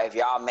why, if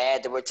y'all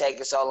mad that we're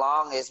taking so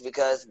long, it's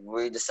because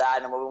we're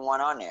deciding what we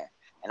want on there.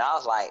 And I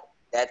was like,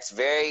 that's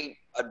very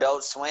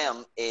Adult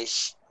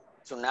Swim-ish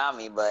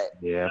Toonami, but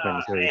Yeah, I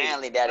think so.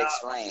 apparently that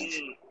explains.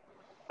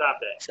 Stop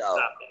that. So- Stop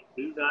that.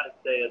 Do not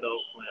say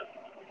Adult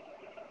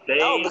Swim.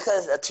 No,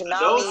 because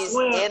Toonami's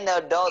in the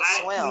Adult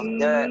Swim.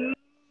 They're,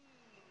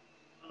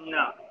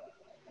 No.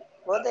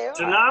 well, they are.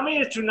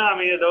 Toonami is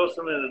Toonami, Adult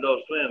Swim is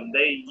Adult Swim.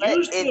 They But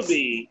used to it's-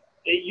 be,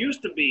 it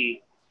used to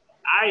be,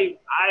 I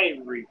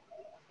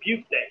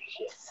rebuke that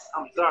shit.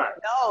 I'm sorry.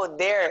 No,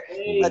 they're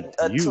Hey,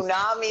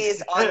 Toonami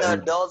is on the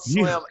Adult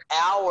You. Swim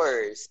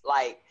hours.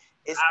 Like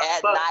it's I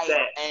at fuck night,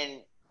 that.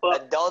 and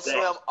Fuck Adult that.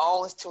 Swim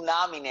owns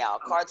Toonami now.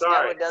 I'm Cartoon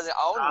sorry. Network doesn't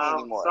own it I'm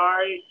anymore.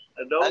 sorry.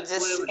 Adult I'm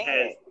just Swim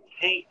saying. has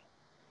tanked.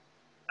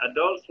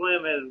 Adult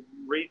Swim has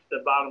reached the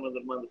bottom of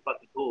the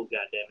motherfucking pool,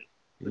 goddammit.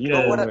 You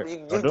But know what- what?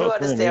 you do Adult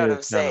understand Swim what I'm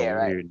is saying, kinda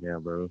right? weird now,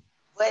 bro.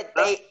 But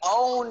they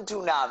own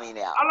Toonami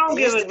now. I don't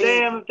It give used a to be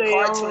damn if they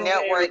Cartoon own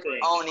Network everything.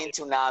 owning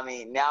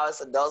Toonami. Now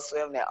it's Adult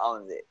Swim that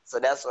owns it. So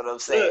that's what I'm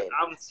Look, saying.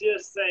 I'm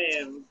just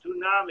saying,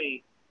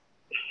 Toonami,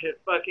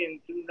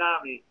 fucking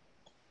Toonami,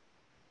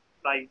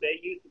 like, they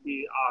used to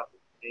be awesome.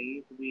 They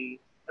used to be,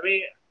 I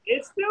mean,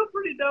 it's still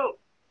pretty dope.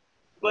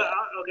 But,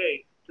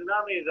 okay,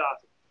 Toonami is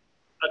awesome.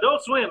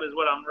 Adult Swim is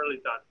what I'm really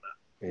talking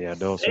about. Yeah,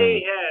 Adult They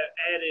Swim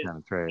have added, kind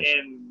of trash.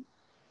 and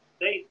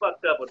they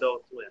fucked up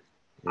Adult Swim.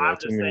 Yeah, I'm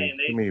just saying,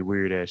 too many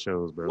weird ass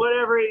shows, bro.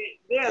 whatever,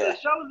 the Yeah.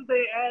 shows that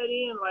they add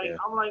in, like, Yeah.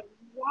 I'm like,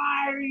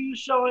 why are you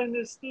showing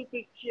this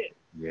stupid shit?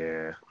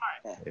 Yeah,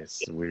 Alright.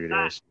 it's weird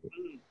Not- ass shit.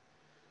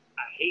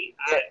 I hate,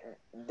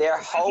 They're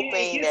it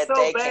hoping gets that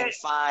so they can bad.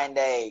 find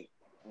a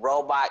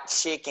robot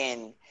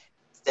chicken.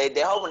 They're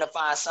hoping to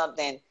find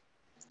something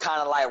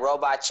kind of like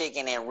Robot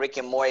Chicken and Rick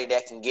and Morty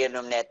that can give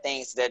them that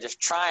thing. So they're just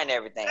trying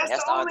everything.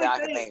 That's the only thing I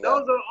can think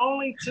Those of. are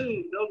only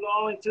two. Those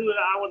are only two that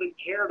I would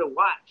care to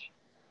watch.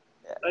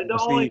 Like, the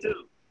Well, only see,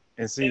 two.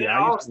 And see, And it I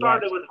all used to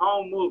started watch. with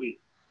home movies.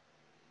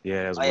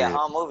 Yeah, that's Oh yeah, weird.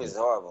 home movies is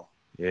horrible.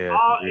 Yeah,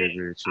 All-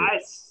 weird shit. I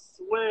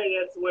swear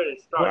that's where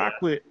it started. Well, I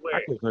quit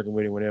swear. fucking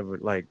with it whenever,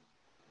 like,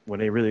 when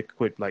they really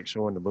quit, like,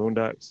 showing the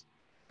Boondocks,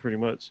 pretty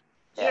much.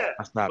 Yeah.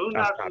 I stopped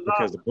Boondocks was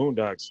because awesome. the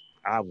Boondocks,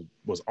 I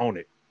was on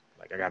it.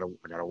 Like I gotta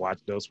watch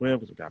Adult Swim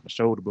because I got my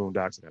show, The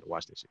Boondocks. I gotta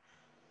watch that shit.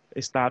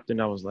 They stopped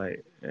and I was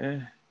like,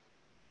 Yeah.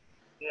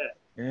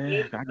 I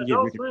can get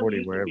Adult Rick and Swim Morty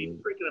used to wherever. be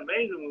freaking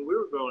amazing when we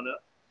were growing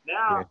up.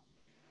 Now, Yeah.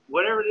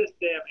 whatever this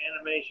damn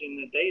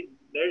animation that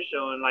they're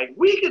showing, like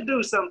we could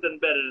do something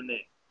better than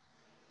that.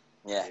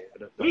 Yeah.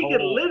 We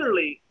could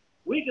literally.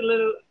 I'm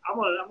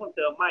gonna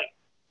tell Mike,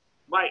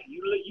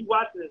 you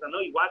watching this? I know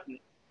you watching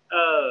it.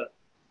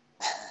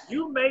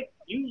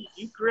 You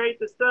create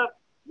the stuff.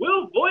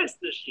 We'll voice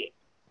the shit.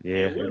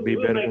 Yeah, it'll be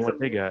better than what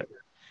they got.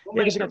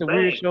 Yeah, they got the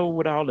weird show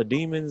with all the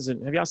demons,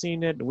 and have y'all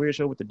seen that? The weird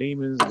show with the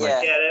demons. And Yeah,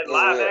 that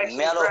live action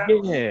metal. crap.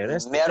 Yeah,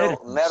 that's metal.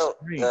 not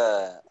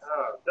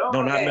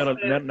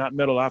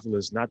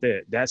Metalopolis, not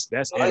that. That's Oh,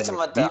 you anime. talking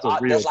about These are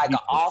real that's like an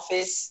people.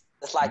 Office.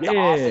 It's like Yeah, the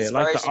Office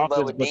like version, the Office,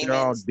 but with but they're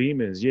all demons.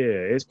 demons. Yeah,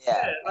 it's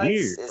weird,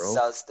 It's bro.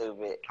 so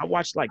stupid. I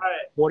watched like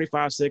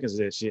 45 seconds of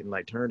that shit and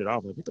like turned it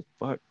off. Like, what the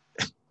fuck?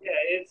 Yeah,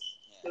 it's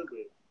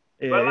stupid.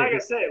 Yeah, But like I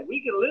said,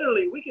 we can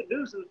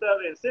do some stuff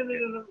and send it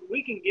in.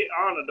 We can get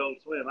on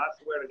Adult Swim. I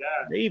swear to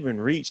God. they even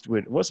reached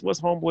with what's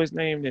homeboy's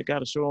name that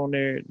got a show on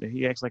there.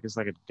 He acts like it's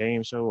like a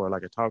game show or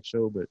like a talk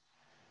show, but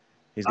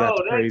he's got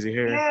the crazy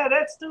hair. Yeah,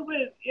 that's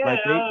stupid. Yeah, like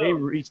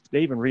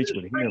they even reached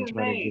with him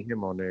trying to get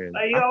him on there.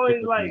 Like he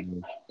always like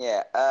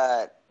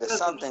There's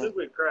something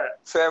stupid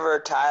crap.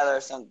 Trevor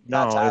Tyler something.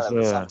 No, Not Tyler,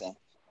 it's but something.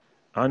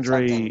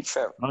 Andre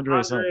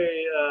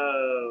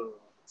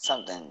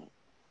something.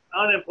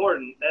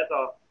 Unimportant. That's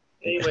all.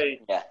 Anyway,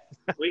 yeah.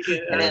 We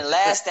can. And then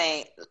last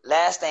thing,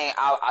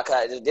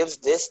 I this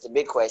is the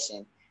big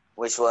question,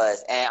 which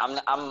was, and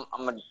I'm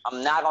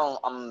not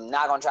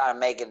gonna try to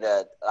make it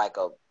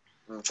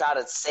I'm try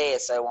to say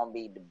it so it won't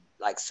be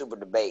like super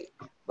debate,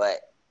 but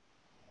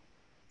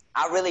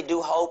I really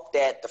do hope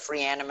that the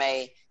free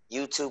anime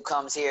YouTube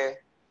comes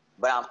here,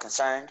 but I'm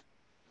concerned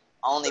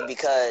only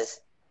because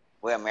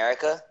we're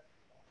America,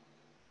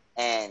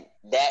 and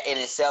that in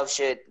itself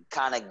should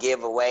kind of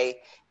give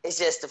away. It's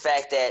just the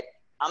fact that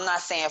I'm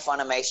not saying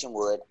Funimation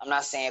would. I'm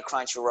not saying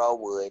Crunchyroll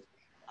would.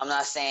 I'm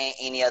not saying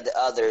any of the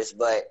others,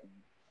 but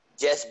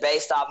just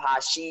based off how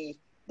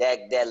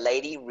that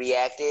lady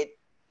reacted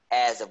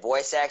as a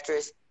voice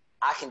actress,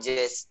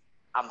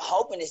 I'm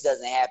hoping this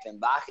doesn't happen,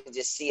 but I can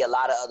just see a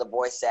lot of other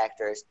voice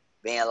actors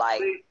being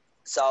like,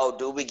 so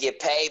do we get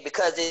paid?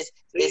 Because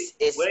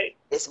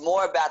it's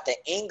more about the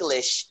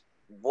English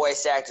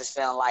voice actors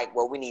feeling like,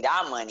 well, we need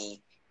our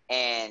money,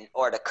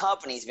 or the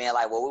companies being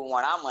like, well, we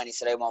want our money,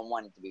 so they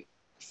want it to be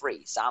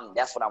free. So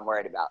that's what I'm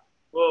worried about.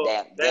 Well,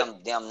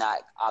 them not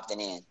opting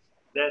in.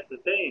 That's the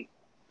thing.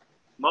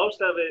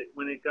 Most of it,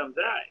 when it comes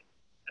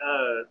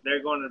out,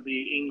 they're going to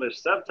be English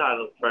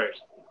subtitles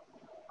first.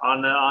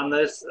 On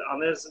this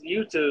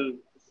YouTube,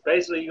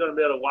 basically you're going to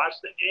be able to watch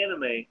the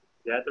anime.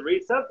 You have to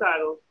read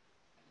subtitles.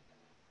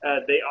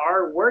 They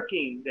are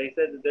working. They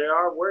said that they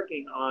are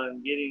working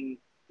on getting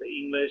the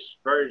English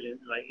version,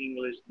 like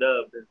English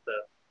dubbed and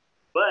stuff.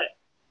 But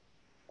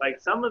like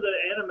some of the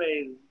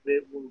animes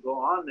that will go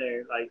on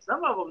there, like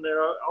some of them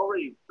they're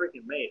already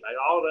freaking made. Like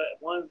all the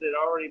ones that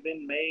already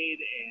been made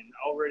and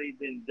already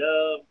been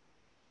dubbed,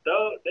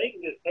 so they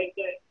can just take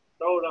that,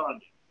 throw it on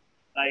you.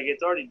 Like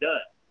it's already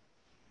done.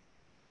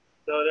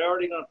 So they're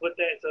already gonna put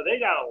that. So they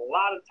got a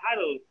lot of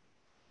titles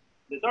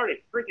that's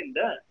already freaking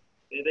done.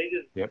 They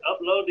just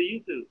upload to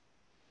YouTube.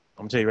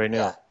 I'm gonna tell you right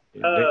now,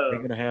 they're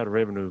gonna have the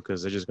revenue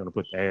because they're just gonna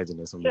put the ads in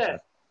there. That's what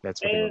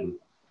they're gonna do.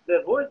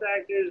 The voice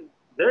actors,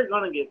 they're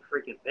gonna get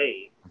freaking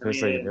paid.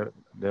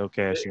 They'll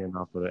cash in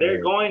off of the They're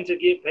ads. going to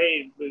get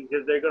paid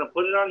because they're gonna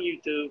put it on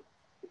YouTube.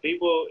 The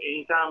people,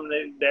 anytime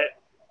that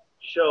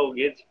show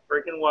gets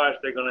freaking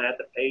watched, they're gonna have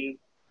to pay.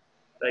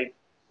 Like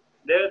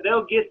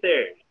they'll get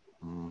theirs.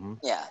 Mm-hmm.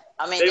 Yeah,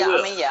 and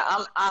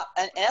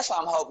that's what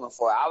I'm hoping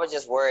for. I was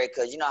just worried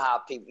because you know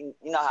how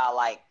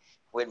like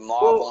with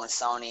Marvel and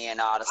Sony and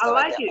all the stuff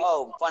like that.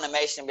 Oh,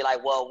 Funimation be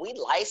like, well, we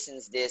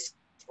license this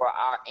for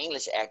our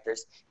English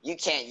actors. You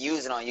can't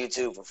use it on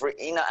YouTube for free.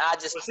 You know,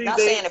 not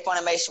saying that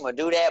Funimation would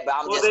do that, but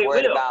I'm just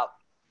worried about.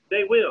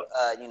 They will.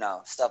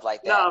 Stuff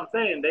like that. No, I'm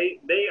saying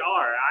they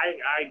are.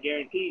 I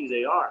guarantee you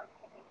they are.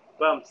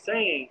 But I'm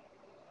saying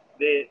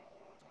that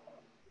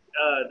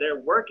they're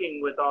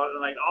working with all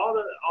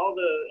the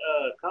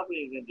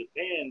companies in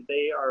Japan.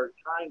 They are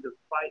trying to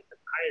fight the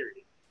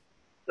piracy.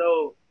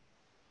 So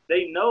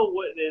they know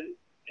what it is,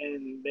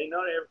 and they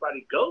know that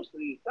everybody goes to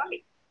these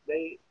sites.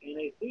 They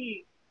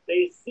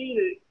see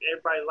that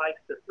everybody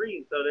likes the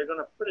free, so they're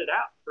gonna put it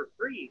out for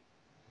free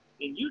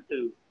in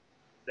YouTube.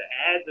 The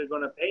ads are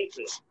gonna pay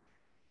for it.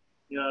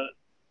 You know,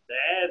 the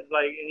ads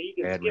and you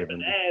can skip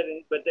an ad,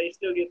 but they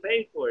still get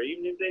paid for it,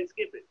 even if they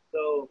skip it.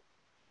 So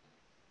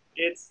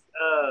it's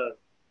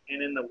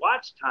and in the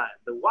watch time,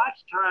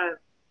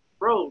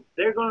 bro,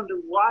 they're going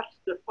to watch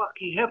the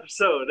fucking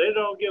episode. They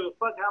don't give a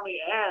fuck how many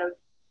ads.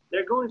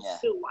 They're going to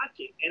still watch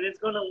it, and it's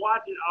going to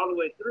watch it all the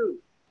way through.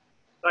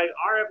 Like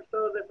our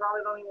episodes, they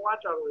probably don't even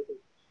watch all the way through.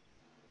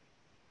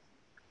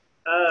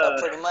 So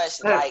pretty much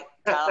kind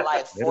of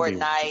like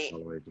Fortnite,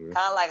 kind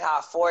of like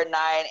how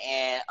Fortnite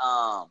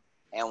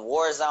and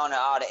Warzone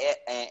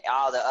and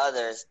all the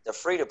others, the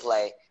free to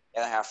play,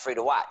 they're gonna have free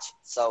to watch.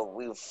 So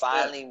we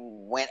finally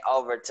went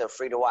over to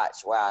free to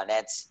watch. Wow,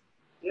 that's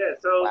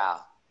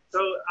wow. So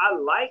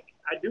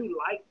I do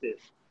like this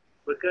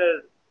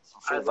because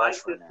I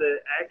like that the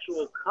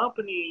actual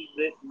company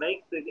that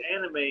makes the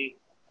anime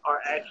are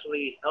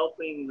actually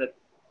helping the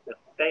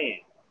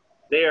fans.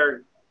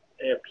 They're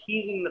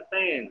appeasing the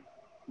fans.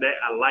 That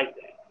I like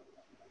that.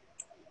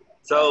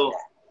 So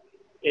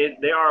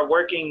they are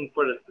working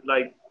for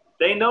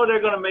they know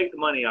they're going to make the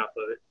money off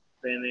of it,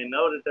 and they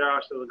know that they're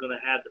also going to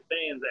have the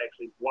fans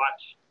actually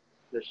watch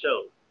the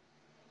show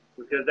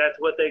because that's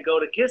what they go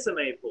to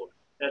Kissanime for.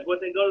 That's what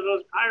they go to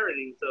those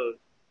pirating. So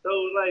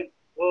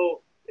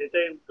well, if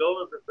they're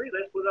going for free,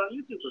 let's put it on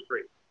YouTube for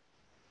free.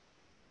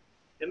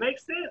 It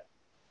makes sense.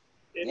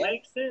 It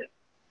makes sense.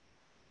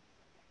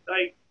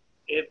 Like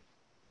if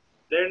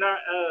they're not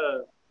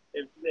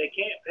if they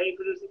can't pay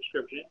for the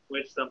subscription,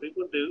 which some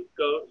people do,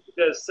 go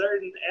because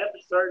certain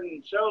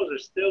shows are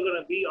still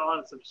going to be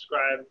on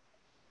subscribed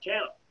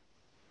channels.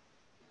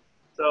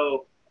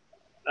 So,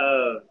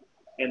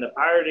 and the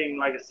pirating,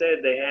 like I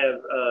said, they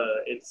have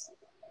it's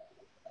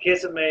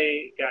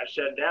Kisame got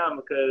shut down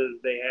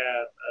because they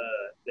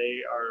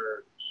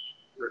are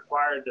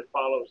required to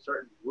follow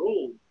certain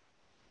rules,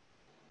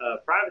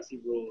 privacy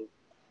rules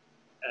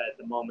at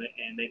the moment,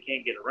 and they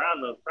can't get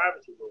around those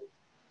privacy rules.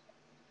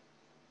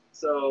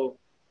 So,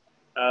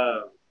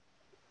 so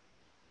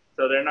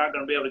they're not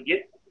going to be able to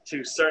get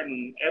to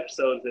certain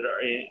episodes that are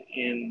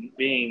in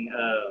being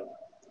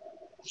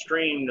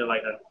streamed to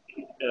like a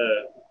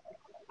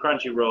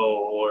Crunchyroll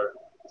or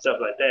stuff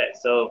like that.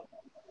 So,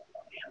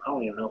 I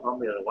don't even know if I'm going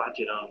to be able to watch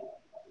it on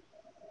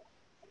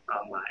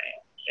my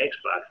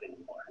Xbox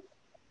anymore.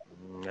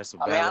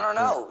 I don't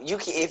know. You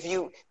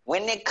can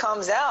when it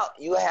comes out,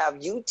 you have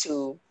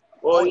YouTube.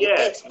 Well, on your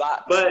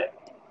Xbox. But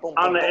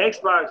on the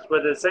Xbox,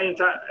 but at the same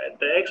time,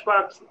 the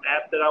Xbox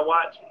app that I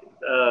watch,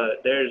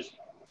 there's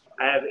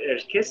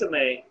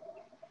Kisame,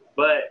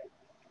 but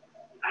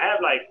I have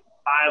like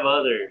five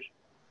other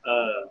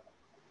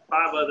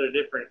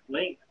different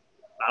links.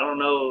 I don't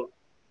know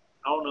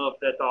if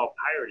that's all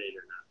pirated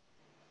or not.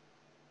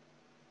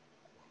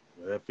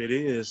 Well, if it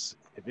is,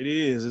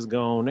 it's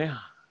gone now.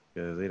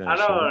 Because they I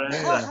know.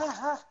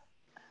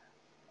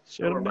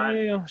 Shut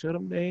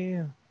them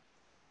down.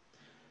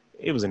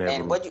 It was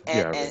inevitable.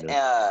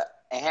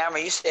 And Hammer,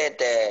 you said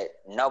that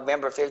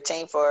November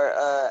 15th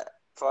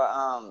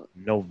for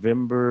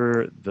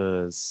November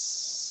the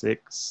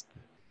 6th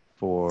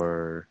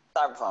for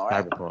Cyberpunk,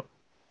 right? Cyberpunk.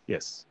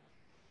 Yes.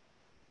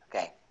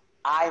 Okay.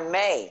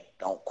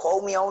 Don't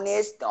quote me on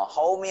this. Don't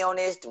hold me on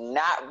this. Do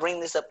not bring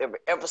this up every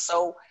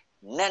episode.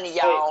 None of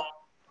y'all.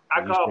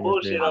 I call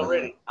bullshit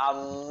already. I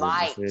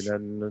might.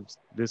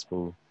 This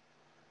fool.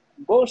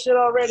 Bullshit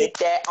already. Get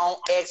that on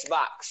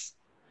Xbox.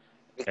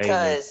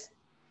 Because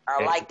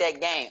I like that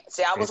game.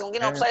 See, I was going to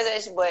get on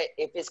PlayStation, but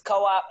if it's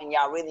co-op and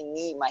y'all really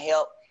need my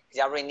help, because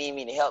y'all really need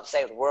me to help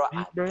save the world,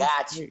 I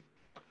got you.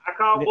 I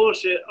call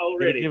bullshit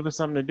already. Give us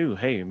something to do.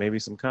 Hey, maybe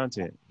some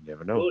content. You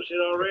never know. Bullshit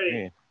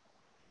already.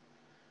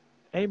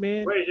 Hey,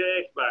 man. Where's your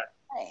Xbox?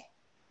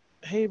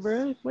 Hey,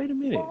 bro. Wait a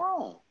minute. What's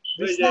wrong?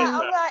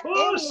 I'm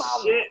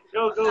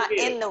not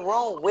in the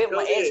room with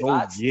my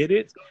Xbox. Go get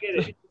it. Go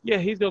get it. Yeah,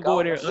 he's gonna go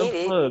in there and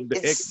unplug the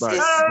Xbox.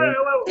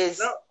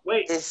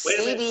 Is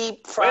CD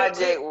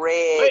Projekt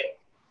Red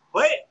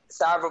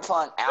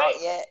Cyberpunk out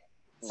yet?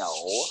 No.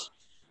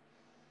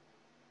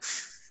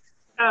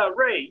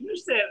 Ray, you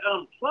said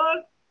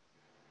unplug?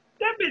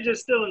 That bitch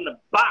is still in the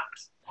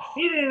box.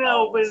 He didn't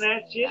open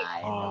that shit.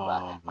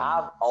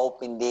 I've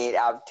opened it.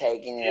 I've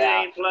taken it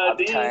out.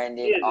 I've turned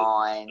it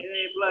on. It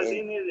ain't plugged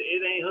in.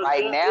 It ain't hooked up.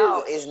 Right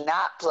now, it's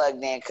not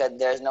plugged in because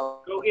there's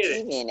no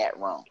TV in that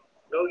room.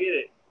 Go get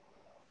it.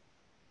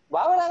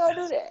 Why would I go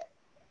do that?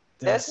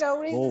 There's no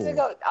reason to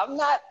go. I'm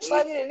not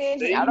plugging it in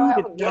here. I don't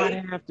have a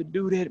game. You have to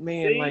do that,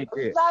 man, like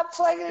that. I'm not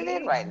plugging it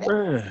in right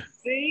now.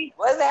 See?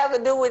 What does it have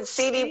to do with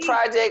CD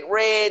Projekt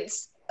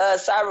Red's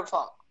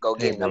Cyberpunk? Go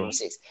get number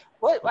 6.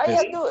 Why you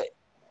have to do it?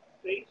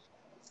 See?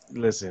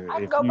 Listen,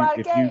 if you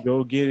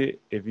go get it,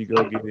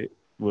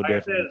 we'll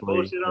definitely play.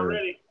 Bullshit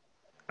already.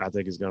 I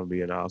think it's gonna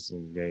be an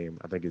awesome game.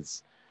 I think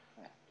it's,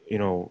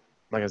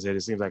 like I said,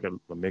 it seems like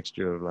a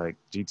mixture of like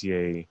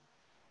GTA,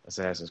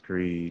 Assassin's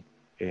Creed,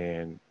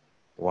 and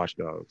Watch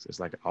Dogs. It's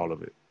like all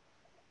of it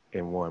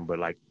in one, but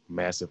like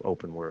massive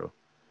open world.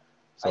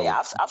 So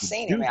I've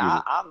seen it,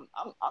 man.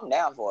 I'm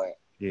down for it.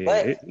 Yeah,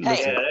 but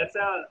that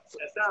sounds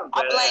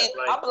bad.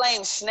 I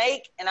blame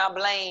Snake and I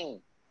blame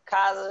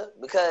Kaza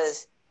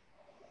because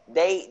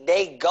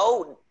they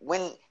go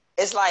when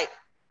it's like,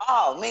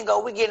 oh, Mingo,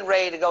 we getting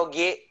ready to go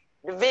get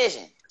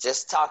Division.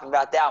 Just talking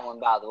about that one,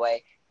 by the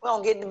way. We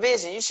don't get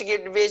Division. You should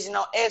get Division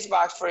on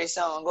Xbox free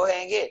soon. Go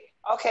ahead and get it.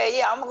 Okay,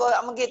 yeah, I'm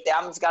gonna get that.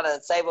 I'm just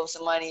gotta save up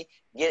some money,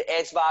 get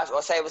Xbox,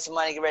 or save up some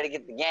money, get ready to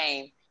get the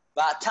game.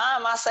 By the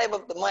time I save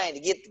up the money to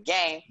get the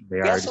game,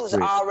 guess who's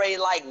already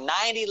like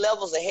 90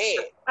 levels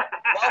ahead?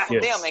 Both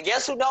of them. And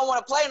guess who don't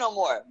want to play no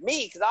more?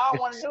 Me, because I don't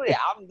want to do that.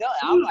 I'm done.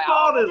 Whose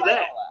fault is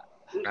that?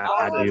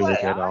 I deal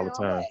with that all the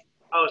time.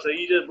 Oh, so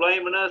you just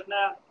blaming us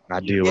now? I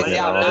You deal with This that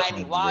y'all all the 90.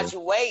 time, Why bro. don't you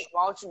wait?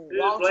 Why don't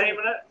you blaming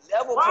it.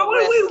 level Why would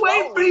progress we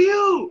wait for slowly?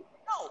 you?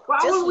 No, Why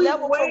just would we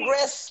level wait?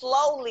 progress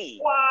slowly.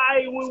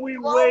 Why would we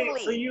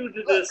wait for you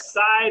to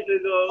decide to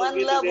go One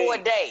get level the a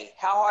game? day.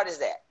 How hard is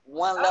that?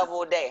 One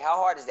level a day. How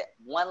hard is that?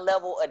 One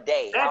level a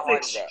day. How That's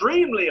hard is that?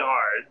 extremely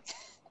hard.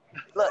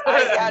 Look, all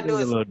you gotta It's do a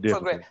is little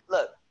progress. difficult.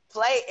 Look,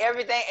 play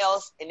everything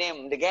else, and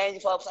then the games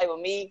you play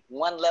with me,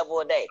 one level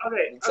a day.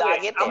 Okay, Until I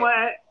get there. I'm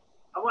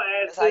gonna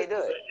ask That's how you this do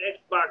to it. an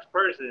Xbox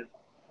person.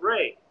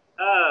 Ray,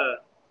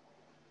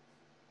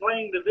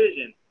 playing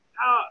Division.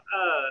 How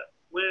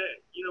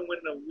when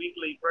the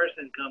weekly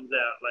person comes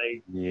out,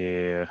 like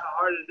Yeah. how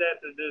hard is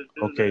that to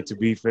do Okay. that? To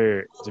be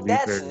fair,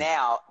 That's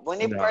now. When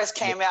it No. first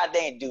came out,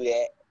 they didn't do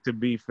that. to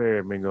be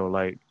fair, Mingo,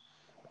 like,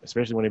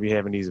 especially when they be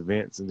having these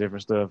events and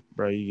different stuff,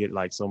 bro, you get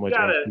like so much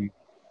gotta- XP.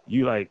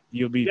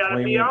 You'll be You gotta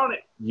playing. be on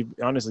it.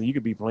 Honestly, you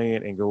could be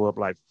playing and go up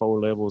like 4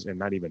 levels and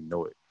not even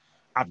know it.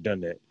 I've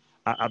done that.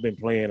 I've been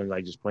playing and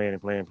like just playing,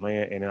 and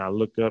then I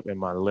look up and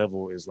my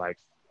level is like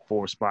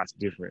 4 spots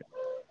different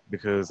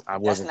because I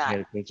wasn't not-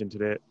 paying attention to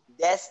that.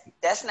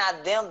 That's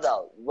not them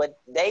though. What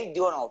they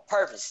doing on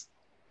purpose.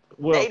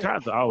 Well, They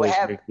Kaiser always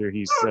have- makes sure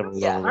he's several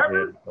Yeah.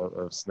 levels ahead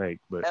of Snake,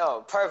 but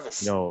No,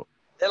 purpose. no.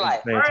 They're at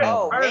like, the same time,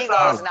 oh, First Mingo's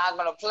off- not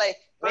gonna play.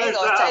 First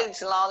Mingo's off- taking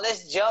too long.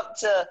 Let's jump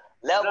to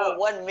level No.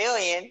 1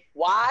 million.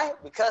 Why?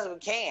 Because we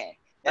can.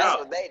 That's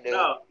what they do.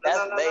 That's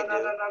what they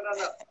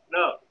do.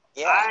 No.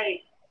 Yeah.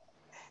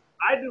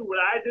 I do what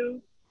I do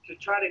to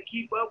try to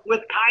keep up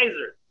with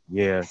Kaiser.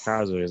 yeah,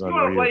 Kaiser is You want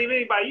to unreal. blame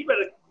anybody? You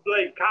better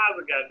blame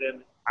Kaiser,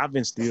 goddammit. I've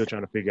been still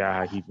trying to figure out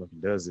how he fucking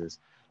does this.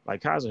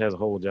 Like Kaiser has a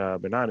whole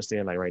job, and I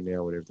understand like right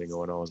now with everything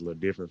going on is a little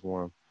different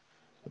for him.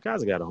 But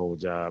Kaiser got a whole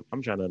job.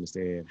 I'm trying to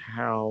understand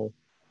how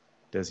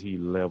does he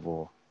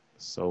level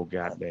so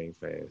goddamn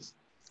fast.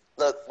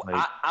 Look,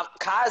 Like-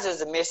 Kaiser's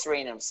a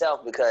mystery in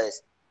himself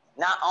because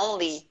not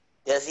only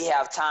does he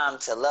have time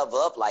to level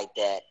up like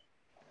that,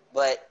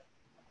 but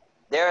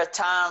there are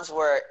times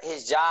where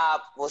his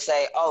job will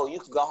say, oh, you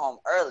can go home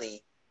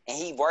early, and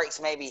he works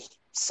maybe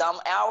some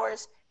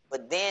hours,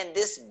 but then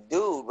this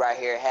dude right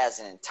here has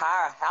an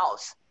entire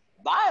house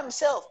by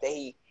himself that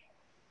he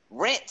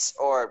rents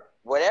or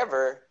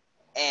whatever,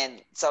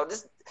 and so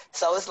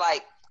it's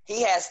like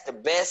he has the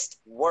best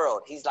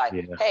world. He's like,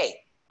 Yeah.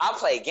 hey, I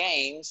play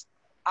games,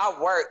 I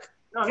work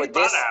No, for he bought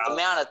this a house.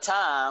 amount of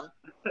time,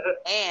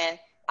 and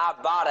I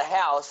bought a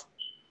house.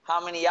 How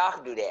many of y'all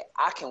can do that?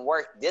 I can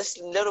work this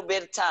little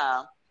bit of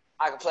time.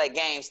 I can play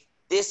games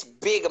this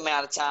big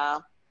amount of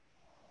time,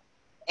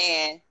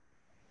 and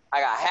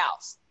I got a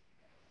house.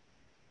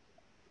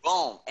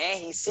 Boom. And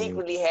he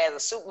secretly has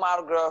a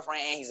supermodel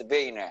girlfriend, and he's a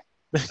billionaire.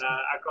 I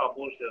call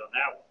bullshit on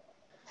that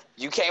one.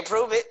 You can't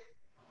prove it.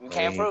 You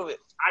can't prove it.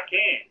 I can.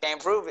 You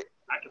can't prove it.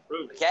 I can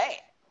prove You it. can't.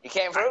 You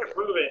can't I prove can it.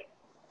 prove it.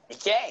 You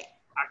can't.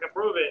 I can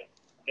prove it.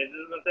 It's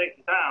just gonna take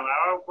some time.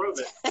 I'll prove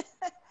it.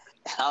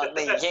 I don't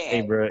think you can.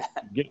 Hey, bro,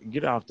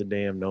 get off the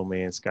damn No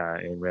Man's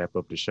Sky and wrap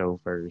up the show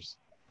first.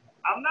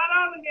 I'm not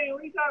on the game.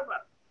 What are you talking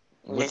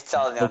about? He's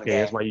totally on the Okay, game.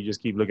 that's why you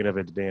just keep looking up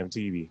at the damn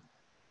TV.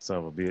 Son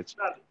of a bitch.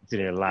 Not Sit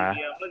there and lie.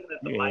 Yeah, I'm looking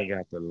at the You light. ain't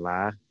got to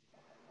lie.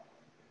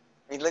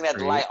 He's looking at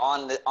the light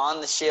on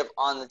the ship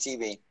on the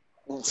TV.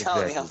 I'm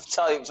telling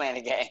you playing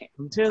the game.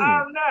 I'm telling you.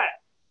 I'm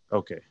not.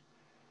 Okay.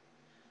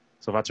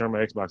 So if I turn my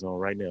Xbox on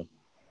right now,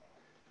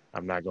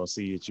 I'm not gonna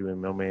see you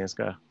in No Man's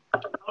Sky Oh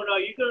no,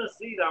 you're gonna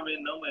see that I'm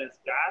in No Man's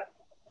Sky.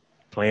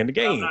 playing the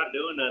I'm game not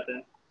doing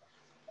nothing.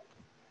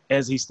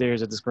 as he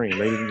stares at the screen,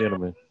 ladies and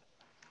gentlemen.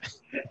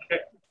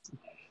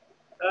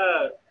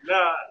 No,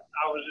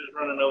 I was just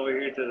running over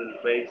here to the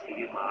base to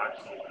get my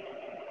oxygen.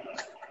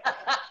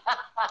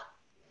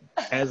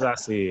 As I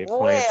said,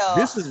 Well.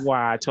 this is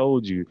why I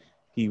told you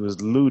he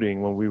was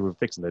looting when we were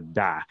fixing to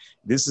die.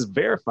 This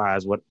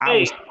verifies what I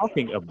was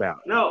talking about.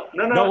 No.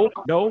 No, more.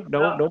 We're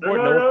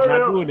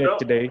not doing that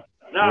today.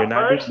 No, We're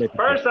not doing that today.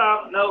 first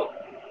off, no.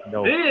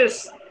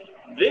 This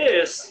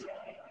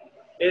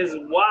is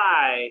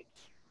why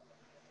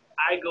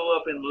I go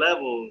up in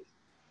levels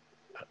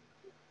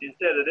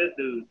instead of this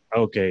dude.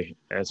 Okay,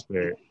 that's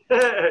fair.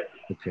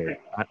 Okay,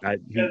 you knew I he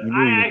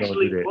was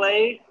actually gonna do that.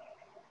 play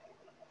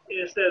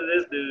instead of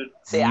this dude.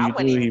 See, I You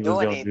wasn't knew even he was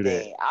doing gonna do that.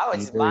 anything. I was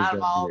You just knew he was minding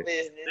my gonna own do that.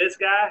 business, This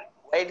guy,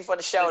 waiting for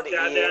the show This to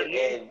guy down end.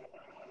 here. And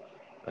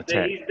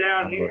Attack. he's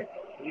down here.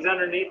 He's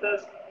underneath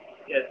us.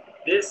 Yeah,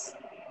 this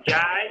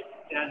guy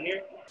down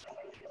here.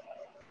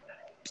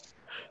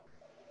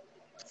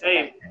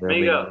 Hey,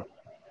 Migo.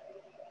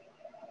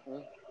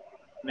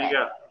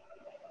 Migo.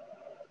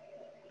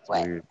 It's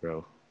What? weird,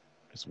 bro.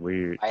 It's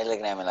weird. why are you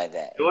looking at me like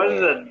that? What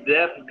does a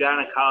deaf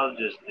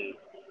gynecologist do?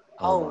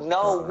 Oh, my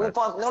no,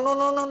 God.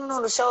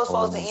 no. The show's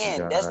supposed to my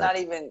end. That's God. not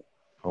even.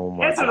 Oh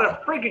my Answer God.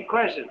 the freaking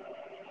question.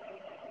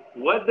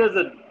 What does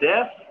a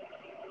deaf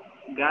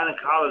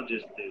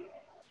gynecologist do?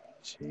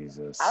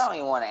 Jesus. I don't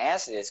even want to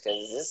answer this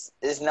because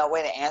there's no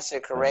way to answer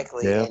it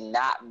correctly deaf- and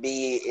not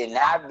be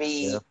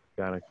Deaf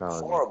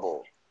gynecologist.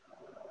 horrible.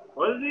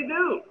 What does he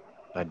do?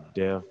 A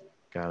deaf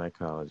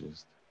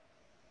gynecologist.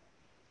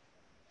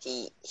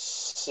 He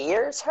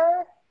hears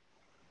her.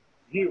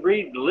 He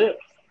reads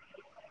lips.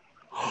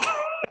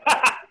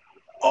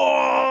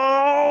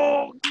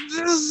 Oh,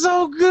 this is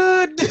so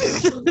good.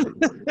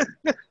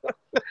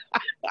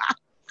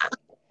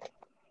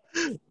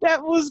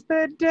 That was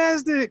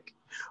fantastic.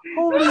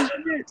 Holy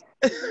shit.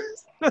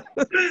 Look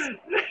at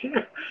me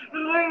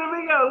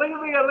go. Look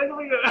at me go. Look at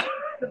me go.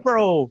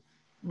 Bro,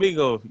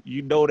 Bingo,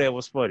 you know that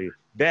was funny.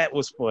 That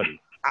was funny.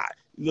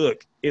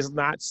 Look, it's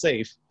not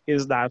safe.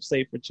 It's not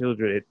safe for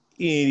children at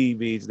any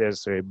means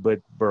necessary.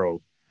 But,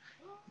 bro,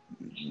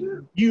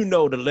 you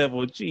know the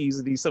level of cheese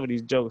in some of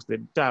these jokes that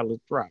Tyler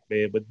dropped,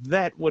 man. But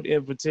that one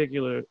in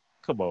particular,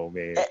 come on,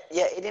 man.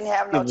 Yeah, it didn't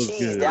have no It was cheese.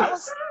 good. That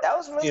was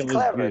really It was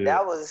clever. good.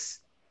 That was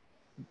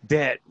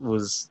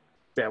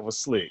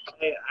slick.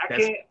 Hey,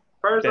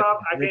 First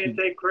off, I can't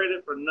take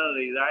credit for none of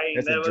these. I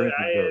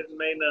hadn't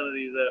made none of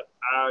these up.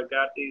 I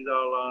got these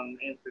all on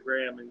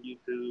Instagram and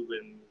YouTube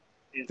and.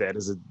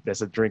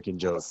 That's a drinking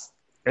joke.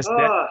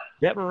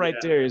 That one right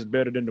there is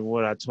better than the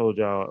one I told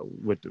y'all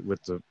with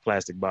the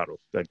plastic bottle.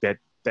 Like that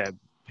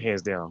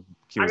hands down.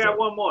 I got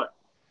one more.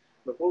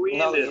 Before we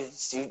end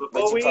this, I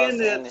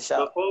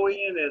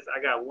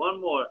got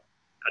one more.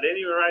 I didn't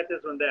even write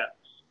this one down,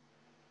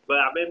 but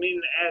I've been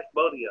meaning to ask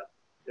both of y'all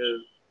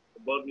because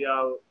both of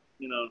y'all,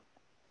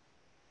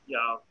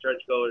 y'all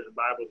churchgoers,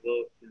 Bible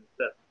books and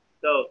stuff.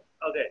 So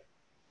okay,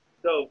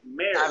 so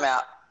Mary. I'm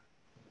out.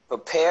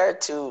 Prepare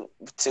to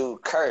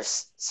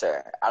curse,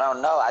 sir. I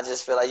don't know. I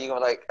just feel like you're gonna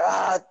like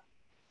like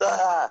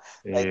that.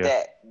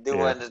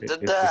 Doing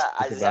the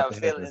I just have a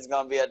feeling it's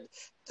gonna be a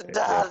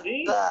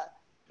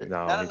No,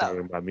 you're talking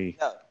about me.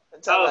 No,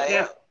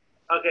 Okay.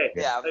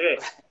 Yeah. Okay.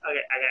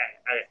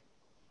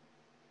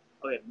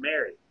 Okay,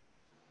 Mary.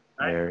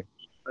 Right? Mary.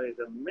 Okay,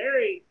 so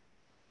Mary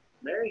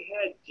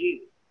had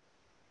Jesus.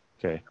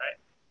 Okay.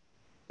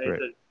 Right? Okay,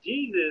 so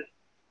Jesus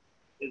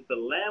is the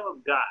Lamb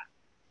of God.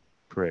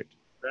 Correct.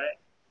 Right?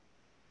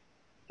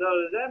 So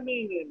does that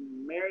mean that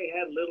Mary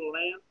had little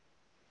lambs?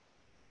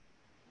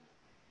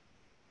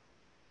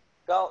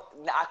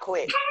 I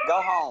quit.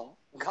 Go home.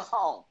 Go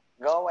home.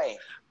 Go away.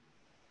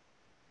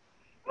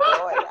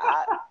 Go away.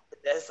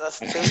 That's so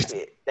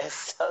stupid.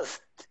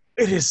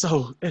 It is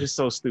so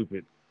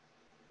stupid.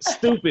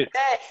 Stupid.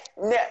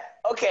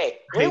 Okay,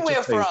 we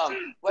went from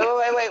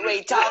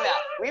wait, time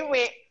out.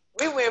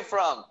 We went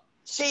from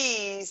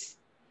cheese,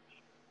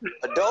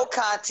 adult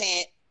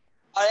content.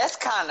 Oh, that's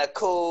kind of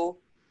cool.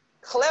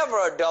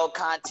 Clever adult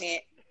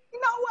content. You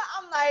know what?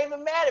 I'm not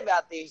even mad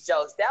about these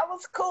jokes. That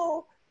was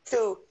cool.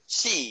 To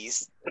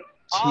cheese.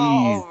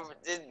 All over.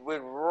 It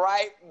went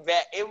right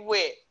back. It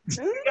went.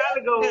 You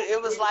gotta go. It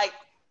was like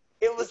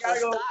it was the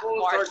stock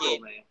market. Circle,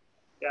 man.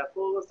 Yeah,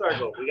 full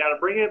circle. We gotta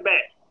bring it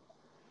back.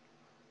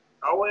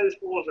 Always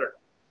full circle.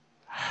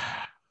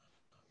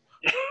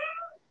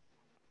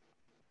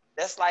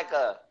 That's like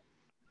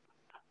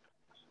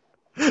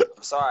I'm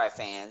sorry,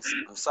 fans.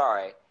 I'm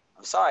sorry,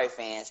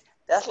 fans.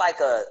 That's like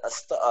a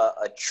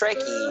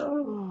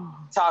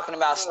Trekkie talking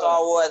about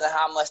Star Wars and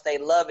how much they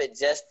love it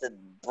just to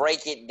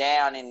break it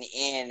down in the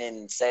end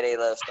and say they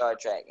love Star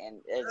Trek.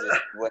 And it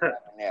just what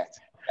happened there.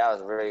 That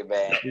was really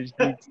bad. You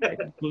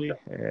technically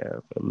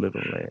have a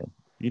little lamb.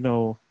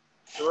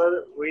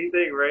 What do you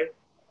think, Ray?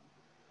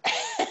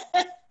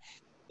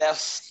 That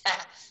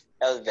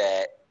was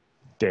bad.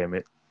 Damn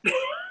it.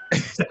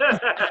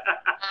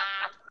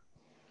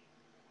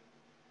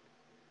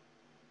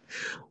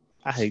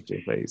 I hate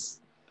your face.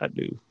 I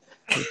do.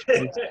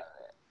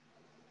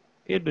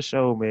 End the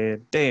show,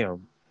 man.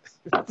 Damn.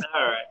 All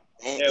right.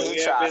 Yeah, we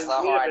tried so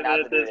hard not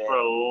to do that. For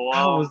a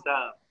long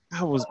time.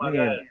 I was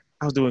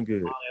doing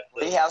good.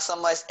 We have so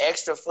much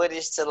extra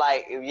footage to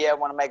like if you ever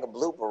want to make a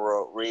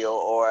blooper reel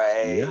or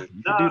a you can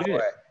do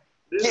that.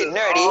 Get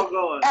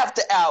nerdy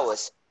after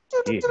hours.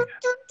 Yeah.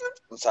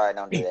 I'm sorry,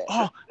 don't do that.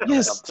 Oh,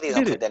 yes. No, please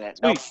don't put that in.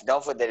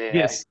 Don't put that in there.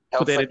 Yes,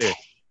 put that in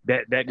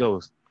there. That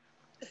goes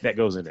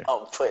in there.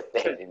 Don't put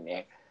that in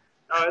there.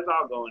 No, it's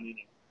all going in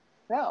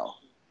there. No.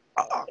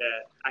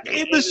 Yeah,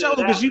 end the show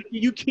because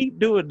you keep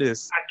doing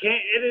this. I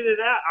can't edit it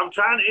out. I'm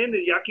trying to end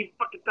it. Y'all keep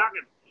fucking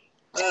talking.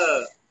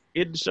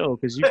 End the show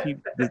because you keep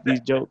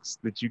these jokes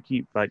that you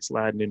keep like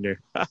sliding in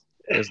there.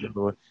 There's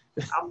another one.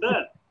 I'm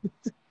done.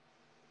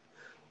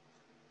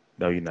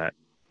 No, you're not.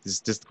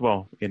 Just come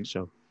on, end the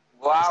show.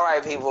 Well, all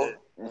right, people.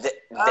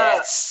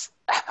 That's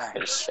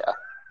our show.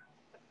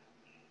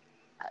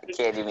 I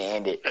can't even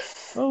end it.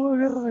 Oh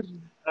my god.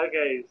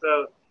 Okay,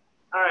 so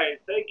all right,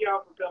 thank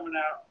y'all for coming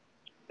out.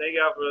 Thank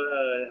y'all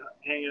for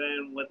hanging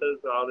in with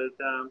us all this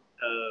time.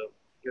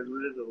 Because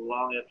this is a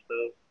long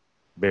episode.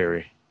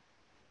 Very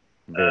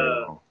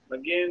long.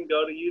 Again,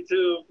 go to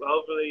YouTube.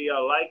 Hopefully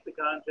y'all like the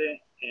content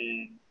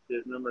and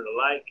just remember to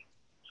like,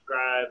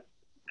 subscribe,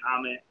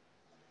 comment.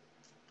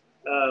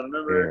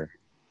 Remember,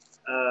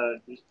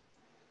 just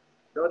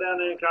go down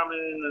there and comment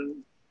in the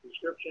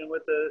description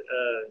with the,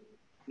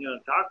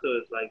 talk to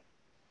us. Like,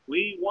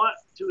 we want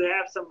to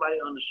have somebody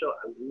on the show.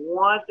 I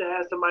want to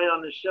have somebody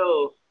on the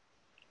show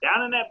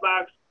down in that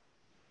box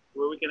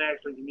where we can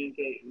actually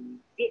communicate and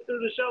get through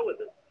the show with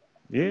us.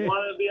 Yeah. You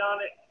want to be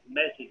on it?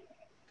 Message.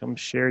 Come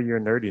share your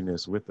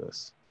nerdiness with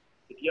us.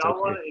 If y'all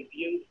want to, if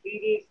you see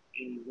this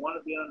and you want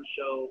to be on the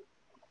show,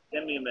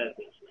 send me a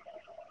message.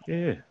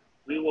 Yeah.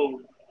 We will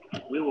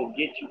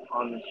get you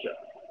on the show.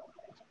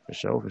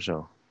 For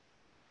sure.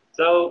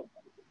 So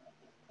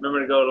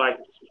remember to go like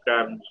and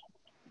subscribe. All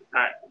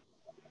right.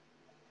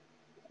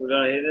 We're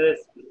gonna hit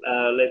this.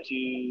 Let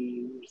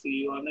you see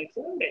you on next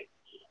Sunday.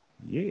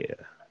 Yeah.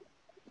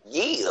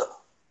 Yeah.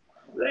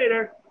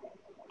 Later.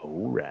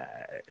 All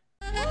right.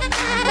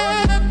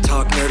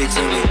 Talk nerdy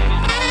to me.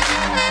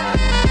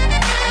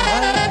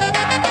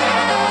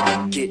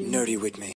 Get nerdy with me.